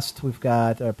 podcast. We've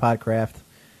got Podcraft.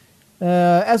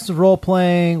 Essence of Role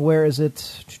Playing, where is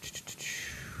it?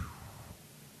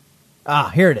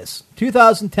 Here it is.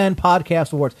 2010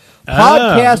 Podcast Awards.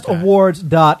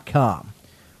 Podcastawards.com.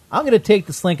 I'm going to take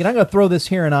this link and I'm going to throw this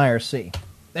here in IRC.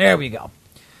 There we go.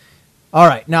 All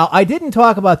right. Now, I didn't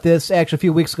talk about this actually a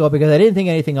few weeks ago because I didn't think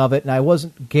anything of it, and I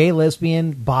wasn't gay,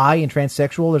 lesbian, bi, and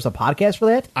transsexual. There's a podcast for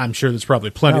that? I'm sure there's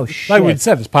probably plenty. Oh, Like shit. we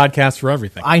said, there's podcasts for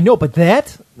everything. I know, but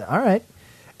that? All right.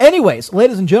 Anyways,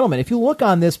 ladies and gentlemen, if you look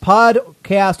on this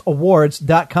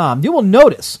podcastawards.com, you will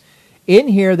notice in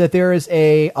here that there is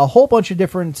a whole bunch of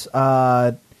different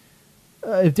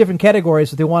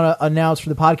categories that they want to announce for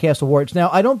the podcast awards. Now,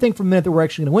 I don't think for a minute that we're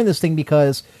actually going to win this thing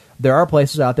because there are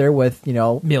places out there with,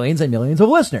 millions and millions of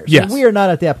listeners. Yes. And we are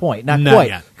not at that point. Not Not quite.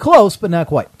 yet. Close, but not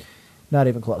quite. Not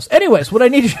even close. Anyways, what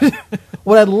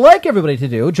I'd like everybody to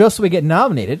do, just so we get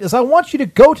nominated, is I want you to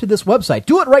go to this website.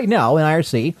 Do it right now in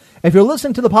IRC. If you're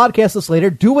listening to the podcast this later,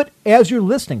 do it as you're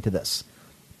listening to this.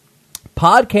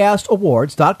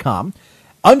 Podcastawards.com.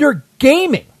 Under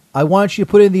gaming, I want you to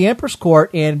put in the Empress Court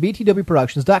and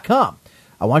BTWProductions.com.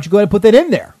 I want you to go ahead and put that in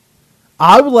there.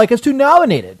 I would like us to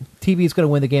nominate it. TV's going to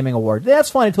win the gaming award.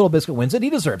 That's fine. Total Biscuit wins it. He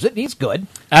deserves it. He's good.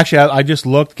 Actually, I just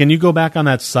looked. Can you go back on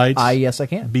that site? Yes, I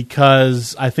can.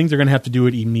 Because I think they're going to have to do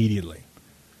it immediately.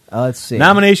 Let's see.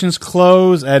 Nominations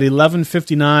close at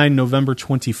 11:59, November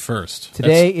 21st.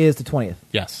 Today is the 20th.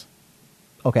 Yes.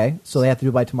 Okay, so they have to do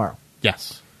it by tomorrow.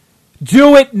 Yes.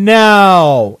 Do it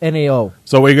now, NAO.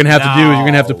 So what you're going to have to do is you're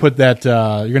going to have to put that. You're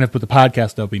going to have to put the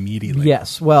podcast up immediately.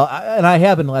 Yes. Well, and I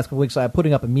have in the last couple of weeks. I'm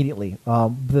putting up immediately.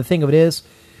 The thing of it is,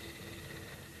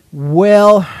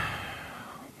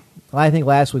 I think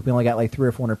last week we only got like 300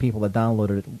 or 400 people that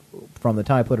downloaded it from the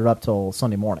time I put it up till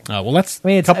Sunday morning. Well, that's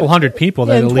it's a couple hundred people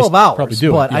that in at 12 least hours, probably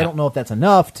do but it. Yeah. I don't know if that's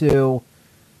enough to,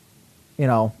 I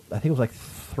think it was like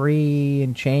 3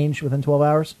 and change within 12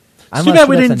 hours. It's too bad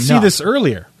we didn't see this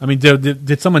earlier. I mean,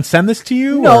 did someone send this to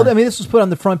you? No, or? I mean, this was put on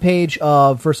the front page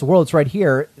of Versus the World. It's right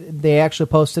here. They actually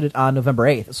posted it on November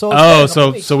 8th.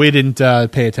 So we didn't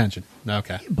pay attention.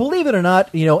 Okay. Believe it or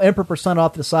not, Emperor Percent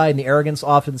off to the side and the Arrogance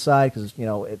off to the side because,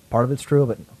 part of it's true,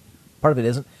 but part of it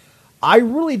isn't. I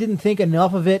really didn't think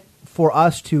enough of it for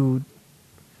us to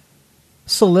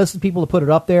solicit people to put it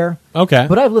up there. Okay.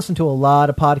 But I've listened to a lot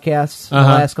of podcasts in the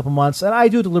last couple months, and I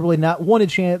do deliberately not, one, a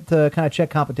chance to kind of check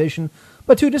competition,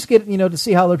 but two, just get, to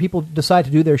see how other people decide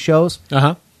to do their shows.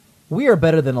 Uh-huh. We are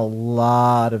better than a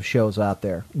lot of shows out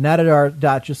there. Not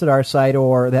just at our site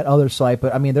or that other site,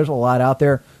 but I mean, there's a lot out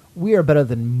there. We are better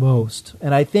than most.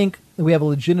 And I think we have a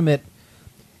legitimate,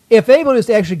 if anybody was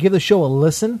to actually give the show a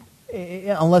listen,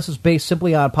 unless it's based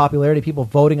simply on popularity, people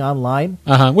voting online.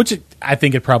 Which I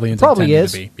think it probably ends Probably up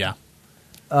is. to be. Yeah.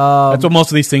 That's what most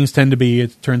of these things tend to be.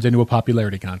 It turns into a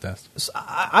popularity contest. So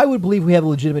I would believe we have a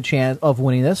legitimate chance of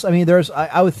winning this. I mean,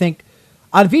 I would think,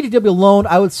 on VTW alone,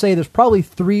 I would say there's probably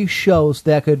 3 shows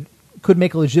that could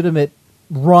make a legitimate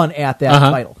run at that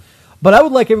title. But I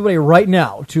would like everybody right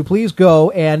now to please go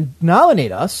and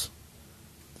nominate us.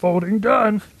 Voting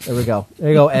done. There we go. There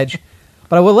you go, Edge.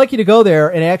 But I would like you to go there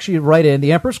and actually write in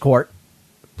the Emperor's Court.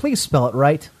 Please spell it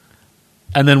right.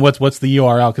 And then what's the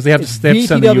URL? Because they have to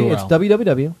send the URL. It's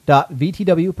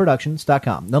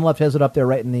www.vtwproductions.com. Noneleft has it up there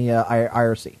right in the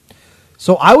IRC.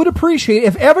 So I would appreciate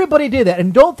if everybody did that.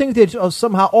 And don't think that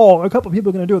somehow, a couple of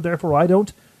people are going to do it, therefore I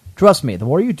don't. Trust me, the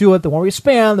more you do it, the more we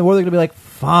spam, the more they're going to be like,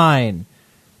 fine,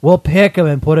 we'll pick them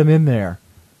and put them in there.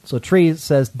 So Tree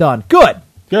says, done. Good.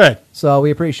 So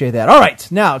we appreciate that. All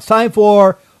right, now it's time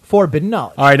for Forbidden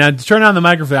Knowledge. All right, now turn on the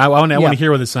microphone. I want to hear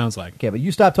what this sounds like. Okay, but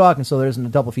you stop talking so there isn't a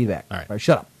double feedback. All right,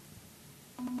 shut up.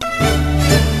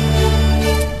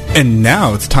 And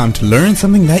now it's time to learn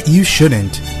something that you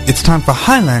shouldn't. It's time for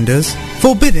Highlander's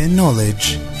Forbidden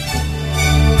Knowledge.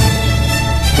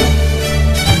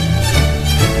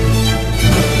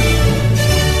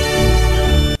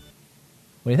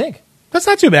 What do you think? That's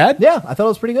not too bad. Yeah, I thought it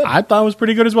was pretty good. I thought it was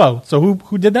pretty good as well. So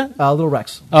who did that? Little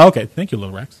Rex. Oh, okay. Thank you,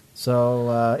 Little Rex.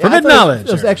 So Forbidden Knowledge.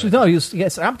 It was actually no.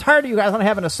 Yes, I'm tired of you guys not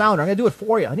having a sounder. I'm going to do it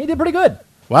for you. And he did pretty good.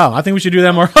 Wow, I think we should do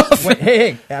that more often. Wait,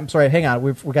 hey, I'm sorry. Hang on.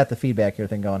 We got the feedback here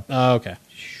thing going. Oh, okay.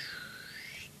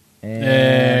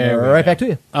 And right back to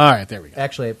you. All right, there we go.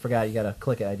 Actually, I forgot. You got to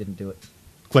click it. I didn't do it.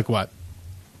 Click what?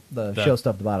 The show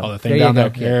stuff at the bottom. Oh, the thing down there.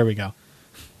 Go, There we go.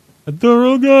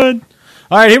 Thorough good.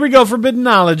 All right, here we go. Forbidden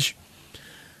knowledge.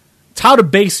 It's how to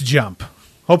base jump.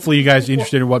 Hopefully you guys are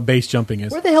interested in what base jumping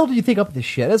is. Where the hell did you think up this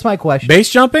shit? That's my question. Base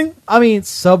jumping? I mean,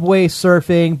 subway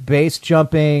surfing, base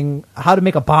jumping, how to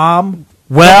make a bomb.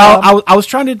 Well, I was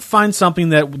trying to find something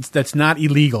that's not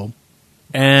illegal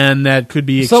and that could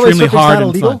be Subway extremely surfing's hard not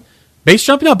and illegal? fun. Base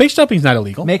jumping? No, base jumping is not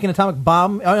illegal. Make an atomic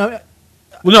bomb. Well,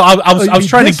 no, I was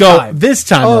trying to go this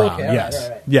time around. Okay, Yes,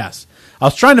 right. yes. I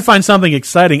was trying to find something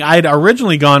exciting. I had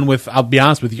originally gone with, I'll be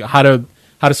honest with you, how to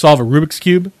solve a Rubik's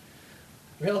Cube.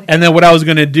 Really? And then what I was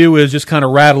going to do is just kind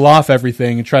of rattle off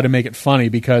everything and try to make it funny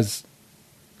because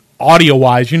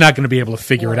audio-wise, you're not going to be able to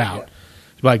figure it out.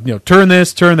 Yeah. Like, turn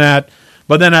this, turn that.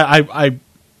 But then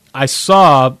I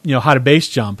saw, how to base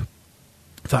jump.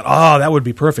 I thought, oh, that would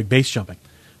be perfect, base jumping.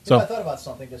 So I thought about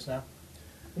something just now.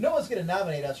 No one's going to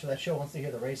nominate us for that show once they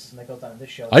hear the races and that goes on in this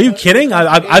show. Are you kidding?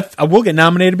 I will get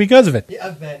nominated because of it. Yeah,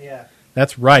 I bet, yeah.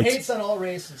 That's right. Hates on all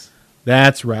races.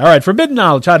 That's right. All right, forbidden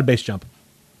knowledge, how to base jump.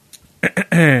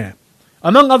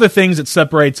 Among other things that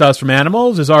separates us from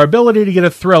animals is our ability to get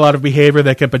a thrill out of behavior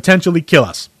that can potentially kill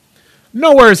us.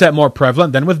 Nowhere is that more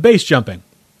prevalent than with base jumping,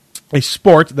 a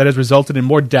sport that has resulted in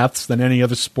more deaths than any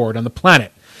other sport on the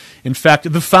planet. In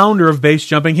fact, the founder of base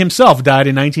jumping himself died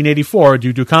in 1984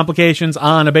 due to complications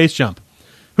on a base jump.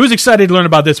 Who's excited to learn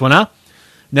about this one, huh?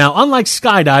 Now, unlike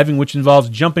skydiving, which involves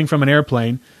jumping from an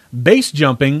airplane, base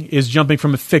jumping is jumping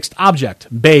from a fixed object.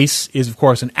 Base is, of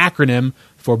course, an acronym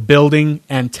for building,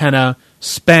 antenna,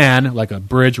 span, like a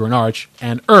bridge or an arch,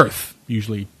 and earth,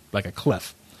 usually like a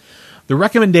cliff. The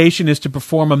recommendation is to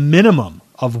perform a minimum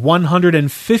of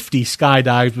 150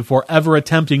 skydives before ever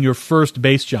attempting your first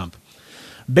base jump.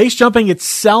 Base jumping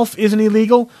itself isn't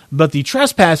illegal, but the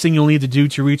trespassing you'll need to do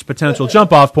to reach potential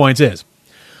jump-off points is.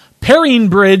 Perrine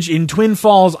Bridge in Twin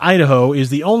Falls, Idaho is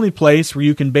the only place where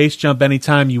you can base jump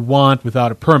anytime you want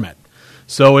without a permit.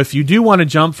 So if you do want to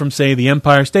jump from, say, the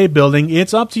Empire State Building,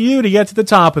 it's up to you to get to the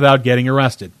top without getting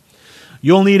arrested.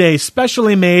 You'll need a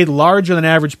specially made,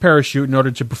 larger-than-average parachute in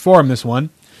order to perform this one.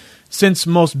 Since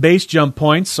most base jump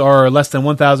points are less than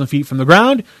 1,000 feet from the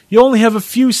ground, you only have a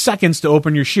few seconds to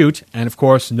open your chute, and of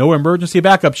course, no emergency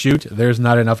backup chute. There's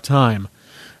not enough time.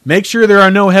 Make sure there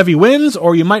are no heavy winds,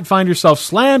 or you might find yourself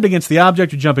slammed against the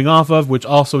object you're jumping off of, which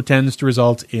also tends to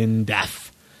result in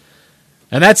death.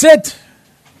 And that's it.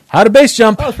 How to base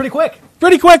jump. Oh, it's pretty quick.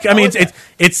 Pretty quick. I mean,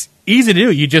 it's easy to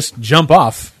do. You just jump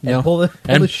off. And pull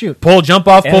the chute. Jump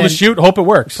off, pull the chute, hope it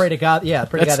works. Pray to God,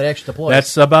 pray to God that actually deploys.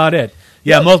 That's about it.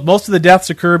 Yeah, most of the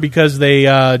deaths occur because they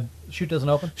chute doesn't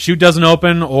open. Chute doesn't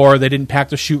open, or they didn't pack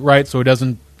the chute right, so it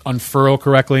doesn't unfurl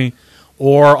correctly.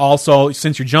 Or also,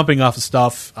 since you're jumping off of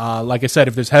stuff, like I said,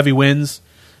 if there's heavy winds,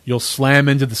 you'll slam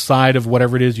into the side of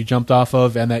whatever it is you jumped off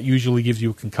of, and that usually gives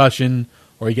you a concussion,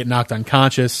 or you get knocked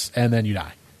unconscious, and then you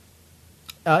die.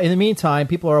 In the meantime,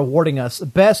 people are awarding us the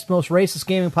best, most racist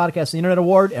gaming podcast on the Internet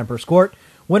Award, Emperor's Court.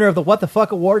 Winner of the What the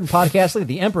Fuck Award in podcasting,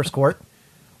 the Emperor's Court.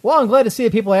 Well, I'm glad to see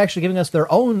that people are actually giving us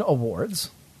their own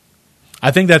awards. I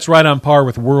think that's right on par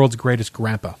with World's Greatest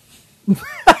Grandpa.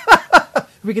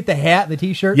 We get the hat and the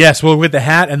T-shirt. Yes, well, with the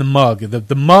hat and the mug.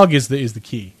 The mug is the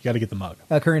key. You got to get the mug.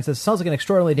 Curran says, sounds like an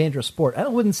extraordinarily dangerous sport. I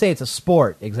wouldn't say it's a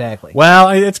sport, exactly. Well,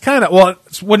 it's kind of, what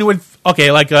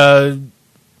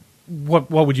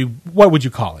would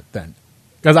you call it then?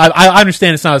 Because I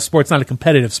understand it's not a sport, it's not a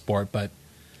competitive sport, but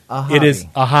it is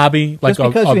a hobby, like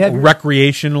a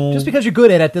recreational. Just because you're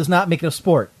good at it does not make it a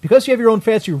sport. Because you have your own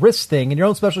fancy wrist thing and your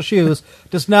own special shoes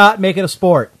does not make it a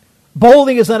sport.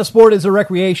 Bowling is not a sport, it's a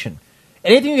recreation.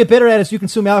 Anything you get better at as you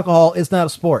consume alcohol is not a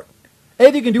sport.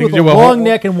 Anything you can do with a long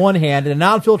neck in one hand and a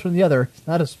non-filter in the other is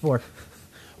not a sport.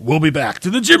 We'll be back to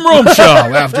the Jim Rome Show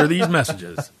after these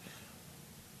messages.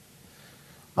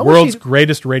 World's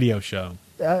greatest radio show.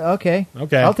 Okay.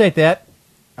 I'll take that.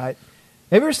 Have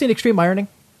you ever seen Extreme Ironing?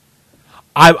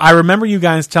 I remember you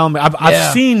guys telling me.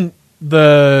 I've seen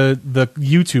the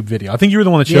YouTube video. I think you were the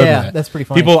one that showed me that. That's pretty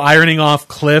funny. People ironing off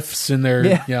cliffs in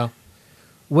their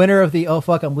Winner of the Oh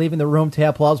Fuck I'm Leaving the Room to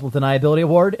Have Plausible Deniability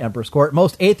Award, Emperor's Court.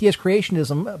 Most Atheist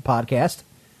Creationism podcast.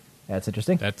 That's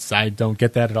interesting. I don't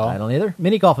get that at all. I don't either.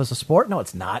 Mini golf is a sport? No,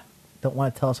 it's not. Don't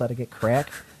want to tell us how to get crack.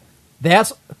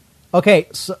 That's okay.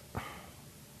 So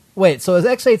wait. So is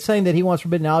X8 saying that he wants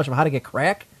forbidden knowledge of how to get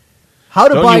crack? How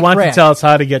to buy crack? Don't you want to tell us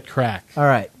how to get crack? All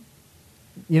right.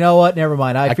 You know what? Never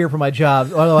mind. I fear for my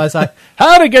job. Otherwise,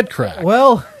 how to get crack?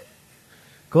 Well,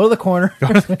 go to the corner.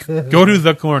 Go to the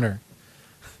corner.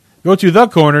 Go to the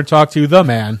corner. Talk to the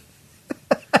man.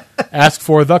 Ask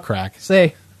for the crack.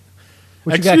 Say,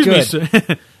 what you got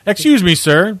good? Excuse me,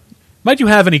 sir. Might you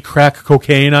have any crack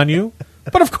cocaine on you?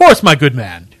 But of course, my good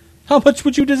man. How much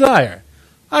would you desire?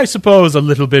 I suppose a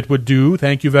little bit would do,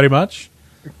 thank you very much.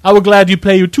 I will gladly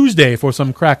pay you Tuesday for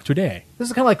some crack today. This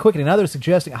is kind of like Quickening. Now they're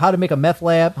suggesting how to make a meth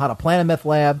lab, how to plan a meth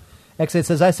lab. X8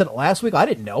 says, I said it last week. I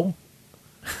didn't know.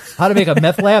 How to make a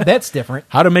meth lab? That's different.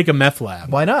 How to make a meth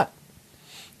lab. Why not?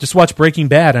 Just watch Breaking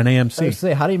Bad on I AMC. would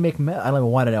say, how do you make meth? I don't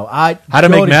even want to know. How to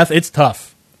make meth? It's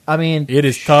tough. I mean, it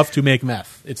is tough to make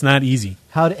meth. It's not easy.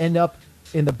 How to end up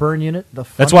in the burn unit?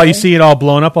 That's why you see it all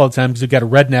blown up all the time, because you've got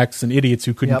rednecks and idiots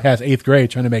who couldn't pass 8th grade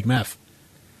trying to make meth.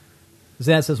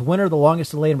 Zan says, winner the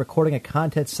longest delay in recording a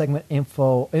content segment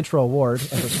intro award.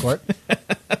 Court.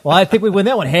 Well, I think we win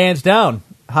that one hands down.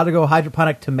 How to grow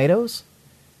hydroponic tomatoes?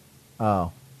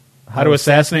 Oh. How to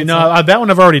assassinate? No, that one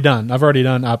I've already done. I've already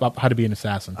done how to be an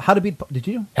assassin. How to be? Did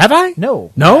you? Have I?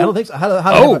 No. No? I don't think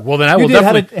so. Well, then I will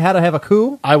definitely. How to have a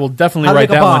coup? I will definitely write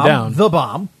that one down. The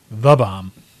bomb. The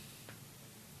bomb.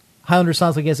 Highlander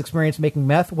sounds like he has experience making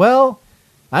meth. Well,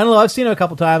 I don't know. I've seen it a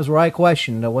couple times where I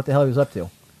question what the hell he was up to.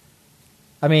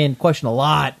 I mean, question a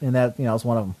lot, and that is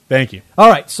one of them. Thank you. All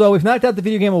right, so we've knocked out the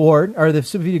video game award, or the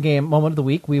super video game moment of the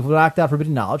week. We've knocked out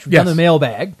Forbidden Knowledge. We've done the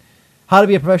mailbag. How to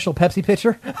be a professional Pepsi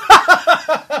pitcher.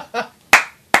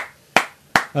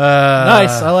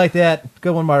 Nice. I like that.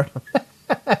 Good one, Mark.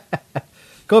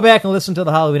 Go back and listen to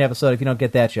the Halloween episode if you don't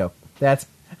get that joke. That's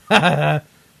all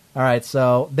right.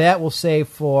 So that we'll save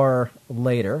for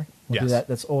later. We'll do that.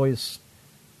 That's always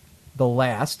the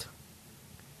last.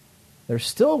 They're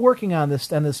still working on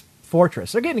this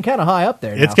fortress. They're getting kind of high up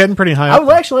there now. It's getting pretty high up. I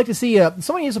would actually like to see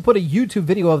someone needs to put a YouTube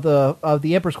video of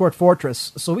the Emperor's Court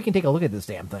Fortress so we can take a look at this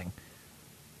damn thing.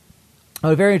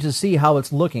 I'm very interested to see how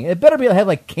it's looking. It better have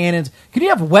like cannons. Can you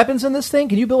have weapons in this thing?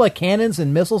 Can you build like cannons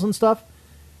and missiles and stuff?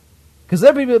 Because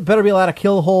there better be a lot of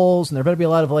kill holes, and there better be a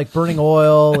lot of like burning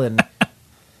oil and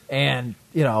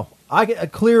I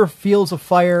get clear fields of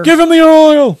fire. Give him the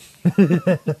oil.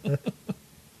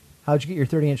 How'd you get your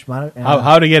 30-inch monitor?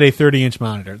 How to get a 30-inch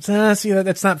monitor? See,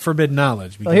 that's not forbidden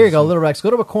knowledge. Oh, here you go, Little Rex.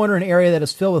 Go to a corner in an area that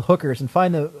is filled with hookers and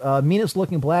find the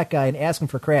meanest-looking black guy and ask him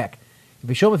for crack. If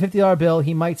you show him a $50 bill,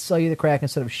 he might sell you the crack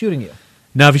instead of shooting you.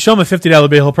 Now, if you show him a $50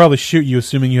 bill, he'll probably shoot you,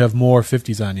 assuming you have more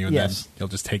 50s on you, and then he'll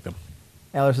just take them.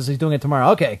 Alex says he's doing it tomorrow.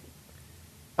 Okay.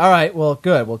 All right, well,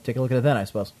 good. We'll take a look at it then, I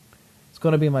suppose. It's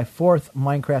going to be my 4th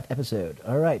Minecraft episode.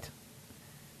 All right.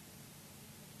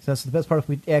 So that's the best part. If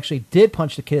we actually did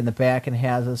punch the kid in the back and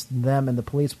has them and the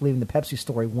police believing the Pepsi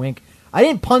story, wink. I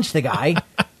didn't punch the guy,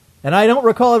 and I don't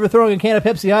recall ever throwing a can of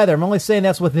Pepsi either. I'm only saying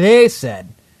that's what they said.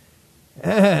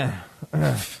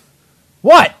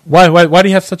 What? Why do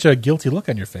you have such a guilty look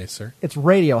on your face, sir? It's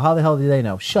radio. How the hell do they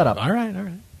know? Shut up. All right.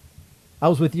 I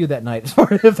was with you that night,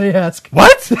 if they ask.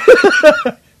 What?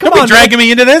 Come on, dragging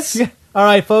me into this? Yeah. All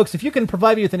right, folks, if you can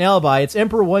provide me with an alibi, it's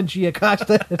Emperor 1G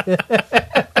Acosta.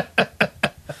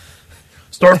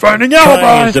 Start finding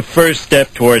alibis. Is the first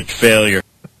step towards failure.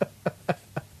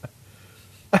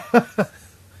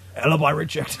 Alibi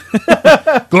reject.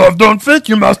 Glove don't fit,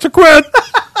 you must have quit.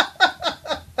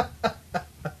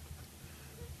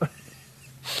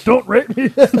 Don't rape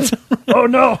me. Oh,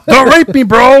 no. Don't rape me,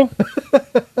 bro.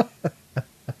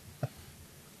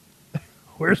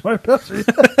 Where's my Pepsi?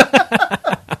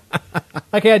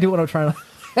 I can't do what I'm trying to.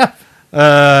 All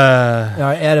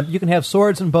right, Adam, you can have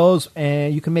swords and bows,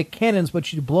 and you can make cannons,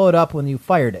 but you blow it up when you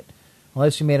fired it,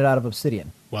 unless you made it out of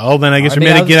obsidian. Well, then I guess you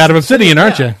made it get out of obsidian,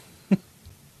 aren't you?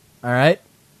 All right.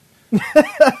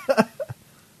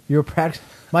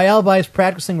 My alibi is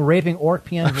practicing raping orc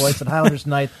piano voice at Highlanders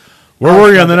Night. Where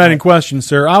were you on the night in question,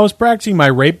 sir? I was practicing my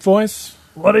rape voice.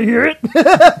 Want to hear it?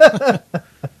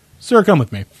 Sir, come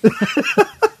with me.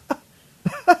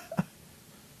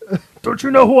 Don't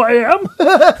you know who I am?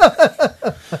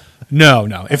 No.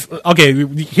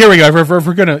 Here we go.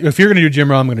 If you're gonna do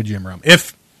Jim Rome, I'm gonna Jim Rome.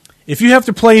 If you have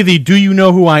to play the "Do you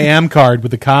know who I am" card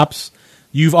with the cops,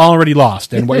 you've already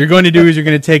lost. And what you're going to do is you're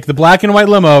going to take the black and white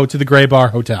limo to the Gray Bar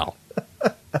Hotel.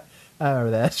 I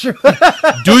remember that. Sure.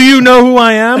 Do you know who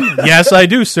I am? Yes, I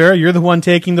do, sir. You're the one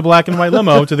taking the black and white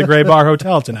limo to the Gray Bar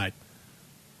Hotel tonight.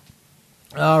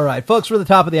 All right, folks, we're at the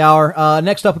top of the hour.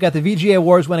 Next up, we got the VGA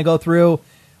Awards we're going to go through.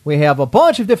 We have a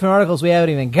bunch of different articles we haven't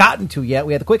even gotten to yet.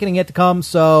 We have the quickening yet to come,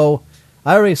 so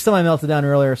I already semi-melted down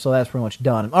earlier, so that's pretty much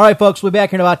done. All right, folks, we'll be back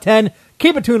here in about 10.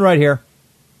 Keep it tuned right here.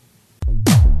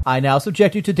 I now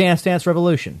subject you to Dance Dance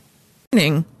Revolution.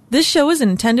 This show is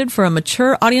intended for a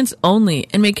mature audience only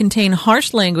and may contain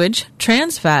harsh language,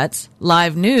 trans fats,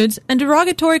 live nudes, and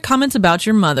derogatory comments about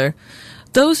your mother.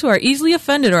 Those who are easily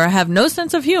offended or have no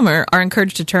sense of humor are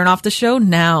encouraged to turn off the show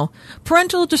now.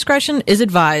 Parental discretion is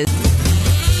advised.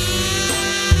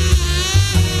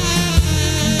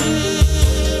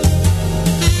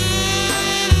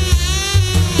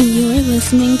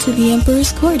 listening to The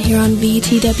Emperor's Court here on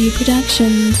VTW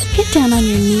Productions. Get down on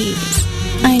your knees.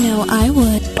 I know I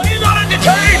would. Are you not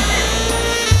entertained?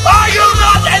 Are you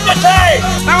not entertained?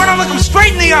 I want to look him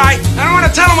straight in the eye, and I want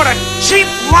to tell him what a cheap,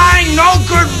 lying,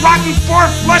 no-good, rotten,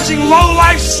 four-flushing,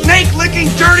 low-life, snake-licking,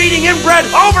 dirt-eating, inbred,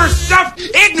 overstuffed,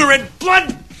 ignorant,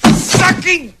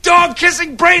 blood-sucking,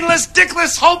 dog-kissing, brainless,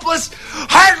 dickless, hopeless,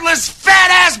 heartless,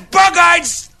 fat-ass, bug-eyed,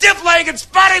 stiff-legged,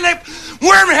 spotty-lipped,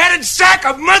 worm-headed sack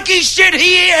of monkey shit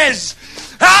he is!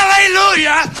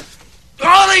 Hallelujah!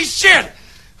 Holy shit!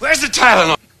 Where's the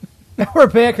Tylenol? We're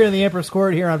back here in the Emperor's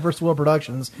Court here on First World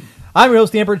Productions. I'm your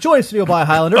host, the Emperor, joined in studio by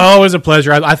Highlander. Always a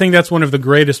pleasure. I think that's one of the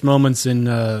greatest moments in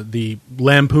the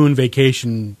Lampoon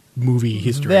Vacation movie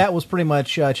history. That was pretty much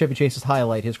Chevy Chase's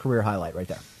highlight, his career highlight right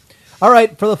there. All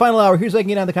right, for the final hour, here's how I can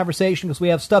get on the conversation because we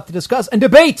have stuff to discuss and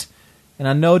debate.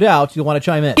 And no doubt you'll want to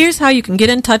chime in. Here's how you can get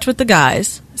in touch with the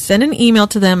guys. Send an email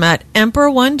to them at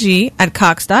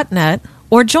emperor1g@cox.net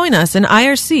or join us in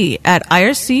IRC at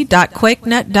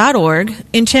irc.quakenet.org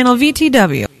in channel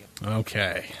VTW.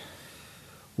 Okay.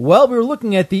 Well, we were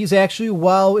looking at these actually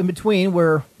while in between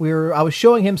where I was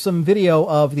showing him some video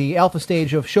of the alpha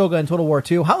stage of Shogun Total War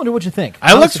II. Highlander, what'd you think?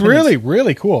 It looks really,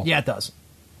 really cool. Yeah, it does.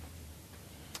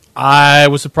 I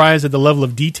was surprised at the level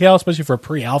of detail, especially for a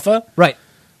pre-alpha. Right.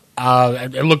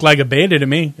 It looked like a beta to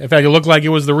me. In fact, it looked like it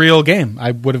was the real game.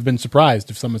 I would have been surprised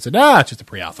if someone said, it's just a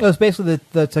pre-alpha. It was basically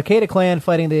the Takeda clan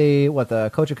fighting the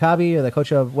Kochikabi or the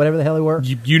Kocha, whatever the hell they were.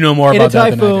 You know more about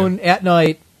that than I do. In a typhoon at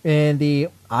night, and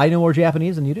I know more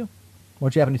Japanese than you do.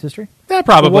 More Japanese history. Yeah,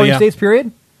 probably, the Warring States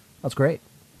period. That's great.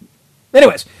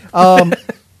 Anyways, I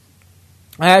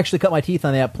actually cut my teeth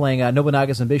on that playing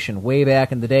Nobunaga's Ambition way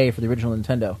back in the day for the original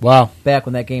Nintendo. Wow. Back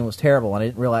when that game was terrible, and I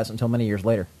didn't realize it until many years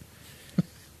later.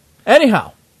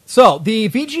 Anyhow, so the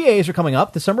VGAs are coming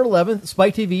up. December 11th,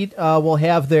 Spike TV will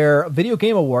have their Video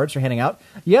Game Awards. They're handing out.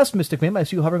 Yes, Mystic Mim, I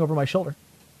see you hovering over my shoulder.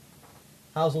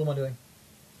 How's little one doing?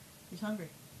 He's hungry.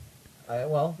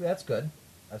 Well, that's good,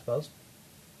 I suppose.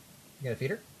 You gonna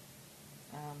feed her?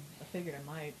 I figured I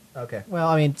might. Okay. Well,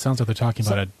 I mean... Sounds like they're talking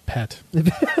about a pet.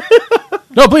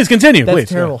 No, please, continue. That's please.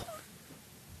 Terrible.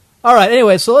 All right,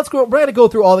 anyway, so let's go. We're going to go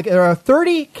through all the... There are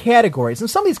 30 categories, and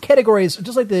some of these categories,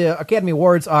 just like the Academy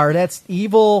Awards are, that's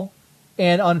evil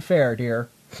and unfair, dear.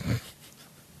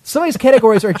 Some of these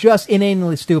categories are just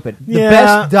inanely stupid. The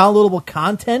best downloadable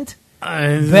content,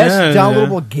 best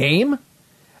downloadable game,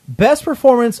 best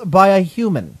performance by a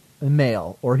human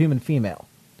male or human female.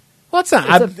 Well, it's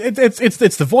not.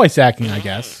 It's the voice acting, I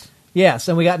guess. Yes,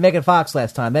 and we got Megan Fox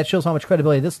last time. That shows how much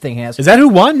credibility this thing has. Is that who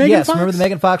won, Megan Fox? Yes, remember the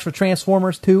Megan Fox for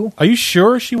Transformers 2? Are you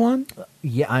sure she won?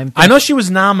 Yeah, I know she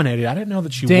was nominated. I didn't know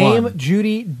that she won. Dame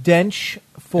Judi Dench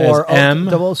for as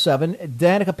M. 007.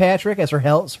 Danica Patrick as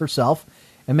herself.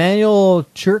 Emmanuel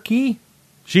Churkey.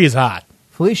 She is hot.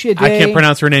 Felicia Day. I can't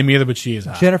pronounce her name either, but she is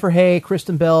hot. Jennifer Hay,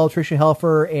 Kristen Bell, Tricia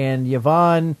Helfer, and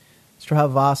Yvonne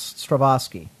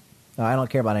Stravosky. No, I don't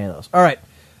care about any of those. All right.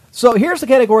 So here's the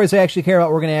categories I actually care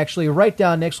about. We're going to actually write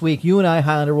down next week. You and I,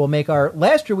 Highlander, will make our...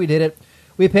 Last year we did it.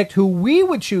 We picked who we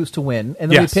would choose to win,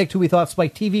 and then we picked who we thought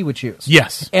Spike TV would choose.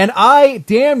 Yes. And I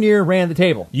damn near ran the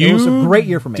table. It was a great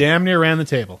year for me. Damn near ran the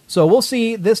table. So we'll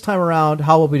see this time around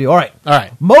how will we do. All right. All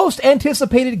right. Most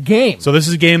anticipated game. So this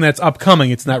is a game that's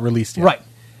upcoming. It's not released yet. Right.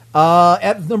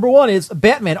 At number one is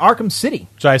Batman Arkham City.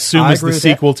 Which I assume is the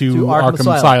sequel to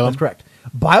Arkham Asylum. That's correct.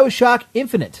 BioShock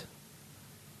Infinite.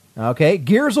 Okay.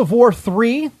 Gears of War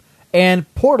 3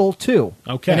 and Portal 2.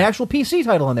 Okay. An actual PC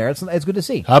title in there. It's good to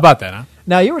see. How about that, huh?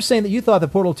 Now, you were saying that you thought that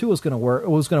Portal 2 was going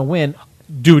to win.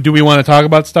 Do we want to talk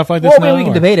about stuff like this now? Well, we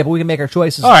can debate it, but we can make our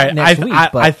choices next week.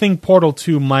 I think Portal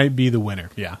 2 might be the winner,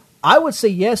 yeah. I would say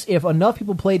yes if enough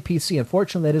people played PC.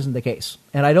 Unfortunately, that isn't the case.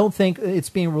 And I don't think it's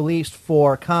being released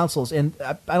for consoles. And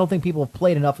I don't think people have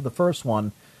played enough of the first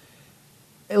one,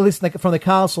 at least from the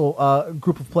console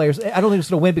group of players. I don't think it's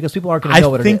going to win because people aren't going to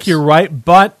know what it is. I think you're right,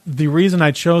 but the reason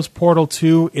I chose Portal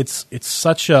 2, it's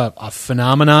such a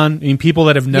phenomenon. I mean, people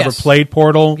that have never played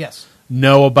Portal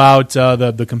know about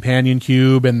the companion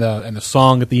cube and the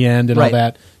song at the end and all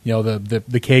that. You know,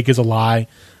 the cake is a lie.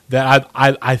 That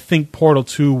I think Portal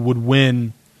 2 would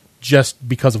win just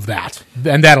because of that,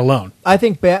 and that alone. I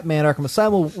think Batman Arkham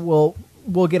Asylum will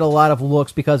get a lot of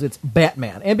looks because it's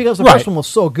Batman, and because the first one was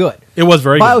so good. It was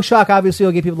very BioShock, obviously,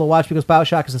 will get people to watch because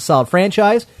BioShock is a solid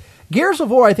franchise. Gears of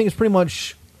War, I think, it's pretty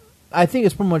much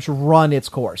run its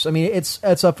course. I mean, it's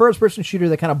a first-person shooter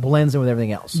that kind of blends in with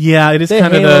everything else. Yeah, it is kind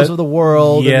of Halos of the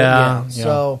world. Yeah,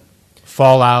 So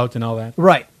Fallout and all that.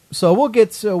 Right. So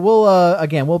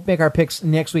we'll make our picks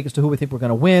next week as to who we think we're going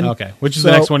to win. Okay, which is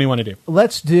the next one you want to do?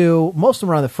 Let's do most of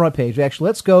them are on the front page. Actually,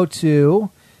 let's go to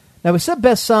Now, we said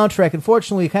best soundtrack.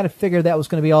 Unfortunately, we kind of figured that was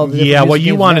going to be all the different Yeah, what music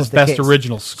you games, want and is that was best the case.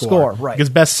 original score. Right. Because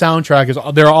best soundtrack is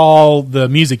they're all the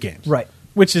music games. Right.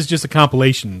 Which is just a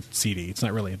compilation CD. It's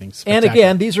not really anything And spectacular.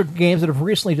 again, these are games that have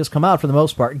recently just come out for the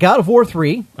most part. God of War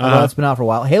 3, although that's been out for a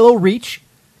while. Halo Reach,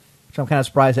 which I'm kind of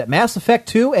surprised at. Mass Effect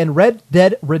 2, and Red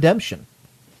Dead Redemption.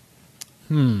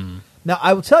 Now,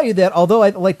 I will tell you that although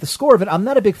I like the score of it, I'm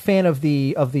not a big fan of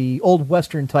the old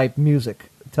Western type music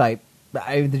type.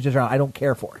 I don't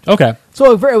care for it. Okay.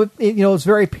 So it's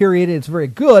very period. It's very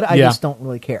good. I just don't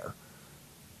really care.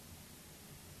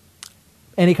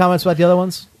 Any comments about the other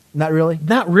ones? Not really.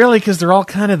 Not really, because they're all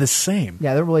kind of the same.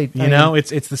 Yeah, they're really.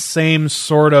 It's the same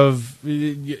sort of.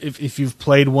 If you've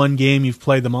played one game, you've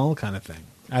played them all, kind of thing.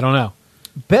 I don't know.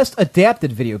 Best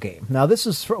adapted video game. Now, this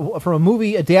is from a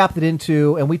movie adapted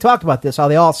into, and we talked about this, how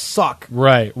they all suck.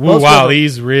 Right. Ooh, wow,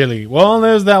 these really. Well,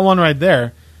 there's that one right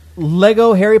there.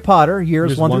 Lego Harry Potter,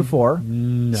 years 1 through 4.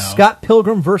 No. Scott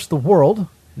Pilgrim vs. the World.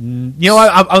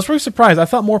 I was really surprised. I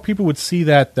thought more people would see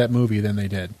that movie than they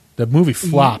did. The movie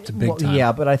flopped big time.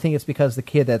 Yeah, but I think it's because the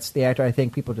kid that's the actor, I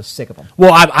think people are just sick of him.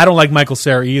 Well, I don't like Michael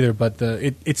Cera either, but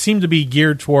it seemed to be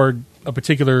geared toward a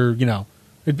particular,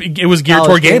 it was geared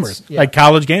toward gamers, like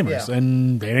college gamers,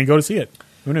 and they didn't go to see it.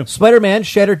 Who knew? Spider-Man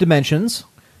Shattered Dimensions,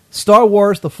 Star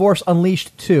Wars The Force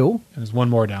Unleashed 2, and there's one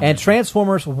more down and there.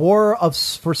 Transformers War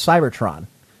for Cybertron.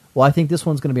 Well, I think this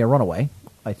one's going to be a runaway,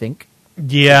 I think.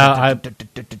 Yeah,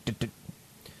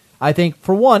 I think,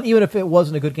 for one, even if it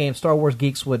wasn't a good game, Star Wars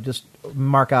geeks would just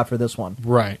mark out for this one.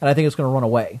 Right. And I think it's going to run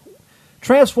away.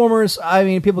 Transformers, I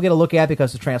mean, people get a look at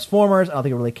because it's Transformers. I don't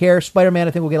think it really cares. Spider-Man,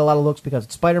 I think we'll get a lot of looks because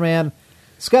it's Spider-Man.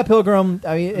 Scott Pilgrim,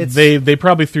 I mean, it's... They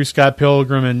probably threw Scott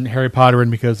Pilgrim and Harry Potter in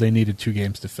because they needed 2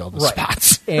 games to fill the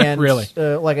spots. And, really.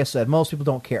 Like I said, most people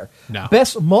don't care. No.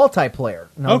 Best multiplayer.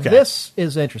 Now, Okay. this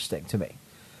is interesting to me.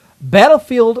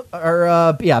 Battlefield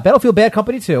Bad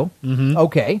Company 2. Mm-hmm.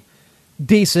 Okay.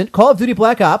 Decent. Call of Duty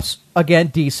Black Ops. Again,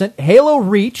 decent. Halo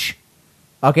Reach.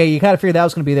 Okay, you kind of figured that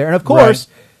was going to be there. And, of course,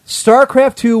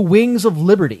 StarCraft 2 Wings of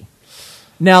Liberty.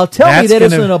 Now, tell me that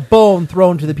isn't a bone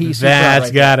thrown to the PC. That's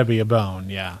got to be a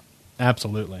bone, yeah.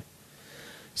 Absolutely.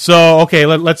 So, okay,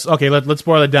 let's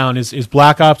boil it down. Is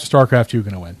Black Ops or StarCraft 2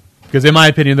 going to win? Because in my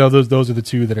opinion, though, those are the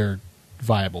two that are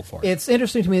viable for it. It's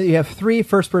interesting to me that you have 3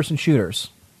 first-person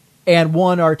shooters and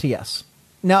 1 RTS.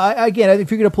 Now, again, if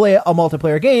you're going to play a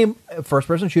multiplayer game,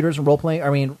 first-person shooters and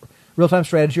role-playing, real-time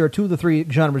strategy are 2 of the 3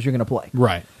 genres you're going to play.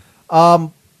 Right.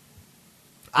 I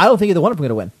don't think either one of them are going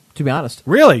to win, to be honest.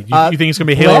 Really? You think it's going to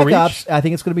be Halo Reach? Ops, I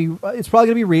think it's probably going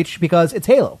to be Reach because it's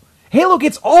Halo. Halo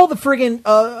gets all the friggin'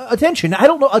 attention. I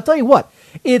don't know. I'll tell you what.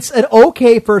 It's an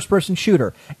okay first-person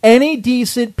shooter. Any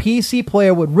decent PC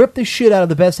player would rip the shit out of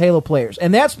the best Halo players.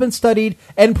 And that's been studied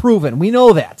and proven. We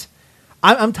know that.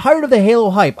 I'm tired of the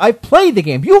Halo hype. I've played the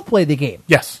game. You've played the game.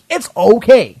 Yes. It's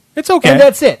okay. It's okay. And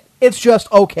that's it. It's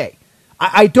just okay.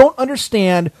 I don't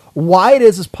understand why it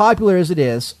is as popular as it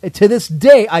is. To this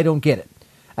day, I don't get it.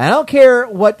 And I don't care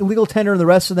what Legal Tender and the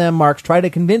rest of them, Marks, try to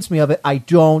convince me of it. I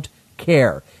don't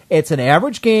care. It's an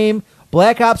average game.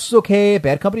 Black Ops is okay.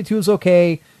 Bad Company 2 is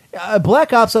okay.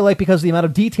 Black Ops I like because of the amount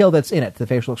of detail that's in it. The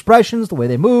facial expressions, the way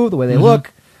they move, the way they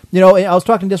look. I was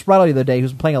talking to Desperado the other day,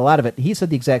 who's playing a lot of it. He said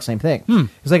the exact same thing.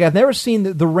 He's like, I've never seen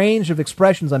the range of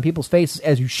expressions on people's faces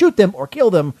as you shoot them or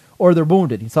kill them or they're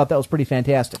wounded. He thought that was pretty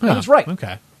fantastic. And he's right.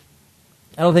 Okay.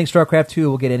 I don't think StarCraft 2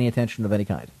 will get any attention of any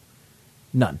kind.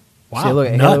 None. Wow. See, look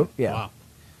at None? Halo, yeah. Wow.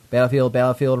 Battlefield,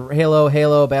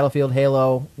 Halo, Battlefield,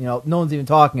 Halo. No one's even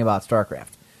talking about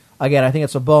StarCraft. Again, I think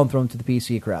it's a bone thrown to the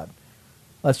PC crowd.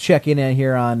 Let's check in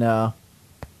here on...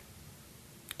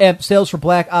 sales for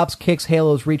Black Ops kicks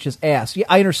Halo's Reach's ass. Yeah,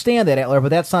 I understand that, Antler, but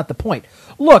that's not the point.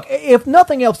 Look, if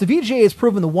nothing else, the VGA has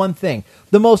proven the one thing.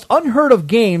 The most unheard of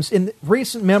games in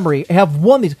recent memory have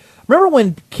won these. Remember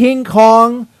when King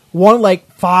Kong won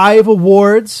like 5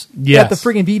 awards at the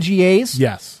friggin' VGAs?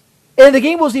 Yes. And the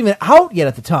game wasn't even out yet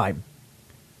at the time.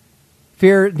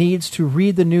 Fear needs to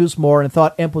read the news more and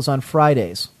thought Imp was on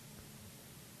Fridays.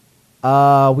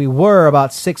 We were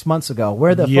about 6 months ago.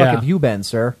 Where the fuck have you been,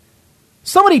 sir?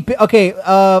 Somebody, okay,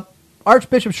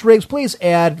 Archbishop Shriggs, please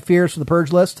add Fears to the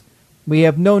Purge list. We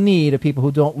have no need of people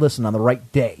who don't listen on the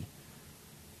right day.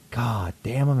 God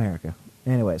damn America.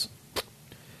 Anyways.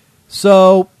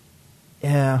 So,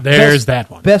 yeah. There's that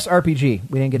one. Best RPG.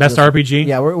 We didn't get Best to this RPG? one.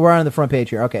 Yeah, we're on the front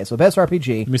page here. Okay, so Best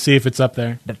RPG. Let me see if it's up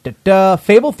there.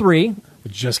 Fable 3.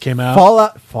 It just came out.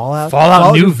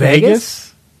 Fallout New Vegas?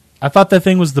 I thought that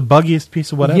thing was the buggiest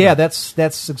piece of whatever. Yeah,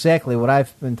 that's exactly what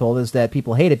I've been told, is that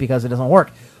people hate it because it doesn't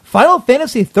work. Final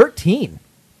Fantasy 13.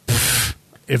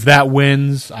 If that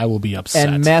wins, I will be upset.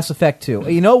 And Mass Effect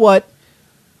 2. You know what?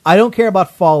 I don't care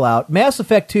about Fallout. Mass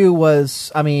Effect 2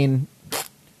 was, I mean,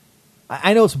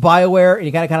 I know it's BioWare, and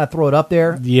you got to kind of throw it up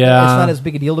there. Yeah. It's not as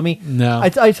big a deal to me. No. I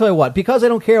tell you what, because I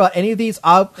don't care about any of these,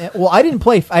 I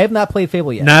have not played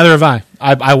Fable yet. Neither have I.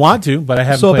 I want to, but I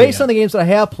haven't So played based it on the games that I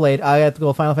have played, I have to go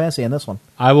with Final Fantasy in this one.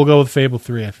 I will go with Fable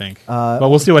 3, I think. But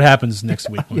we'll see what happens next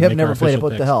week. when You we have make never our played it, official what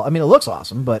the picks. hell? I mean, it looks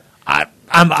awesome, but...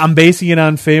 I'm basing it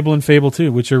on Fable and Fable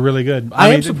 2, which are really good.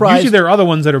 I am surprised- Usually there are other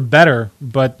ones that are better,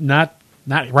 but not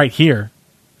right here.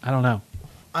 I don't know.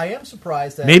 I am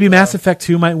surprised that... Maybe Mass Effect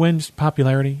 2 might win just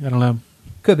popularity. I don't know.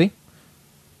 Could be.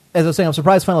 As I was saying, I'm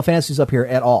surprised Final Fantasy's up here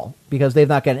at all, because they've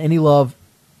not gotten any love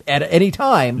at any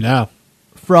time No.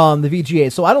 from the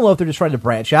VGA. So I don't know if they're just trying to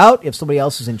branch out, if somebody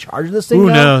else is in charge of this thing Who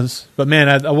now. knows? But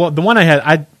man, the one I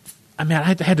had, I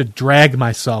had to drag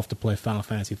myself to play Final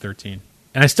Fantasy 13,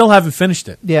 and I still haven't finished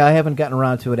it. Yeah, I haven't gotten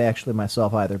around to it actually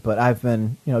myself either, but I've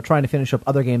been, trying to finish up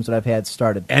other games that I've had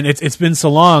started. And it's been so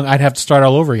long, I'd have to start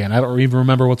all over again. I don't even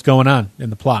remember what's going on in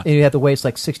the plot. And you have to waste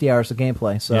like 60 hours of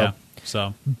gameplay. So, Yeah.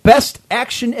 So Best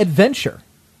Action Adventure.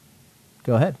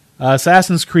 Go ahead.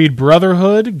 Assassin's Creed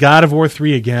Brotherhood, God of War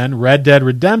 3 again, Red Dead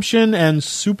Redemption, and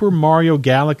Super Mario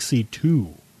Galaxy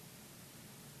 2.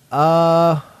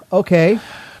 Okay.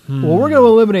 Well, we're going to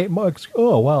eliminate...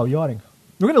 Oh, wow, yawning.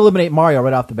 We're going to eliminate Mario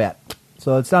right off the bat.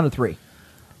 So it's down to 3.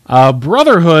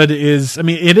 Brotherhood is, I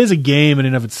mean, it is a game in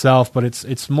and of itself, but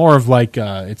it's more of like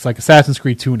it's like Assassin's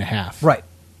Creed 2.5. Right.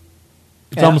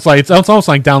 It's almost like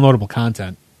downloadable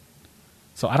content.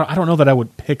 So I don't know that I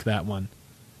would pick that one.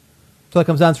 So it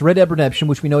comes down to Red Dead Redemption,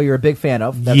 which we know you're a big fan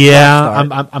of. That's Yeah,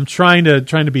 I'm trying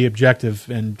to be objective,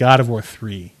 and God of War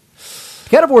 3.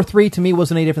 God of War 3 to me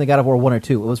wasn't any different than God of War 1 or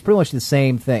 2. It was pretty much the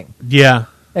same thing. Yeah.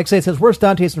 Actually, it says, where's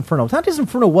Dante's Inferno? Dante's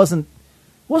Inferno wasn't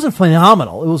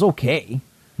phenomenal. It was okay.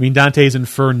 I mean, Dante's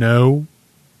Inferno.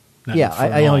 Not Yeah, I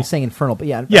Infernal. know he's saying Inferno, but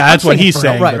yeah. Yeah, I'm that's what he's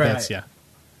Inferno. saying. Right, but right. that's, yeah.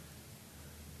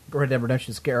 Red Dead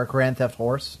Redemption is Grand Theft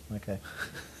Horse. Okay.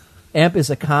 Amp is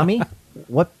a commie.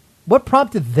 What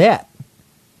prompted that?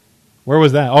 Where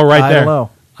was that? Oh, right I there. don't know.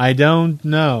 I don't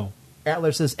know.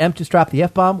 Atler says, Amp just dropped the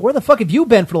F-bomb. Where the fuck have you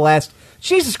been for the last...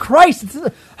 Jesus Christ.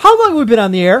 How long have we been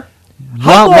on the air?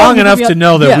 Long enough to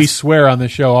know that we swear on the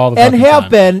show all the and fucking have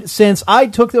time. been since I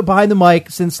took it behind the mic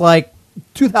since like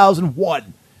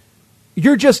 2001.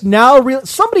 You're just now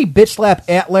somebody bitch slap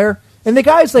Atler, and the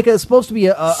guy's like supposed to be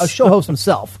a show host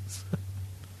himself.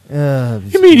 You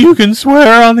mean you can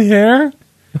swear on the air?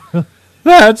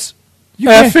 That's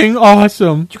effing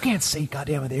awesome. You can't say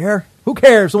goddamn on the air. Who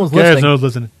cares? Someone's Who cares? listening. No one's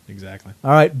listening. Exactly.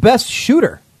 All right, best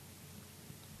shooter.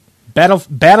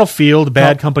 Battlefield,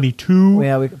 Bad Company 2.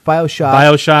 Yeah, BioShock.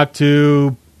 BioShock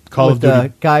 2, Call with of Duty.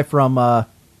 the guy from...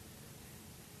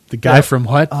 The guy from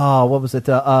what? Oh, what was it?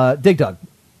 Dig Dug.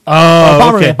 Oh,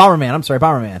 Bomberman. okay. Bomberman. I'm sorry,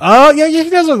 Bomberman. Oh, yeah, he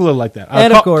does look a little like that.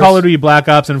 And of course, Call of Duty Black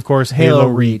Ops, and of course, Halo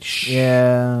Reach.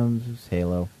 Yeah, just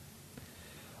Halo.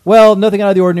 Well, nothing out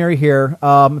of the ordinary here.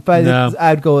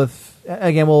 I'd go with...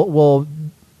 Again,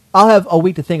 I'll have a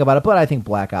week to think about it, but I think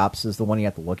Black Ops is the one you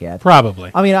have to look at.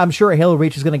 Probably. I mean, I'm sure Halo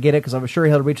Reach is going to get it because I'm sure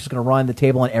Halo Reach is going to run the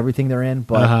table on everything they're in.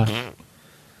 But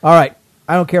all right,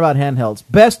 I don't care about handhelds.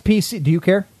 Best PC? Do you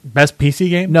care? Best PC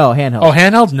game? No, handhelds. Oh,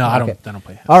 handhelds? No, Okay. I don't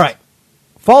play handhelds. All right,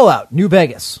 Fallout, New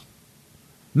Vegas,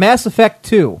 Mass Effect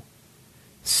 2,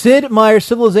 Sid Meier's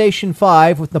Civilization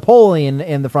 5 with Napoleon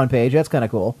in the front page. That's kind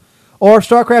of cool. Or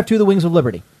StarCraft 2: The Wings of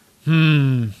Liberty.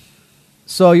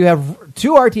 So you have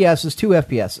 2 RTSs, 2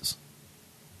 FPSs.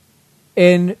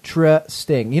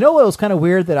 Interesting. You know what was kind of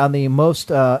weird that on the most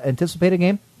anticipated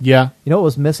game? Yeah. You know what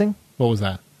was missing? What was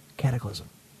that? Cataclysm.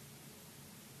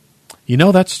 You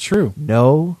know, that's true.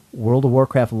 No World of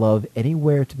Warcraft love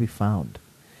anywhere to be found.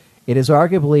 It is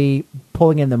arguably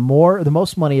pulling in the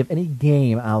most money of any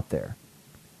game out there.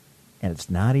 And it's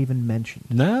not even mentioned.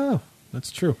 No, that's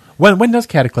true. When does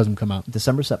Cataclysm come out?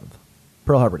 December 7th.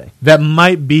 Pearl Harbor Day. That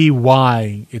might be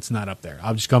why it's not up there.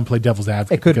 I'll just go and play devil's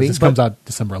advocate. It could because be, this comes out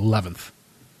December 11th.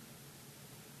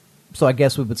 So I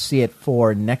guess we would see it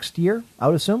for next year, I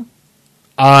would assume.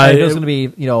 It was going to be,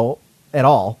 at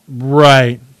all.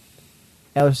 Right.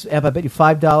 I bet you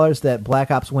 $5 that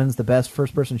Black Ops wins the best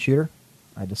first-person shooter.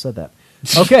 I just said that.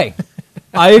 Okay.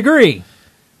 I agree.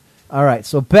 All right,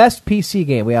 so best PC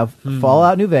game. We have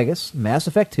Fallout New Vegas, Mass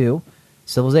Effect 2,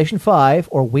 Civilization 5,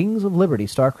 or Wings of Liberty,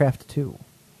 StarCraft 2.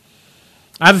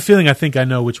 I have a feeling I think I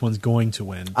know which one's going to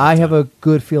win. I have a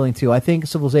good feeling, too. I think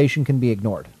Civilization can be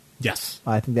ignored. Yes.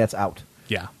 I think that's out.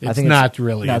 Yeah, I it's think not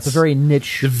really. No, it's a very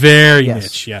niche.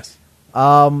 Niche, yes.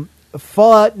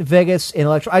 Fallout Vegas and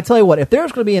I tell you what, if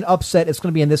there's going to be an upset, it's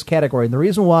going to be in this category. And the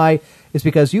reason why is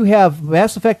because you have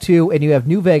Mass Effect 2 and you have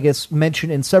New Vegas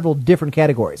mentioned in several different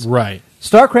categories. Right.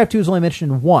 StarCraft 2 is only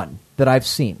mentioned in one that I've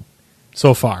seen.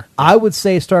 So far. I would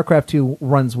say StarCraft 2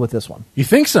 runs with this one. You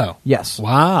think so? Yes.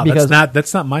 Wow. Because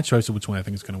that's not my choice of which one I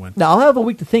think is going to win. now, I'll have a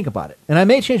week to think about it, and I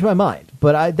may change my mind,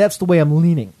 but that's the way I'm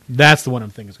leaning. That's the one I'm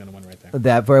thinking is going to win right there.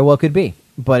 That very well could be.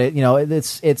 But,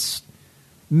 it's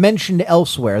mentioned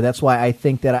elsewhere. That's why I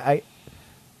think that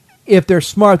if they're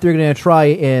smart, they're going to try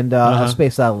and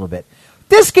space out a little bit.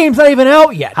 This game's not even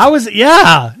out yet. How is it?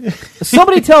 Yeah.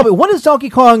 Somebody tell me, when does Donkey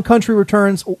Kong Country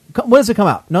Returns, when does it come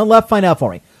out? None left, find out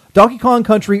for me. Donkey Kong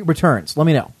Country Returns. Let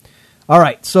me know. All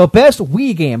right, so best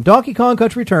Wii game, Donkey Kong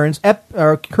Country Returns,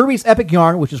 Kirby's Epic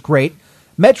Yarn, which is great,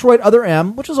 Metroid Other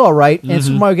M, which is all right, and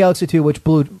Super Mario Galaxy 2, which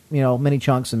blew many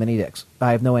chunks and many dicks.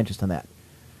 I have no interest in that.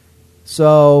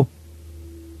 So,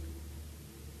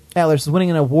 Atlas, winning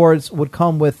in awards would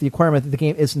come with the requirement that the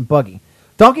game isn't buggy.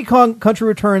 Donkey Kong Country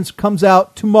Returns comes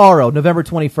out tomorrow, November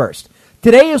 21st.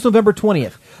 Today is November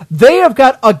 20th. They have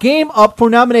got a game up for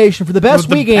nomination for the best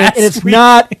Wii game, and it's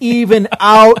not even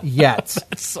out yet.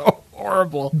 That's so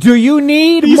horrible. Do you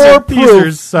need more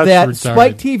proof that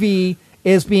Spike TV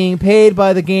is being paid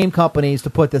by the game companies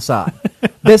to put this on?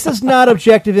 This is not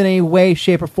objective in any way,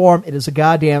 shape, or form. It is a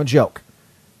goddamn joke.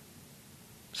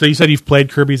 So you said you've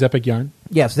played Kirby's Epic Yarn?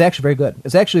 Yes, it's actually very good.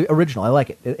 It's actually original. I like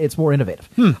it. It's more innovative.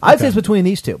 I'd say it's between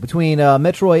these two. Between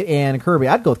Metroid and Kirby.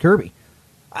 I'd go with Kirby.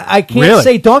 I can't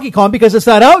say Donkey Kong because it's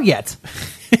not out yet.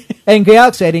 And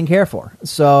Galaxy I didn't care for.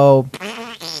 So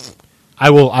I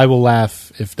will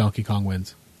laugh if Donkey Kong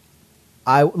wins.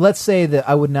 Let's say that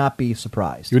I would not be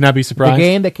surprised. You would not be surprised? The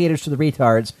game that caters to the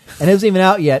retards and isn't even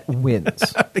out yet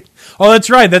wins. Oh, that's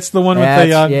right. That's the one with the...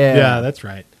 yeah, that's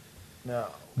right. No.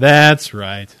 That's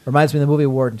right. Reminds me of the movie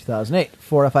award in 2008.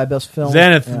 4 out of 5 best film.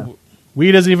 Zenith,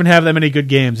 Wii doesn't even have that many good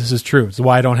games. This is true. It's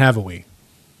why I don't have a Wii.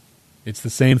 It's the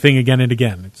same thing again and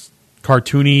again. It's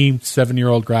cartoony,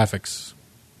 7-year-old graphics.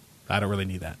 I don't really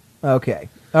need that. Okay.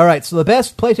 All right, so the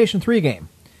best PlayStation 3 game.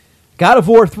 God of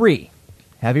War 3.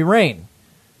 Heavy Rain.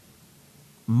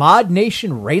 Mod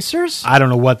Nation Racers? I don't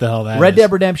know what the hell that is. Red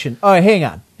Dead Redemption. All right, hang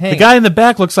on. The guy in the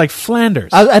back looks like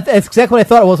Flanders. That's exactly what I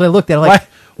thought it was when I looked at it. Like,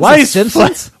 why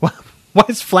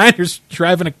is Flanders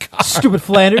driving a car? Stupid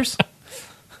Flanders.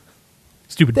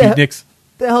 Stupid beatniks.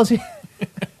 The hell is he?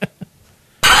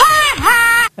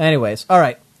 Anyways, all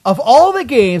right. Of all the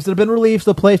games that have been released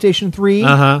to the PlayStation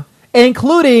 3,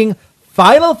 including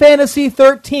Final Fantasy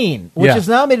 13, which is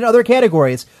now made in other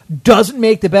categories, doesn't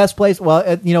make the best place.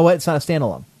 Well, you know what? It's not a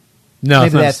standalone. No,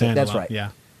 maybe it's not a standalone. That's right. Yeah.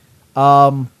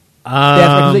 That's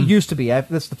because it used to be.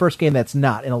 That's the first game that's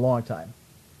not in a long time.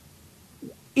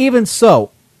 Even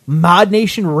so, Mod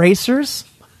Nation Racers?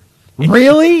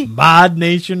 Really? Mod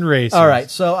Nation Racers. All right,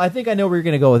 so I think I know where you're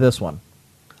going to go with this one.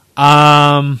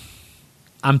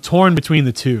 I'm torn between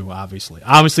the two, obviously.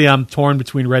 Obviously, I'm torn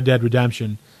between Red Dead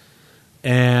Redemption,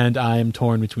 and I'm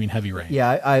torn between Heavy Rain.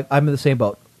 Yeah, I'm in the same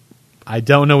boat. I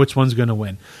don't know which one's going to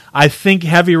win. I think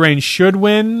Heavy Rain should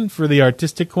win for the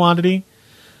artistic quantity,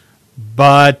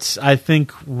 but I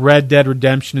think Red Dead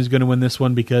Redemption is going to win this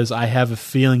one because I have a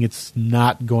feeling it's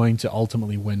not going to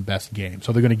ultimately win Best Game.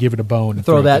 So they're going to give it a bone. And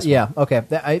throw that, yeah. Okay,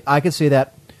 I can see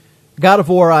that. God of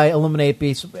War, I eliminate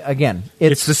beats again.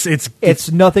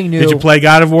 It's nothing new. Did you play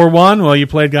God of War 1? Well, you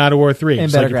played God of War 3.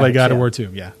 And so you play graphics, God of War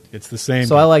 2. Yeah, it's the same.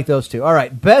 So game. I like those two. All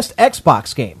right, best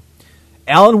Xbox game: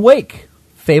 Alan Wake,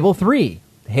 Fable 3,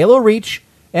 Halo Reach,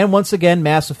 and once again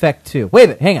Mass Effect 2. Wait a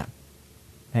minute, hang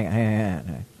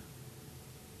on.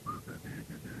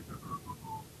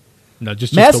 No,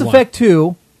 just Mass Effect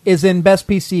 2 is in best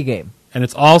PC game, and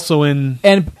it's also in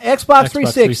Xbox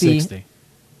 360.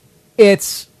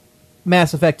 It's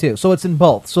Mass Effect 2, so it's in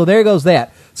both. So there goes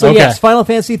that. So okay. Yes, Final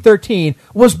Fantasy 13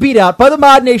 was beat out by the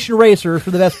Mod Nation Racers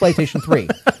for the best PlayStation 3.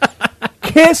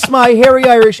 Kiss my hairy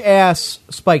Irish ass,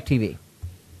 Spike TV.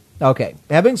 Okay,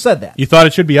 having said that. You thought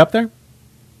it should be up there?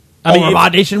 Over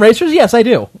Mod Nation Racers? Yes, I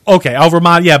do. Okay, over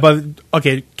Mod, yeah, but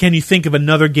okay, can you think of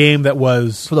another game that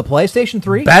was... For the PlayStation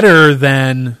 3? Better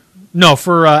than... No,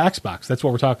 for Xbox. That's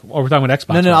what we're talking about. We're talking about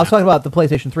Xbox. No, I was talking about the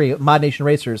PlayStation 3, Mod Nation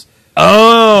Racers.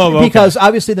 Oh, okay. Because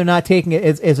obviously they're not taking it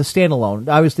as a standalone.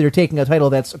 Obviously they're taking a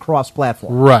title that's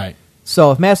cross-platform. Right.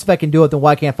 So if Mass Effect can do it, then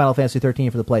why can't Final Fantasy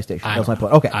 13 for the PlayStation? That's my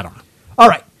point. Okay. I don't know. All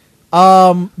right.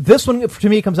 This one, to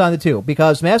me, comes down to two.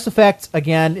 Because Mass Effect,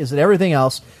 again, is it everything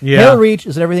else. Yeah. Halo Reach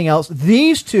is it everything else.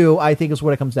 These two, I think, is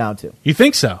what it comes down to. You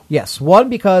think so? Yes. One,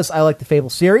 because I like the Fable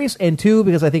series. And two,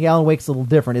 because I think Alan Wake's a little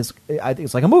different. I think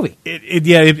it's like a movie.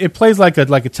 It plays like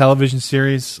a television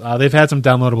series. They've had some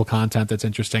downloadable content that's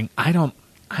interesting. I don't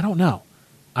know.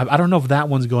 I don't know if that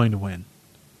one's going to win.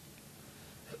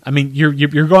 I mean,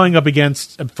 you're going up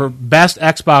against, for best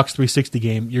Xbox 360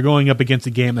 game, you're going up against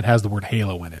a game that has the word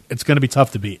Halo in it. It's going to be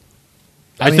tough to beat.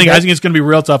 I think it's going to be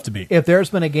real tough to beat. If there's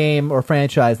been a game or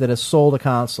franchise that has sold a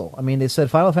console, I mean, they said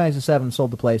Final Fantasy VII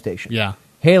sold the PlayStation. Yeah.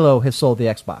 Halo has sold the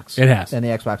Xbox. It has. And the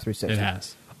Xbox 360. It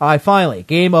has. All right, finally,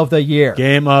 Game of the Year.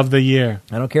 Game of the Year.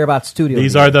 I don't care about studio.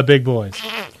 These are the big boys.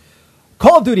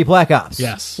 Call of Duty Black Ops.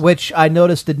 Yes. Which I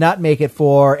noticed did not make it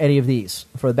for any of these.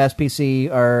 For the best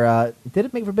PC, or did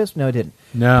it make it for best? No, it didn't.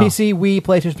 No. PC, Wii,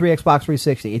 PlayStation 3, Xbox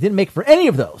 360. It didn't make it for any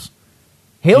of those.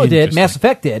 Halo did. Mass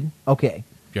Effect did. Okay.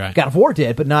 Right. God of War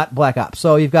did, but not Black Ops.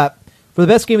 So you've got, for the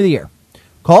best game of the year,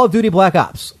 Call of Duty Black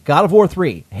Ops, God of War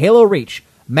 3, Halo Reach,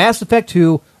 Mass Effect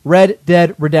 2, Red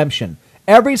Dead Redemption.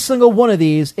 Every single one of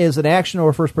these is an action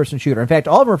or first-person shooter. In fact,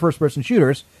 all of them are first-person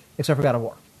shooters, except for God of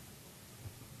War.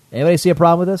 Anybody see a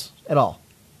problem with this at all?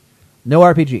 No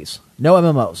RPGs, no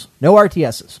MMOs, no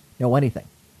RTSs, no anything.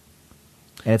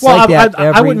 And it's like that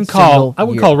every I wouldn't call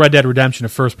year. Red Dead Redemption a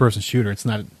first-person shooter. It's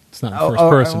not a first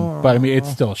person, but I mean it's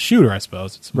still a shooter, I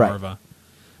suppose. It's more of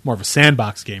a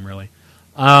sandbox game, really.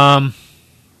 Boy,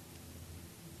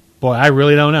 I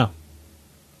really don't know.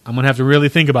 I'm gonna have to really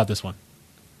think about this one.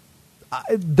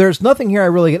 There's nothing here I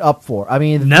really get up for. I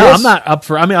mean, I'm not up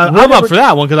for. I mean, I'm up for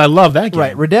that one because I love that game.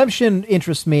 Right, Redemption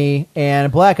interests me,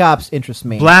 and Black Ops interests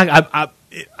me. I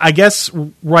guess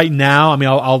right now, I mean,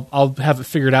 I'll have it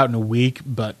figured out in a week,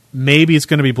 but maybe it's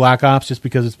going to be Black Ops just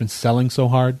because it's been selling so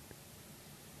hard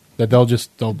that they'll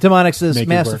Demonic says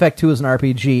Mass Effect 2 is an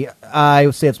RPG. I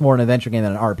would say it's more an adventure game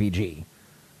than an RPG.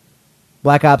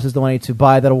 Black Ops is the one to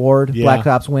buy that award. Yeah. Black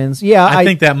Ops wins. Yeah, I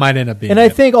think that might end up being. And I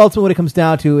think ultimately what it comes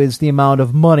down to is the amount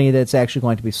of money that's actually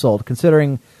going to be sold.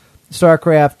 Considering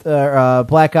StarCraft,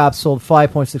 Black Ops sold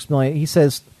 5.6 million. He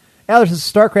says, Alex says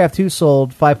StarCraft 2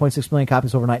 sold 5.6 million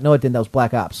copies overnight. No, it didn't. That was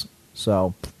Black Ops.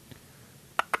 So,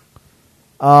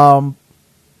 I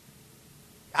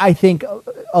think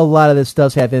a lot of this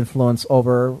does have influence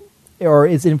over, or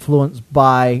is influenced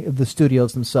by the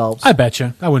studios themselves. I bet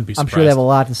you. I wouldn't be surprised. I'm sure they have a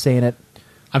lot to say in it.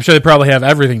 I'm sure they probably have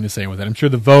everything to say with it. I'm sure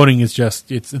the voting is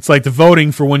just, it's like the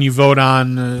voting for when you vote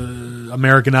on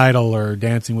American Idol or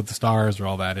Dancing with the Stars or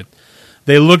all that.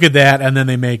 They look at that and then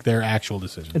they make their actual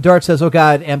decision. Dart says, oh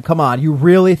God, come on. You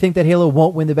really think that Halo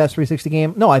won't win the best 360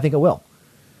 game? No, I think it will.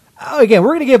 Again, we're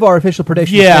going to give our official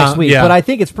predictions next week, but I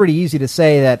think it's pretty easy to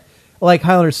say that, like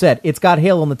Highlander said, it's got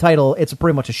Halo in the title. It's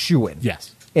pretty much a shoo-in.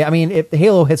 Yes. I mean, if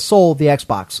Halo had sold the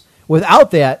Xbox,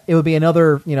 without that, it would be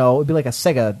another, it would be like a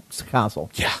Sega console.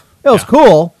 Yeah. It was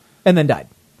cool, and then died.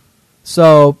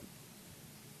 So,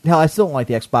 hell, I still don't like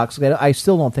the Xbox. I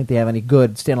still don't think they have any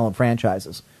good standalone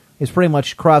franchises. It's pretty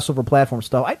much crossover platform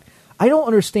stuff. I don't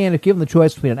understand if given the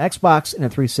choice between an a Xbox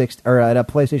or a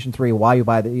PlayStation 3, why you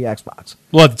buy the Xbox.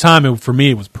 Well, at the time, for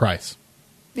me, it was price.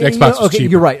 The Xbox was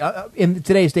cheaper. You're right. In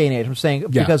today's day and age, I'm saying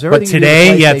because everything.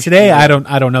 But today, I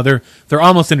don't know. They're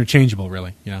almost interchangeable,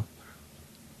 really.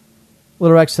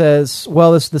 Little Rex says,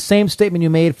 "Well, it's the same statement you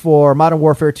made for Modern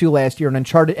Warfare 2 last year, and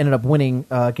Uncharted ended up winning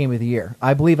Game of the Year.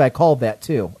 I believe I called that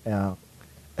too." Yeah,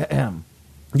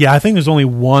 I think there's only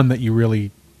one that you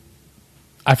really.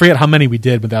 I forget how many we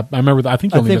did, but I remember. I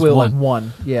think we only missed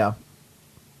one. Yeah.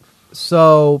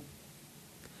 So.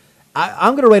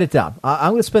 I'm going to write it down.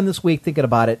 I'm going to spend this week thinking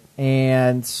about it,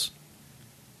 and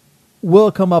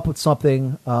we'll come up with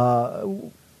something.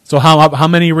 So how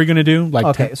many are we going to do?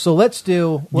 Okay, 10? So let's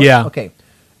do. Okay.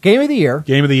 Game of the Year.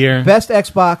 Best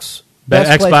Xbox.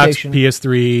 Best PlayStation.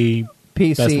 PS3.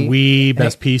 PC. Best Wii.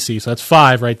 Best PC. So that's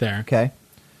 5 right there. Okay.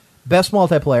 Best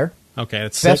multiplayer. Okay,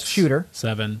 that's best 6, shooter.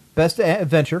 7. Best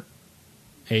adventure.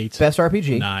 8. Best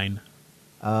RPG. 9.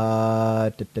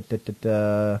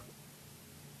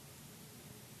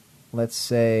 Let's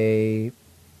say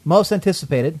most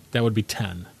anticipated. That would be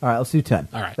 10. All right, let's do 10.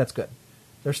 All right. That's good.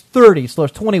 There's 30, so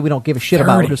there's 20 we don't give a shit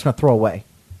about. We're just going to throw away.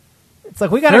 It's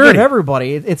like we got to give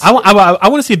everybody. I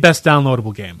want to see best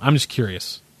downloadable game. I'm just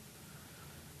curious.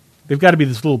 They've got to be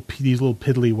these little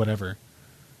piddly whatever.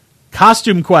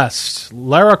 Costume Quest,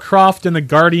 Lara Croft and the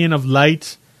Guardian of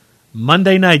Light,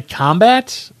 Monday Night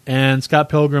Combat, and Scott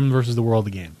Pilgrim versus the World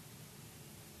of Game.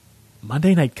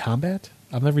 Monday Night Combat?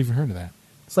 I've never even heard of that.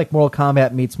 It's like Mortal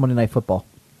Kombat meets Monday Night Football.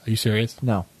 Are you serious?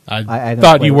 No. I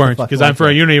thought you weren't, because you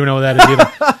don't even know what that is either.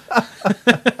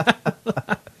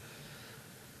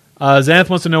 Xanth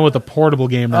wants to know what the portable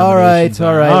game nominations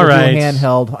are. All right. We'll do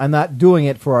handheld. I'm not doing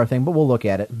it for our thing, but we'll look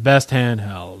at it. Best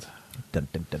handheld. Dun,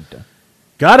 dun, dun, dun.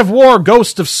 God of War,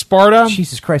 Ghost of Sparta.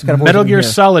 Jesus Christ, God of War. Metal Gear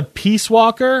Solid Peace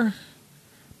Walker.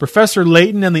 Professor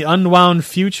Layton and the Unwound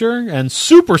Future. And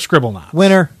Super Scribblenauts.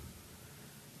 Winner.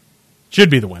 Should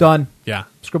be the winner. Done. Yeah.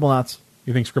 Scribblenauts.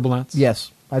 You think Scribblenauts?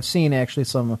 Yes. I've seen actually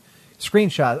some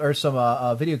screenshots or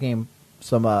some video game,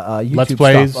 some YouTube Let's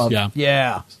Plays. stuff.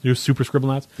 Yeah. There's Super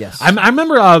Scribblenauts. Yes. I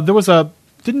remember there was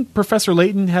didn't Professor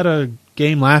Layton had a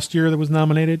game last year that was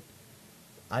nominated?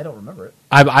 I don't remember it.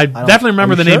 I definitely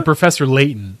remember the name sure? Professor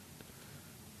Layton.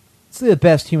 Let's see the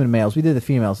best human males. We did the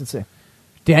females. Let's see.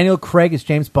 Daniel Craig is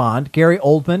James Bond. Gary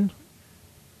Oldman.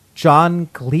 John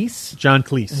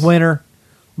Cleese. Winner.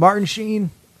 Martin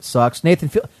Sheen. Sucks.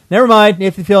 Never mind.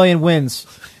 Nathan Fillion wins.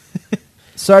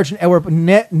 Sergeant Edward.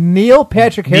 Neil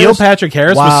Patrick Harris. Neil Patrick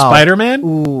Harris was Wow. Spider-Man?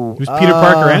 Ooh. He was Peter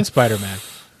Parker and Spider-Man.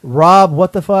 Rob,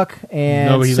 what the fuck?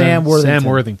 And Sam Worthington. Sam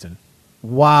Worthington.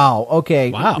 Wow.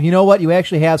 Okay. Wow. You know what? You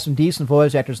actually have some decent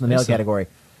voice actors in the male Yes, sir. category.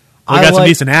 We got some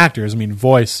decent actors. I mean,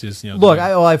 voice is, Look,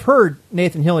 I've heard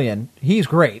Nathan Fillion. He's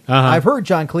great. Uh-huh. I've heard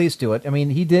John Cleese do it. I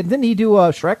mean, didn't he do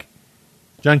Shrek?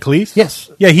 John Cleese? Yes.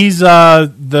 Yeah, he's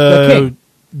the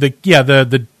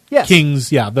Yes. King's,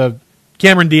 the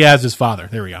Cameron Diaz's father.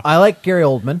 There we go. I like Gary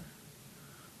Oldman.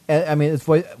 I mean, it's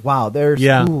voice. Wow, there's.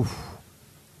 Yeah. Oof.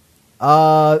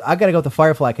 I got to go with the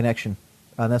Firefly connection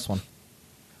on this one.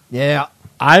 Yeah.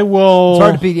 I will. It's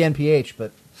hard to beat the NPH,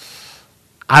 but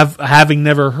having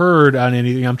never heard on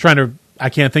anything, I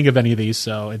can't think of any of these,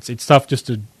 so it's tough just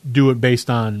to do it based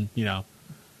on,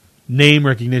 name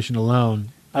recognition alone.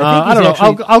 I don't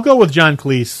know. I'll go with John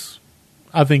Cleese.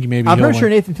 I think maybe I'm pretty sure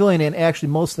Nathan Fillion and actually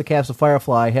most of the cast of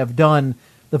Firefly have done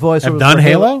the voice. Have done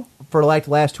Halo? For like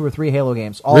the last 2 or 3 Halo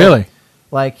games. Really?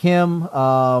 Like him.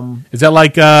 Is that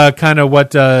like kind of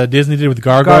what Disney did with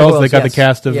Gargoyles? They got yes. the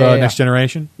cast of Yeah. Next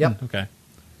Generation? Yep. Okay.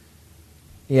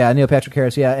 Yeah, Neil Patrick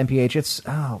Harris. Yeah, NPH.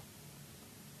 I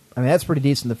mean, that's pretty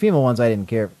decent. The female ones I didn't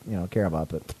care about,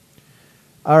 but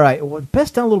all right. Well,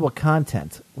 best downloadable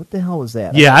content. What the hell was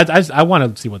that? Yeah, I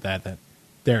want to see what that.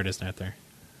 There it is, right there.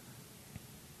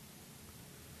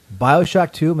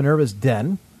 BioShock 2, Minerva's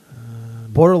Den.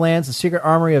 Borderlands, The Secret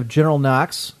Armory of General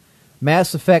Knox.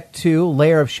 Mass Effect 2,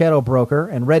 Lair of Shadow Broker.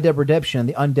 And Red Dead Redemption,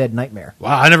 The Undead Nightmare.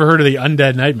 Wow, I never heard of The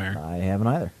Undead Nightmare. I haven't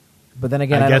either. But then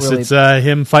again, I guess don't really... it's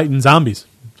him fighting zombies.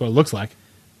 That's what it looks like.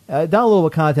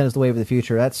 Downloadable content is the wave of the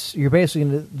future. You're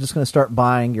basically just going to start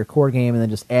buying your core game and then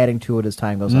just adding to it as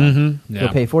time goes on. Mm-hmm. Yeah.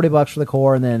 You'll pay $40 for the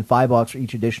core and then $5 for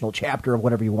each additional chapter of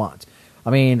whatever you want. I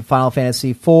mean, Final Fantasy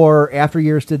IV, After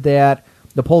Years did that.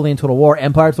 Napoleon Total War,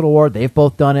 Empire Total War, they've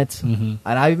both done it. Mm-hmm.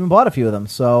 And I even bought a few of them.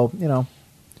 So,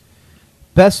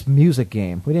 Best music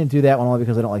game. We didn't do that one only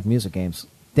because I don't like music games.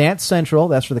 Dance Central,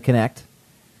 that's for the Kinect.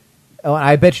 Oh,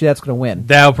 I bet you that's going to win.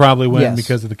 That'll probably win Yes.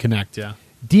 because of the Kinect, yeah.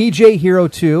 DJ Hero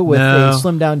 2 with a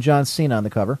slimmed down John Cena on the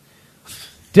cover.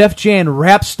 Def Jam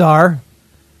Rap Star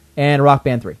and Rock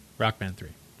Band 3. Rock Band 3.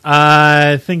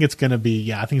 I think it's going to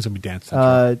be, I think it's going to be Dance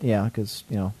Central. Yeah, because,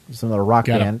 it's another rock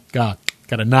band. Got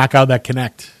to knock out that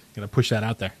Kinect. Got to push that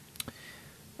out there.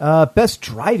 Best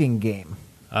driving game.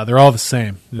 They're all the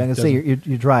same. I'm going to say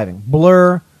you're driving.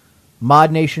 Blur,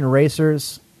 Mod Nation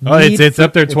Racers. Oh, it's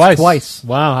up there twice. Twice.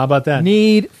 Wow, how about that?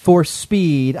 Need for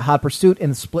Speed, Hot Pursuit,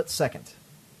 and Split Second.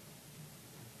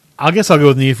 I guess I'll go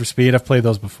with Need for Speed. I've played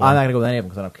those before. I'm not going to go with any of them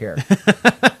because I don't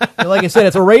care. Like I said,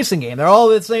 it's a racing game. They're all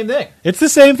the same thing. It's the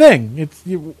same thing.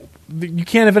 You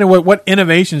can't have any what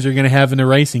innovations are you going to have in the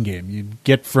racing game. You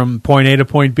get from point A to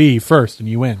point B first, and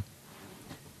you win.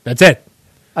 That's it.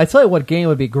 I tell you what game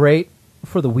would be great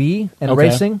for the Wii and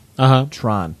racing.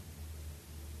 Tron.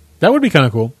 That would be kind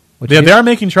of cool. They are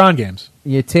making Tron games.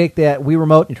 You take that Wii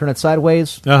remote and you turn it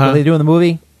sideways. What they do in the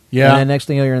movie. Yeah. And then next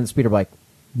thing you're in the speeder bike.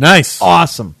 Nice.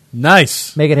 Awesome.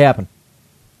 Nice. Make it happen.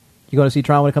 You going to see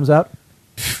Tron when it comes out?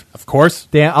 Of course.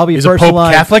 Dan, I'll be Is first a Pope in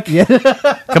line. Catholic? Yeah.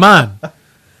 Come on.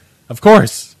 Of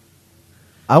course.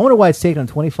 I wonder why it's taken them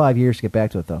 25 years to get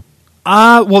back to it, though.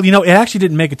 Well, it actually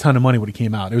didn't make a ton of money when it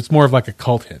came out. It was more of like a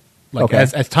cult hit. Like Okay.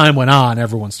 as time went on,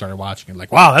 everyone started watching it.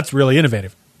 Like, wow, that's really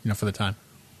innovative. For the time.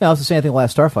 No, it's the same thing with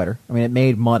Last Starfighter. I mean, it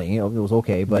made money. It was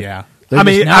okay, but Yeah. they're I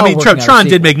just mean, now working on a Tron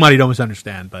did sequel. make money. Don't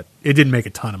misunderstand, but it didn't make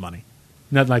a ton of money.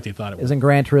 Not like they thought it would. Isn't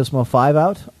Gran Turismo 5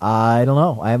 out? I don't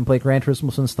know. I haven't played Gran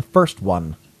Turismo since the first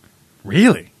one.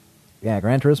 Really? Yeah,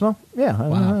 Gran Turismo? Yeah.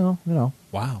 Wow.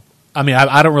 Wow. I mean,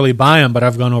 I don't really buy them, but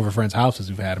I've gone over friends' houses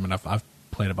who've had them, and I've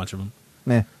played a bunch of them.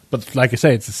 Meh. But like I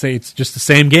say, it's just the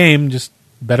same game, just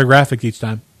better graphics each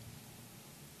time,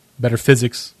 better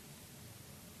physics.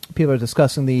 People are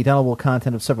discussing the downloadable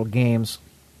content of several games.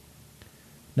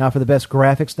 Now for the best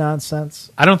graphics nonsense.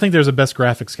 I don't think there's a best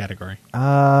graphics category.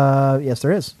 Yes,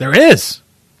 there is. There is.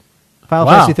 Final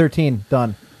Fantasy 13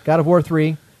 done. God of War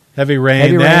 3. Heavy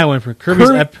Rain. That went for Kirby's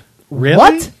Really?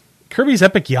 What? Kirby's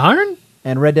Epic Yarn?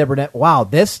 And Red Dead Redemption. Wow,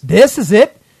 this is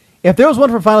it. If there was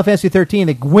one for Final Fantasy 13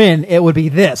 to win, it would be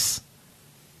this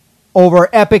over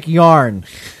Epic Yarn.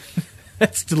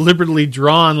 That's deliberately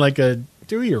drawn like a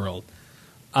 2-year-old.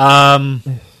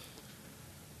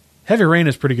 Heavy Rain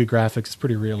is pretty good graphics. It's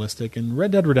pretty realistic. And Red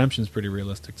Dead Redemption is pretty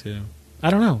realistic, too. I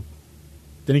don't know.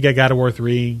 Then you got God of War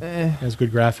 3. Has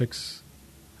good graphics.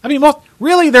 I mean,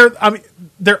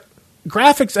 their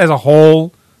graphics as a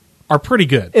whole are pretty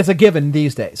good. It's a given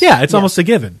these days. Yeah, it's almost a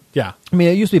given. Yeah. I mean,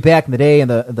 it used to be back in the day in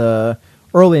the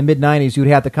early and mid-'90s, you'd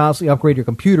have to constantly upgrade your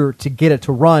computer to get it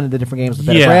to run the different games with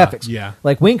better graphics. Yeah.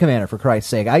 Like Wing Commander, for Christ's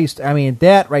sake.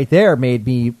 That right there made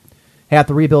me have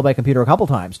to rebuild my computer a couple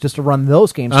times just to run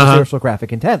those games because they're so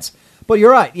graphic intense. But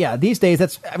you're right. Yeah, these days,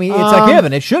 it's a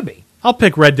given. It should be. I'll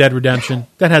pick Red Dead Redemption.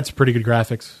 That had some pretty good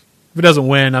graphics. If it doesn't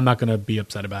win, I'm not going to be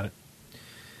upset about it.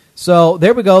 So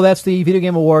there we go. That's the Video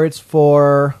Game Awards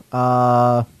for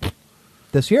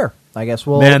this year. I guess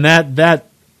we'll... Man, that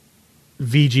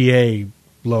VGA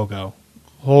logo.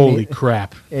 Holy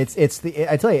crap. I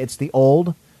tell you, it's the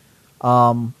old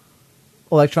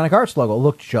Electronic Arts logo. It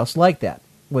looked just like that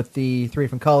with the 3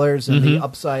 different colors and the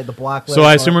upside, the block. So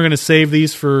I assume we're going to save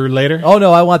these for later? Oh,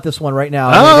 no, I want this one right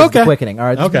now. Oh, okay. The quickening. All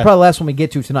right, this is probably the last one we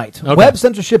get to tonight. Okay. Web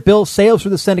censorship bill sails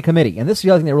through the Senate committee, and this is the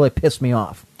other thing that really pissed me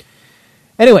off.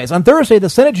 Anyways, on Thursday, the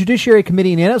Senate Judiciary Committee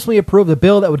unanimously approved a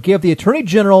bill that would give the Attorney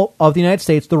General of the United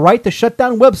States the right to shut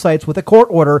down websites with a court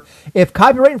order if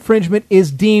copyright infringement is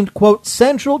deemed, quote,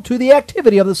 central to the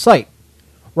activity of the site,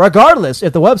 regardless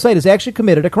if the website has actually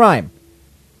committed a crime.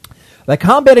 The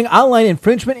Combating Online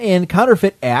Infringement and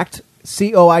Counterfeit Act,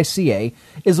 COICA,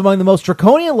 is among the most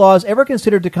draconian laws ever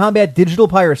considered to combat digital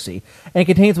piracy and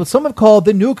contains what some have called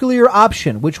the nuclear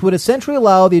option, which would essentially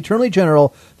allow the Attorney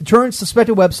General to turn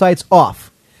suspected websites off.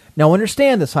 Now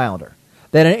understand this, Highlander,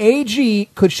 that an AG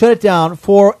could shut it down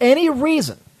for any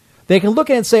reason. They can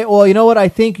look at it and say, well, you know what, I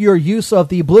think your use of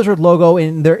the Blizzard logo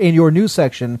in your news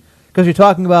section, because you're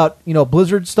talking about,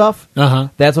 Blizzard stuff,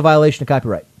 that's a violation of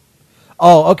copyright.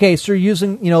 Oh, okay, so you're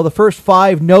using, the first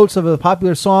 5 notes of a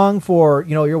popular song for,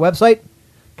 your website?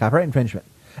 Copyright infringement.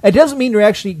 It doesn't mean you're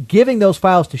actually giving those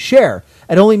files to share.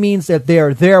 It only means that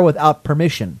they're there without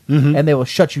permission, and they will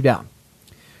shut you down.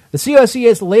 The COICA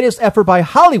is the latest effort by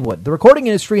Hollywood, the recording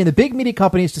industry, and the big media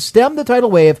companies to stem the tidal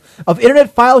wave of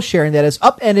internet file sharing that has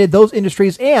upended those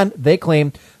industries and, they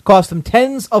claim, cost them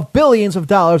tens of billions of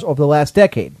dollars over the last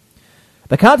decade.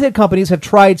 The content companies have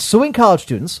tried suing college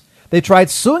students. They tried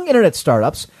suing internet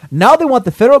startups. Now they want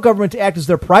the federal government to act as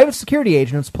their private security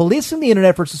agents, policing the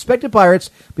internet for suspected pirates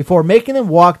before making them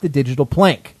walk the digital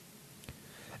plank.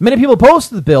 Many people opposed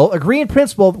to the bill agree in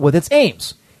principle with its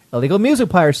aims. Illegal music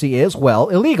piracy is, well,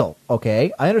 illegal.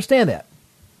 Okay, I understand that.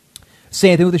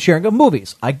 Same thing with the sharing of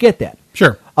movies. I get that.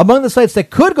 Sure. Among the sites that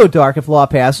could go dark if law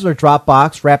passes are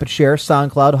Dropbox, RapidShare,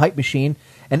 SoundCloud, Hype Machine,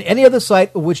 and any other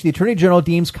site of which the Attorney General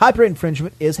deems copyright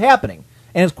infringement is happening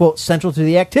and is, quote, central to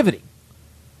the activity.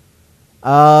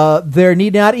 There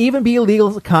need not even be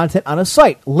illegal content on a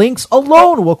site. Links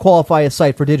alone will qualify a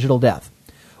site for digital death.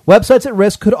 Websites at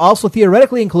risk could also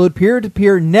theoretically include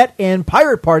peer-to-peer net and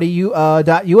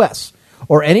pirateparty.us,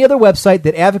 or any other website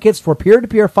that advocates for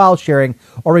peer-to-peer file sharing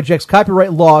or rejects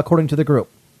copyright law, according to the group.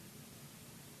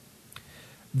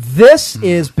 This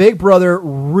is Big Brother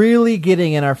really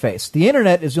getting in our face. The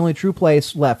internet is the only true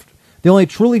place left, the only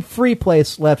truly free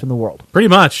place left in the world. Pretty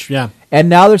much, yeah. And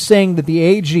now they're saying that the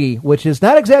AG, which is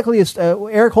not exactly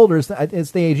Eric Holder is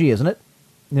the AG, isn't it?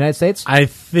 In the United States? I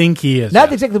think he is.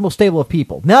 Not exactly the most stable of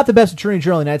people. Not the best Attorney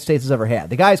General the United States has ever had.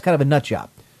 The guy's kind of a nut job.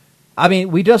 I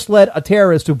mean, we just let a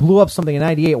terrorist who blew up something in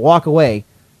 98 walk away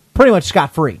pretty much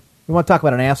scot-free. We want to talk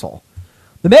about an asshole.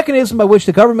 The mechanism by which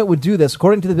the government would do this,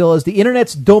 according to the bill, is the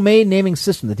Internet's Domain Naming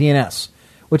System, the DNS,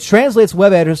 which translates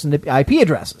web addresses into IP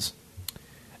addresses.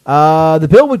 The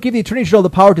bill would give the Attorney General the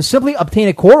power to simply obtain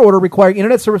a court order requiring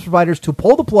Internet service providers to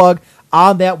pull the plug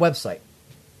on that website.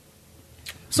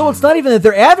 So it's not even that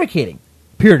they're advocating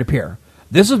peer-to-peer.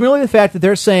 This is merely the fact that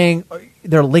they're saying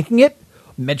they're linking it,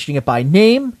 mentioning it by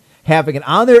name, having it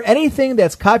on there, anything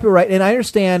that's copyright. And I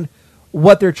understand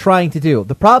what they're trying to do.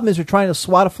 The problem is they're trying to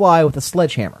swat a fly with a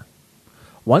sledgehammer.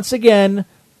 Once again,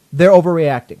 they're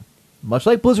overreacting. Much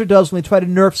like Blizzard does when they try to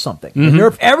nerf something. They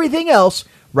nerf everything else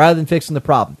rather than fixing the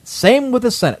problem. Same with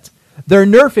the Senate. They're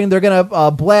nerfing, they're going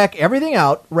to black everything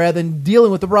out rather than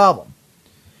dealing with the problem.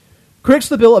 Critics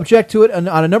of the bill object to it on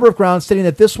a number of grounds, stating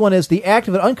that this one is the act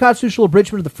of an unconstitutional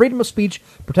abridgment of the freedom of speech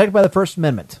protected by the First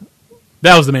Amendment.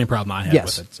 That was the main problem I had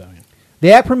with it. So, yeah.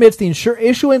 The act permits the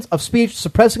issuance of speech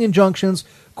suppressing injunctions,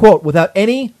 quote, without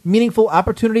any meaningful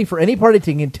opportunity for any party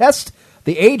to contest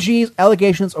the AG's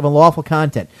allegations of unlawful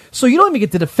content. So you don't even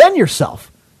get to defend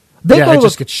yourself. It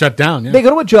just gets shut down. Yeah. They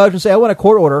go to a judge and say, I want a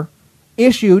court order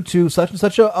issued to such and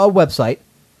such a website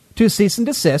to cease and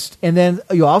desist, and then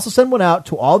you also send one out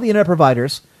to all the internet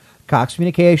providers, Cox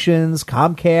Communications,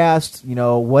 Comcast,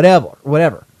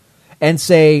 whatever, and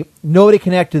say, nobody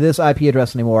connect to this IP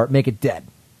address anymore, make it dead.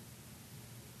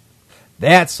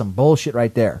 That's some bullshit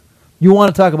right there. You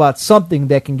want to talk about something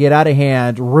that can get out of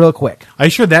hand real quick. Are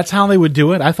you sure that's how they would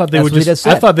do it? I thought they would just.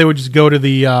 I thought they would just go to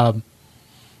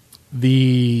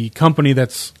the company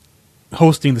that's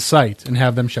hosting the site and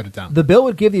have them shut it down. The bill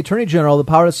would give the Attorney General the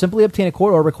power to simply obtain a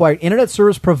court order requiring internet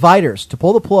service providers to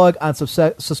pull the plug on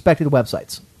suspected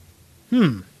websites.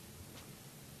 You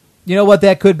know what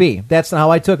that could be? That's not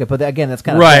how I took it, but again, that's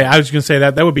kind of right. I was going to say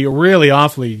that would be really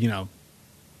awfully,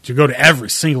 to go to every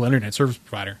single internet service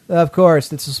provider. Of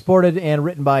course, it's supported and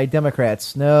written by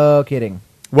Democrats. No kidding.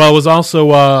 Well, it was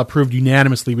also approved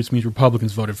unanimously, which means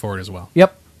Republicans voted for it as well.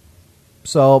 Yep.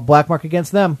 So, black mark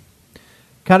against them.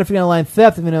 Counterfeiting online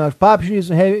theft of intellectual property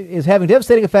is having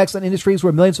devastating effects on industries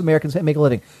where millions of Americans make a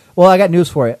living. Well, I got news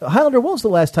for you. Highlander, when was the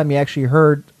last time you actually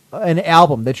heard an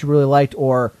album that you really liked,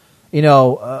 or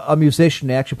a musician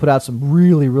that actually put out some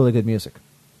really, really good music?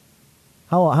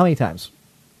 How many times?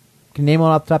 Can you name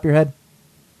one off the top of your head?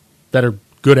 That are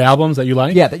good albums that you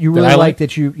like? Yeah, that you really liked,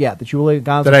 that you really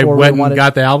gone for. That I went and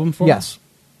got the album for? Yes.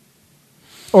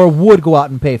 Or would go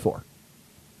out and pay for.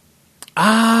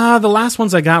 The last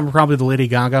ones I got were probably the Lady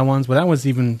Gaga ones, but that was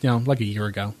even, like a year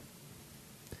ago.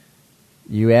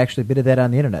 You actually bidded that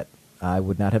on the internet. I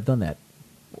would not have done that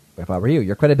if I were you.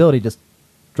 Your credibility just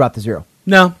dropped to zero.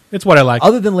 No, it's what I like.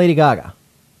 Other than Lady Gaga,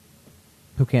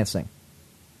 who can't sing.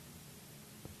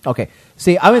 Okay,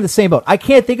 see, I'm in the same boat. I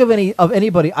can't think of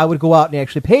anybody I would go out and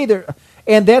actually pay their,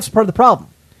 and that's part of the problem.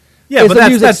 Yeah, but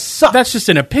that's just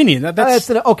an opinion. It's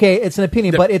an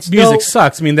opinion, but it's music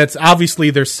sucks. I mean, that's obviously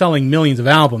they're selling millions of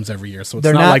albums every year, so it's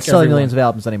they're not like selling millions of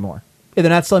albums anymore. They're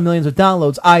not selling millions of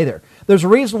downloads either. There's a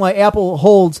reason why Apple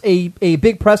holds a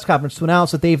big press conference to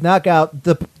announce that they've knocked out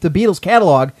the Beatles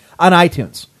catalog on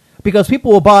iTunes, because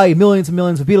people will buy millions and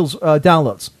millions of Beatles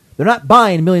downloads. They're not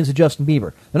buying millions of Justin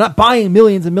Bieber. They're not buying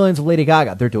millions and millions of Lady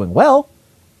Gaga. They're doing well,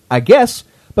 I guess,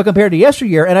 but compared to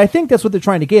yesteryear, and I think that's what they're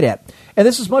trying to get at. And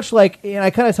this is much like, and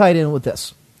I kind of tied in with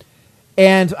this,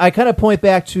 and I kind of point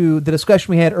back to the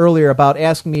discussion we had earlier about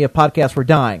asking me if podcasts were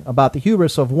dying, about the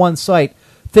hubris of one site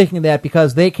thinking that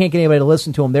because they can't get anybody to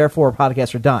listen to them, therefore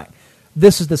podcasts are dying.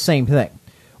 This is the same thing.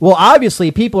 Well,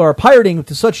 obviously, people are pirating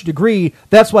to such a degree,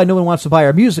 that's why no one wants to buy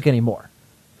our music anymore.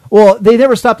 Well, they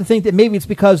never stop to think that maybe it's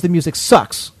because the music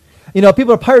sucks.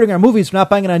 People are pirating our movies for not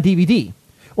buying it on DVD.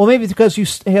 Well, maybe it's because you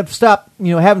haven't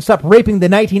stopped raping the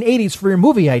 1980s for your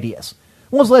movie ideas.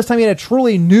 When was the last time you had a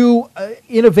truly new,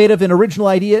 innovative, and original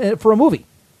idea for a movie?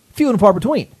 Few and far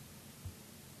between.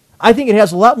 I think it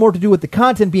has a lot more to do with the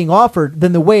content being offered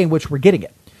than the way in which we're getting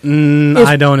it.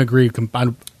 I don't agree. In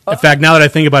fact, now that I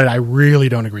think about it, I really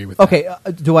don't agree with that. Okay,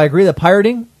 do I agree that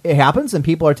pirating, it happens and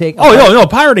people are taking... No,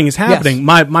 pirating is happening.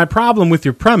 Yes. My problem with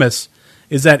your premise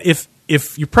is that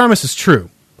if your premise is true,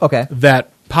 that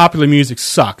popular music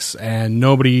sucks and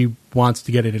nobody wants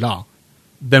to get it at all,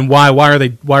 then why are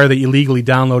they illegally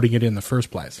downloading it in the first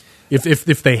place?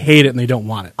 If they hate it and they don't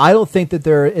want it. I don't think that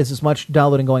there is as much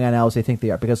downloading going on now as they think they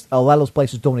are, because a lot of those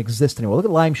places don't exist anymore. Look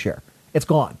at LimeShare. It's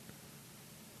gone.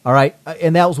 All right?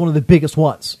 And that was one of the biggest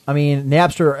ones. I mean,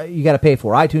 Napster, you got to pay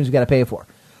for. iTunes, you got to pay for.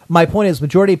 My point is,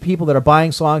 majority of people that are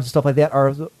buying songs and stuff like that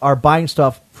are buying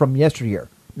stuff from yesteryear,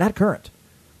 not current.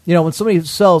 When somebody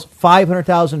sells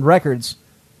 500,000 records,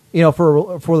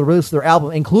 for the release of their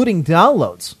album, including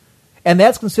downloads, and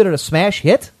that's considered a smash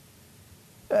hit,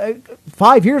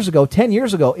 5 years ago, 10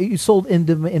 years ago, you sold in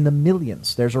the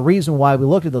millions. There's a reason why we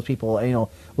looked at those people,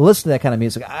 we listen to that kind of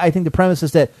music. I think the premise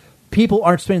is that people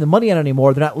aren't spending the money on it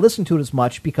anymore. They're not listening to it as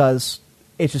much because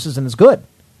it just isn't as good.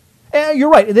 And you're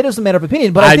right. It is a matter of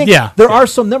opinion, but I think there are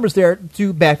some numbers there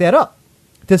to back that up.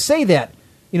 To say that,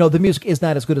 the music is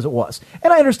not as good as it was.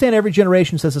 And I understand every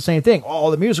generation says the same thing.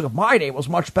 Oh, the music of my day was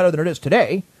much better than it is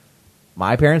today.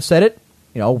 My parents said it.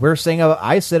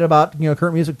 I said about,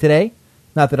 current music today.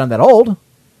 Not that I'm that old.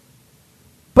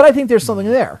 But I think there's something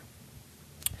there.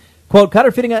 Quote,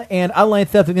 counterfeiting and online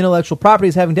theft of intellectual property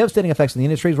is having devastating effects in the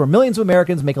industries where millions of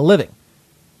Americans make a living.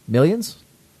 Millions?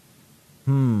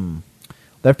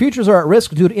 Their futures are at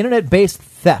risk due to internet-based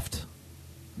theft.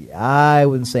 Yeah, I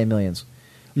wouldn't say millions.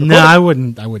 No, I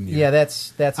wouldn't. Either. Yeah,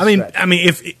 that's. I mean,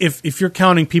 if you're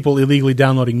counting people illegally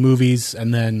downloading movies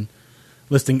and then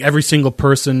listing every single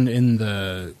person in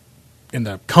the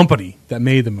company that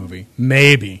made the movie,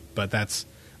 maybe, but that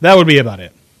would be about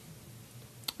it.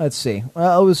 Let's see.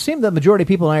 Well, it would seem that the majority of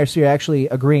people in IRC are actually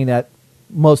agreeing that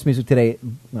most music today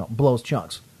blows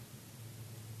chunks.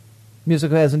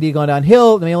 Music has indeed gone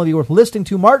downhill. It may only be worth listening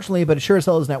to marginally, but it sure as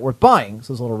hell is not worth buying,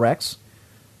 says Little Rex.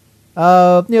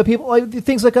 People like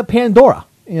things like a Pandora.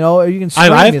 You can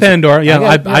stream I have music. Pandora.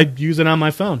 Yeah, I use it on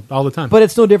my phone all the time. But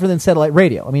it's no different than satellite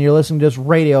radio. I mean, you're listening to just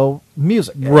radio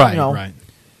music. Right, right.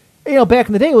 Back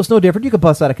in the day, it was no different. You could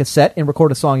bust out a cassette and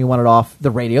record a song you wanted off the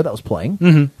radio that was playing.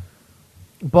 Mm-hmm.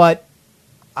 But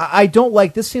I don't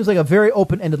like this. Seems like a very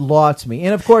open-ended law to me.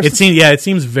 And of course, it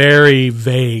seems very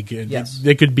vague. Yes.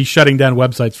 They could be shutting down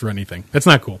websites for anything. That's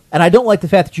not cool. And I don't like the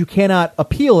fact that you cannot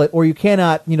appeal it or you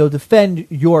cannot, defend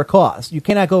your cause. You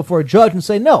cannot go for a judge and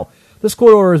say, no, this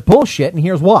court order is bullshit, and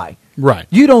here's why. Right.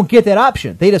 You don't get that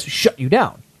option. They just shut you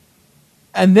down.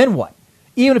 And then what?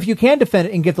 Even if you can defend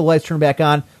it and get the lights turned back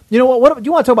on, you know what? Do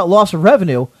you want to talk about loss of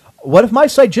revenue? What if my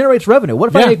site generates revenue? What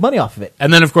if I make money off of it?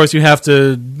 And then, of course, you have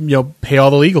to pay all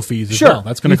the legal fees as well.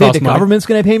 That's going to cost money. You think the government's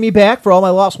going to pay me back for all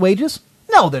my lost wages?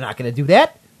 No, they're not going to do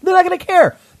that. They're not going to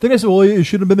care. They're going to say, well, you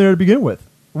shouldn't have been there to begin with.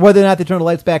 Whether or not they turn the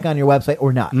lights back on your website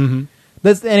or not.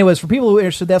 Mm-hmm. Anyways, for people who are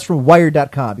interested, that's from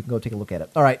Wired.com. You can go take a look at it.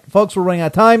 All right, folks, we're running out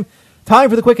of time. Time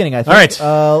for the quickening, I think.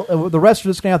 All right. The rest are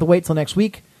just going to have to wait till next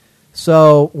week.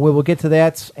 So we will get to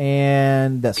that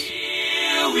and this.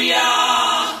 Here we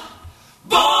are,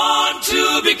 born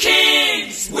to be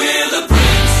kings. We're the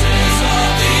princes of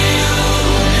the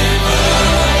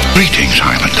universe. Greetings,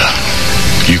 Highlander.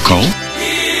 You call?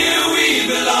 Here we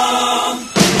belong.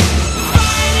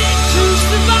 Fighting to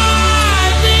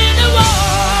survive in a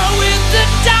war with the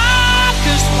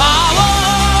darkest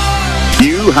power.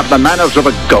 You have the manners of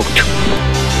a goat.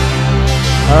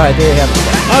 All right, there you have it.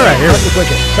 All right, here's the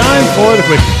quickening. Time for the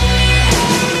quickening.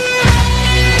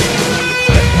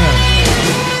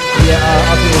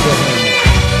 I'll do it again.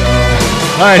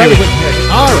 All right.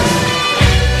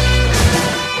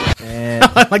 And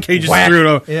I like how you just threw it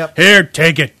over. Yep. Here,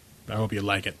 take it. I hope you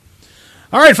like it.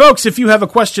 All right, folks, if you have a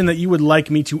question that you would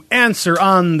like me to answer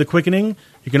on the quickening,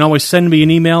 you can always send me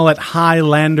an email at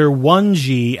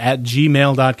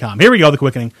highlander1g@gmail.com. Here we go, the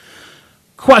quickening.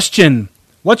 Question.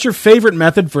 What's your favorite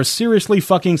method for seriously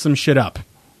fucking some shit up?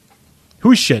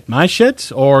 Whose shit? My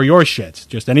shit or your shit?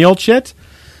 Just any old shit?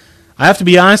 I have to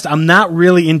be honest, I'm not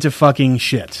really into fucking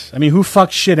shit. I mean, who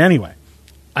fucks shit anyway?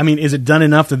 I mean, is it done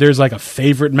enough that there's like a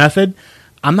favorite method?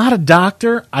 I'm not a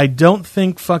doctor. I don't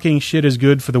think fucking shit is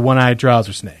good for the one-eyed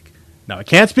trouser snake. Now, I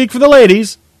can't speak for the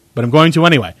ladies, but I'm going to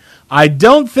anyway. I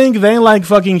don't think they like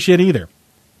fucking shit either.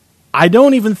 I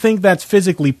don't even think that's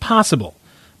physically possible.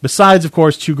 Besides, of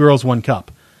course, 2 girls, 1 cup.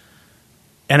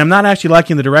 And I'm not actually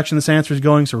liking the direction this answer is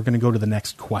going, so we're going to go to the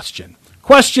next question.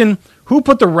 Question, who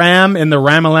put the ram in the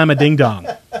Ramalama Ding Dong?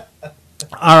 All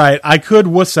right, I could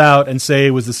wuss out and say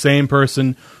it was the same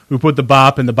person who put the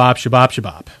bop in the Bop Shabop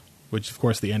Shabop, which, of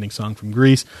course, the ending song from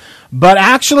Grease. But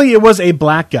actually, it was a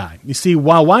black guy. You see,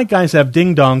 while white guys have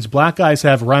ding-dongs, black guys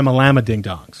have Ramalama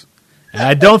ding-dongs. And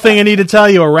I don't think I need to tell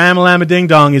you a Ramalama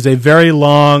ding-dong is a very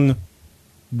long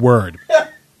word.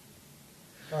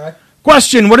 All right.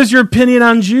 Question, what is your opinion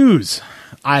on Jews?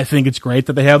 I think it's great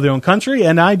that they have their own country,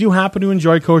 and I do happen to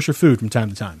enjoy kosher food from time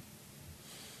to time.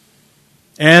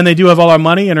 And they do have all our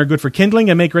money and are good for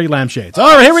kindling and make great lampshades.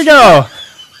 All right, here we go.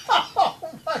 Oh,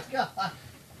 my God.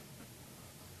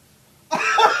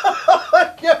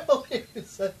 I can't believe you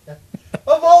said that.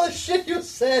 Of all the shit you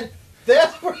said,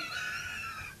 that's where...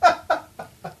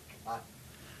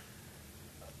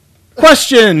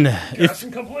 Question.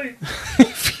 Complete.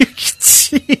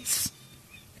 Jeez.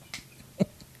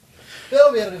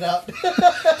 That'll be edited out.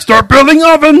 Start building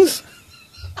ovens.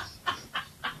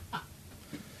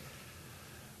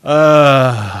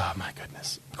 My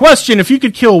goodness. Question, if you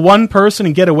could kill one person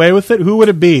and get away with it, who would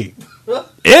it be?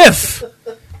 If.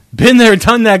 Been there,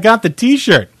 done that, got the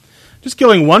t-shirt. Just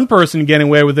killing one person and getting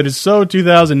away with it is so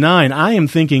 2009. I am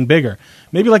thinking bigger.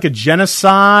 Maybe like a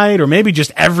genocide, or maybe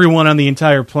just everyone on the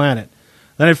entire planet.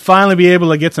 Then I'd finally be able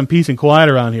to get some peace and quiet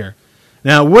around here.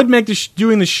 Now, it would make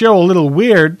doing the show a little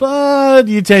weird, but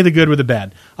you take the good with the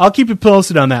bad. I'll keep you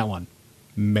posted on that one.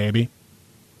 Maybe.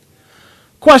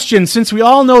 Question, since we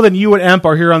all know that you and Emp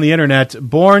are here on the internet,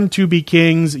 born to be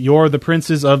kings, you're the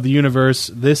princes of the universe,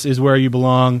 this is where you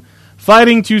belong,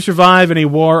 fighting to survive in a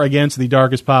war against the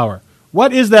darkest power.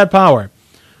 What is that power?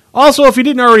 Also, if you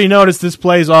didn't already notice, this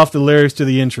plays off the lyrics to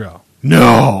the intro.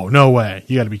 No way.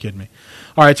 You gotta be kidding me.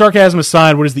 All right, sarcasm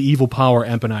aside, what is the evil power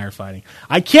Emp and I are fighting?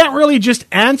 I can't really just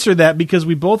answer that because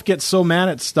we both get so mad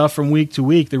at stuff from week to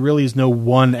week. There really is no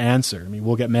one answer. I mean,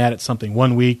 we'll get mad at something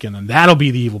one week, and then that'll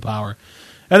be the evil power.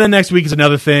 And then next week is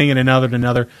another thing, and another and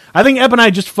another. I think Emp and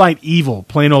I just fight evil,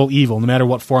 plain old evil, no matter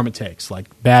what form it takes, like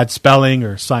bad spelling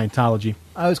or Scientology.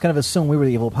 I always kind of assumed we were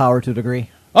the evil power to a degree.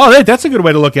 Oh, that's a good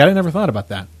way to look at it. I never thought about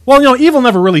that. Well, evil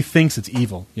never really thinks it's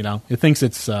evil. It thinks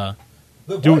it's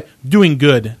doing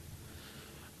good,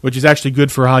 which is actually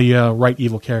good for how you write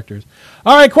evil characters.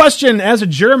 All right, question. As a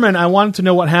German, I wanted to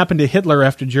know what happened to Hitler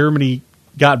after Germany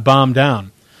got bombed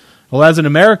down. Well, as an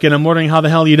American, I'm wondering how the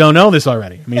hell you don't know this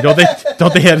already. I mean, don't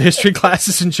they have history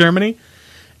classes in Germany?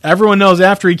 Everyone knows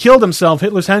after he killed himself,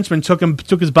 Hitler's henchmen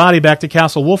took his body back to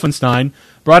Castle Wolfenstein,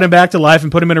 brought him back to life,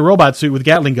 and put him in a robot suit with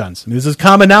Gatling guns. I mean, this is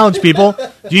common knowledge, people.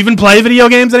 Do you even play video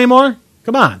games anymore?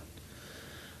 Come on.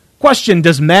 Question,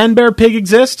 does Man Bear Pig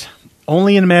exist?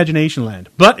 Only in Imagination Land.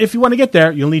 But if you want to get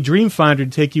there, you'll need Dreamfinder to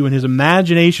take you in his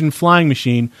imagination flying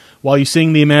machine while you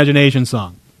sing the Imagination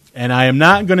song. And I am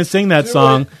not going to sing that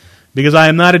song because I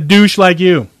am not a douche like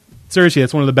you. Seriously,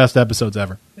 it's one of the best episodes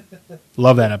ever.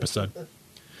 Love that episode.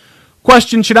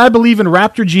 Question, should I believe in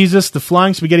Raptor Jesus, the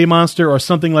Flying Spaghetti Monster, or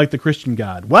something like the Christian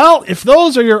God? Well, if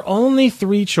those are your only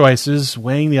three choices,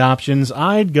 weighing the options,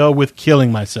 I'd go with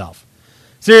killing myself.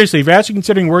 Seriously, if you're actually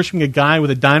considering worshiping a guy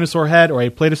with a dinosaur head or a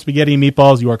plate of spaghetti and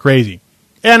meatballs, you are crazy.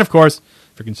 And, of course,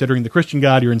 if you're considering the Christian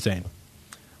God, you're insane.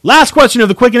 Last question of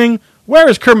the quickening, where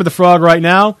is Kermit the Frog right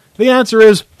now? The answer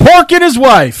is Pork and his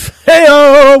wife.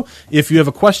 Hey-o! If you have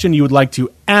a question you would like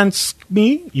to ask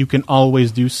me, you can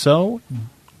always do so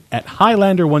at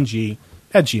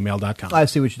Highlander1G@gmail.com. I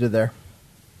see what you did there.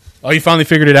 Oh, you finally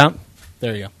figured it out?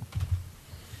 There you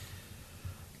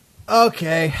go.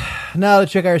 Okay. Now to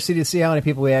check our CD to see how many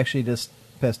people we actually just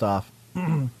pissed off.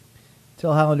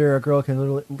 Tell Highlander a girl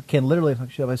can literally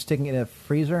fuck shit by sticking it in a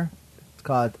freezer. It's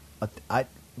called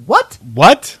what?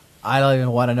 What? I don't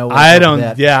even want to know what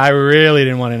that. Yeah, I really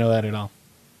didn't want to know that at all.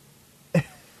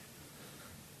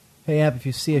 Hey, Amp, if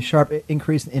you see a sharp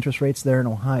increase in interest rates there in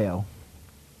Ohio.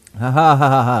 Ha ha ha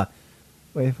ha ha.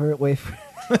 Wait for it.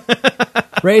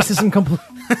 Racism complete.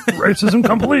 Racism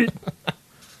complete.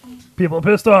 People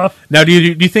pissed off. Now, do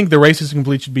you think the racism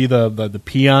complete should be the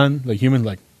peon, the human,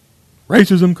 like,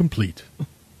 racism complete?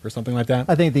 Or something like that?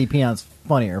 I think the peon's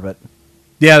funnier, but...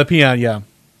 Yeah, the peon, yeah.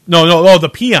 No, the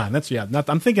peon. That's, yeah.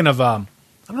 I'm thinking of, I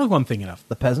don't know who I'm thinking of.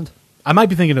 The peasant? I might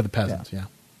be thinking of the peasant, yeah.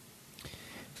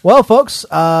 Well, folks,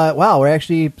 we're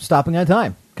actually stopping on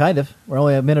time. Kind of. We're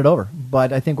only a minute over,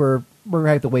 but I think we're going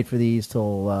to have to wait for these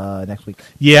till next week.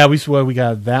 Yeah, we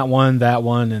got that one,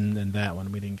 and that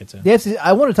one. We didn't get to. The FCC,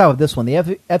 I want to talk about this one. The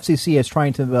FCC is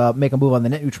trying to make a move on the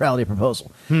net neutrality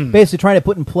proposal. Basically trying to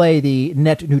put in play the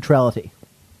net neutrality,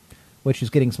 which is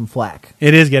getting some flack.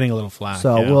 It is getting a little flack.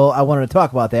 So yeah. I wanted to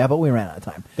talk about that, but we ran out of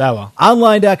time. That well.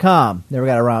 Online.com. Never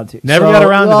got around to. Got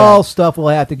around to that. All stuff we'll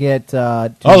have to get.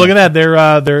 Look at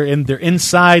that! They're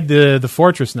inside the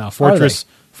fortress now.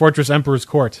 Fortress Emperor's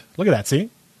Court. Look at that, see? Is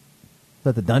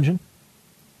that the dungeon?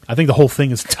 I think the whole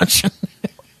thing is a dungeon.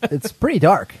 It's pretty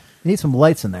dark. You need some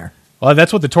lights in there. Well,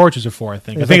 that's what the torches are for, I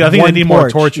think. There's I think they need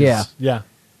more torches. Yeah.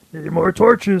 Need more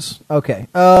torches. Okay.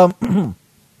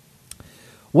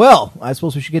 Well, I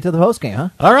suppose we should get to the post game, huh?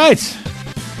 All right.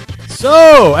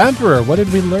 So, Emperor, what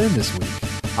did we learn this week?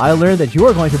 I learned that you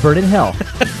are going to burn in hell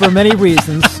for many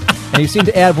reasons, and you seem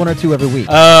to add one or two every week.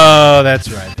 Oh,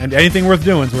 that's right. And anything worth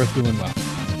doing is worth doing well.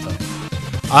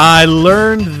 I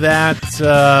learned that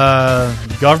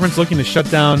government's looking to shut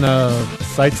down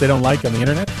sites they don't like on the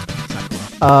internet.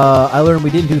 I learned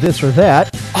we didn't do this or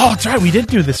that. Oh, that's right. We did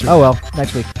do this or that. Oh, well,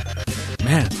 next week.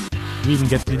 Man, we didn't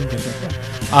get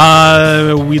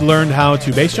that. We learned how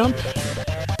to base jump.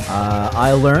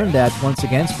 I learned that, once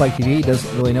again, Spike TV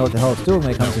doesn't really know what the hell it's doing when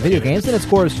it comes to video games, and its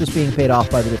score is just being paid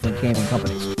off by the different gaming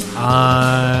companies.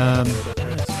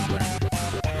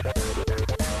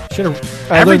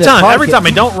 Every time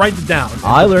I don't write it down.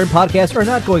 I learned podcasts are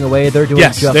not going away; they're doing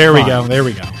just fine. There we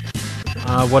go.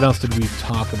 What else did we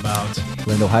talk about?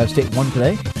 Learned Ohio State won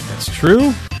today. That's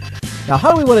true. Now,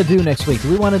 how do we want to do next week? Do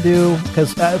we want to do,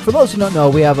 because for those who don't know,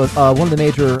 we have one of the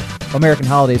major American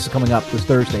holidays coming up this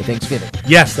Thursday, Thanksgiving.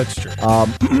 Yes, that's true. Well,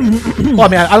 I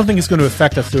mean, I don't think it's going to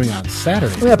affect us doing it on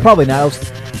Saturday. Yeah, probably not.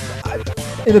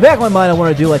 In the back of my mind, I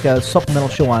want to do like a supplemental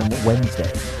show on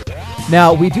Wednesday.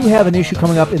 Now, we do have an issue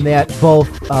coming up in that both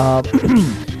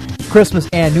Christmas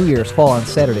and New Year's fall on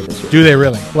Saturday this year. Do they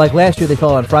really? Like last year, they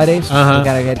fell on Fridays. They kind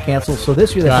of had canceled. So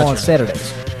this year, they fall on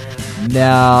Saturdays.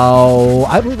 Now,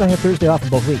 I believe I have Thursday off in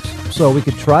both weeks. So we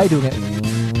could try doing it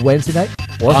Wednesday night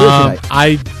or Thursday night.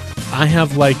 I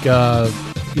have like,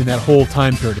 in that whole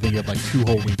time period, I think you have like 2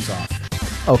 whole weeks off.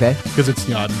 Okay. Because it's,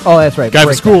 oh, that's right. I have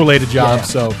a school-related job,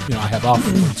 so, I have off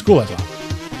when school has off.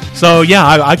 So, yeah,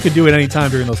 I could do it any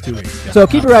time during those 2 weeks. Yeah. So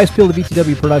keep your eyes peeled to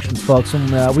VTW Productions, folks,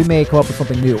 and we may come up with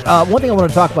something new. One thing I want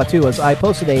to talk about, too, is I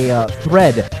posted a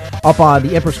thread up on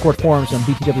the Emperor's Court forums on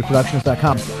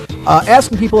VTWProductions.com,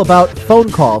 asking people about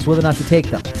phone calls, whether or not to take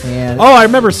them. And I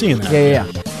remember seeing that. Yeah.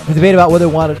 The debate about whether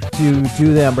we wanted to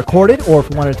do them recorded or if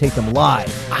we wanted to take them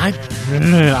live. I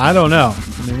don't know.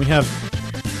 I mean, we have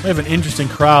an interesting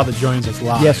crowd that joins us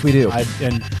live. Yes, we do.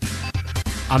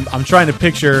 I'm trying to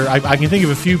picture. I can think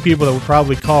of a few people that would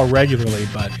probably call regularly,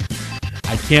 but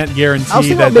I can't guarantee I was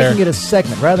thinking that about making it a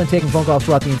segment rather than taking phone calls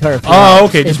throughout the entire thing. Oh,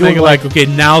 okay. Just make it like, okay,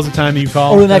 now's the time that you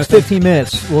call. Over the next 15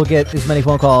 minutes, we'll get as many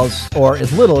phone calls or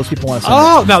as little as people want to send.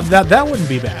 Oh, no, that wouldn't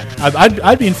be bad.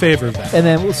 I'd be in favor of that. And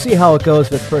then we'll see how it goes.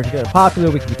 If it's particularly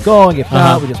popular, we can keep going. If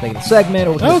not, we just make it a segment,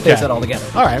 or we can just face that all together.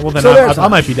 All right. Well, then So I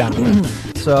might be down with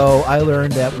that. So I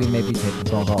learned that we may be taking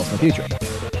phone calls in the future.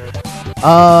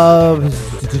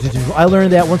 I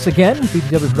learned that once again,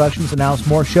 BTW Productions announced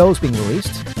more shows being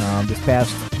released this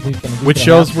past weekend. Which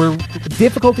shows were?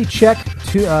 Difficulty Check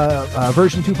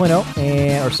version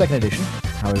 2.0 or second edition,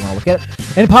 however you want to look at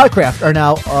it, and Podcraft are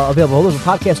now available. Those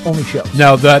are podcast-only shows.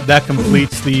 Now that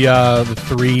completes the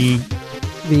three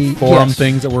forum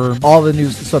things that were all the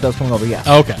news stuff that was coming over. Yes.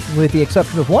 Okay. With the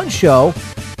exception of one show,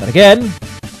 but again,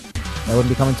 that wouldn't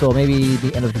be coming until maybe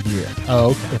the end of the year. Oh,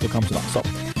 okay. If it comes at all. So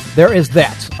there is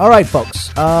that. All right, folks.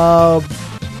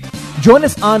 Join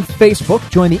us on Facebook.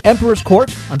 Join the Emperor's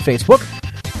Court on Facebook.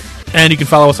 And you can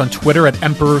follow us on Twitter at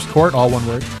Emperor's Court, all one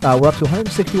word. We're up to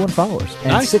 161 followers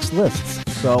and 6 lists.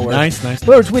 So nice.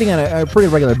 We're tweeting on a pretty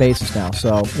regular basis now.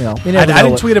 So you I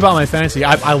didn't tweet about my fantasy.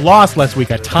 I lost last week.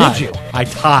 I tied. Did you? I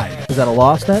tied. Is that a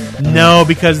loss then? No,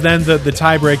 because then the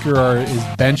tiebreaker is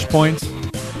bench points,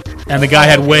 and the guy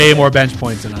had way more bench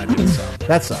points than I did. So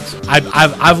that sucks.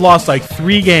 I've lost like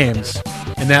 3 games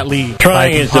in that league.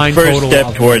 Trying is the first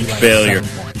step towards failure.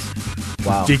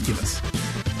 Wow, ridiculous.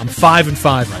 I'm 5-5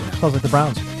 right now. Sounds like the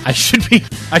Browns. I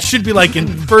should be like in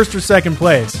first or second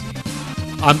place.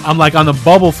 I'm like on the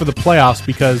bubble for the playoffs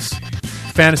because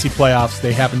fantasy playoffs,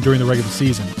 they happen during the regular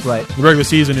season. Right. The regular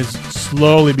season is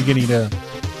slowly beginning to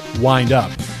wind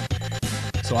up.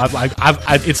 So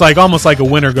it's like almost like a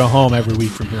win or go home every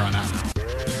week from here on out.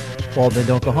 Well, then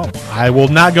don't go home. I will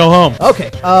not go home.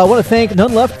 Okay. I want to thank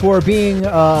None Left for being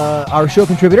our show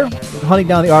contributor, hunting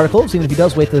down the articles, even if he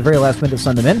does wait to the very last minute to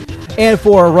send them in, and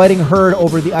for writing herd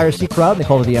over the IRC crowd. They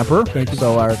call her the Emperor. Thank you.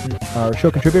 So our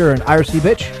show contributor and IRC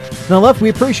bitch, None Left, we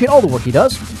appreciate all the work he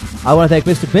does. I want to thank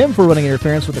Mystic Mim for running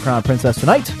interference with the Crown Princess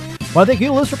tonight. I want to thank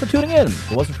you, listener, for tuning in.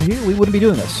 If it wasn't for you, we wouldn't be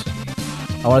doing this.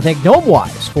 I want to thank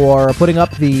Gnomewise for putting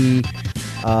up the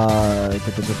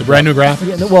brand new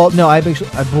graphics? Yeah, well, no, I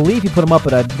believe he put them up,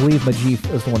 but I believe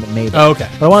Majif is the one that made it. Oh, okay.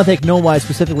 But I want to thank Gnomewise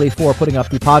specifically for putting up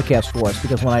the podcast for us,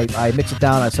 because when I mix it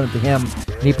down, I send it to him,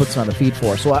 and he puts it on the feed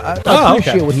for us. So I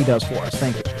appreciate what he does for us.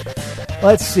 Thank you.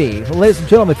 Let's see. Ladies and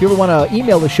gentlemen, if you ever want to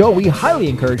email the show, we highly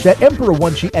encourage that.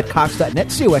 Emperor1g@cox.net,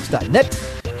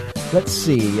 cox.net. Let's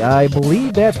see. I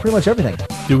believe that's pretty much everything.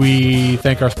 Do we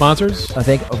thank our sponsors? I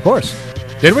think, of course.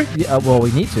 Did we? Yeah, well,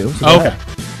 we need to. So okay.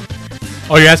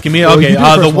 Oh, you're asking me? Okay.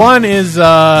 The one is...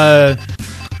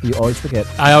 you always forget.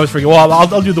 I always forget. Well,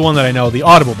 I'll do the one that I know, the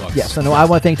Audible books. Yes. I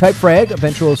want to thank Typefrag,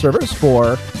 Eventual Servers,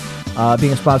 for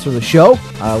being a sponsor of the show.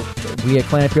 We at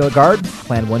Clan Imperial Guard,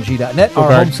 clan1g.net,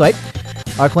 our home site.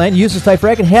 Our clan uses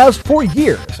Typefrag and has for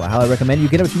years. I highly recommend you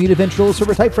get it if you need eventual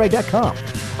server, typefrag.com.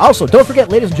 Also, don't forget,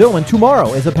 ladies and gentlemen,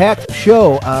 tomorrow is a packed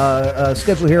show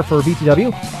scheduled here for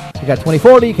VTW. We've got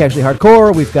 2040, Casually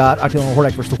Hardcore. We've got Octagon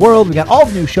Hordak vs. the World. We've got all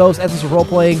the new shows, Essence of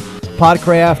Role-Playing,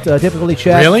 Podcraft, Difficulty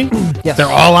Check. Really? Yes. They're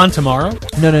all on tomorrow?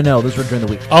 No. Those are during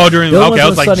the week. Oh, during the week. Okay, I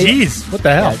was like, geez, what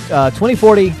the hell?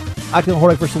 2040, Octagon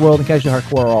Hordak vs. the World, and Casually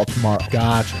Hardcore are all tomorrow.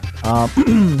 Gotcha.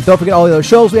 Don't forget all the other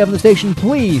shows we have on the station.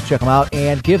 Please check them out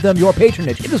and give them your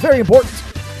patronage. It is very important.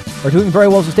 We're doing very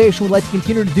well as a station. We'd like to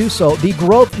continue to do so. The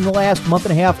growth in the last month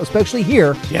and a half, especially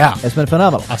here, has been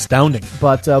phenomenal. Astounding.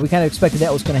 But we kind of expected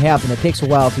that was going to happen. It takes a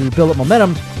while to build up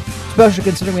momentum, especially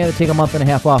considering we had to take a month and a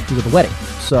half off due to the wedding.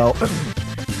 So,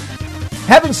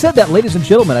 having said that, ladies and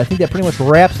gentlemen, I think that pretty much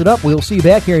wraps it up. We'll see you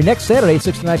back here next Saturday,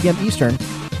 6 to 9 p.m. Eastern.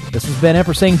 This has been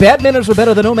Emperor saying bad manners are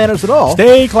better than no manners at all.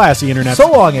 Stay classy, Internet.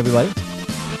 So long, everybody.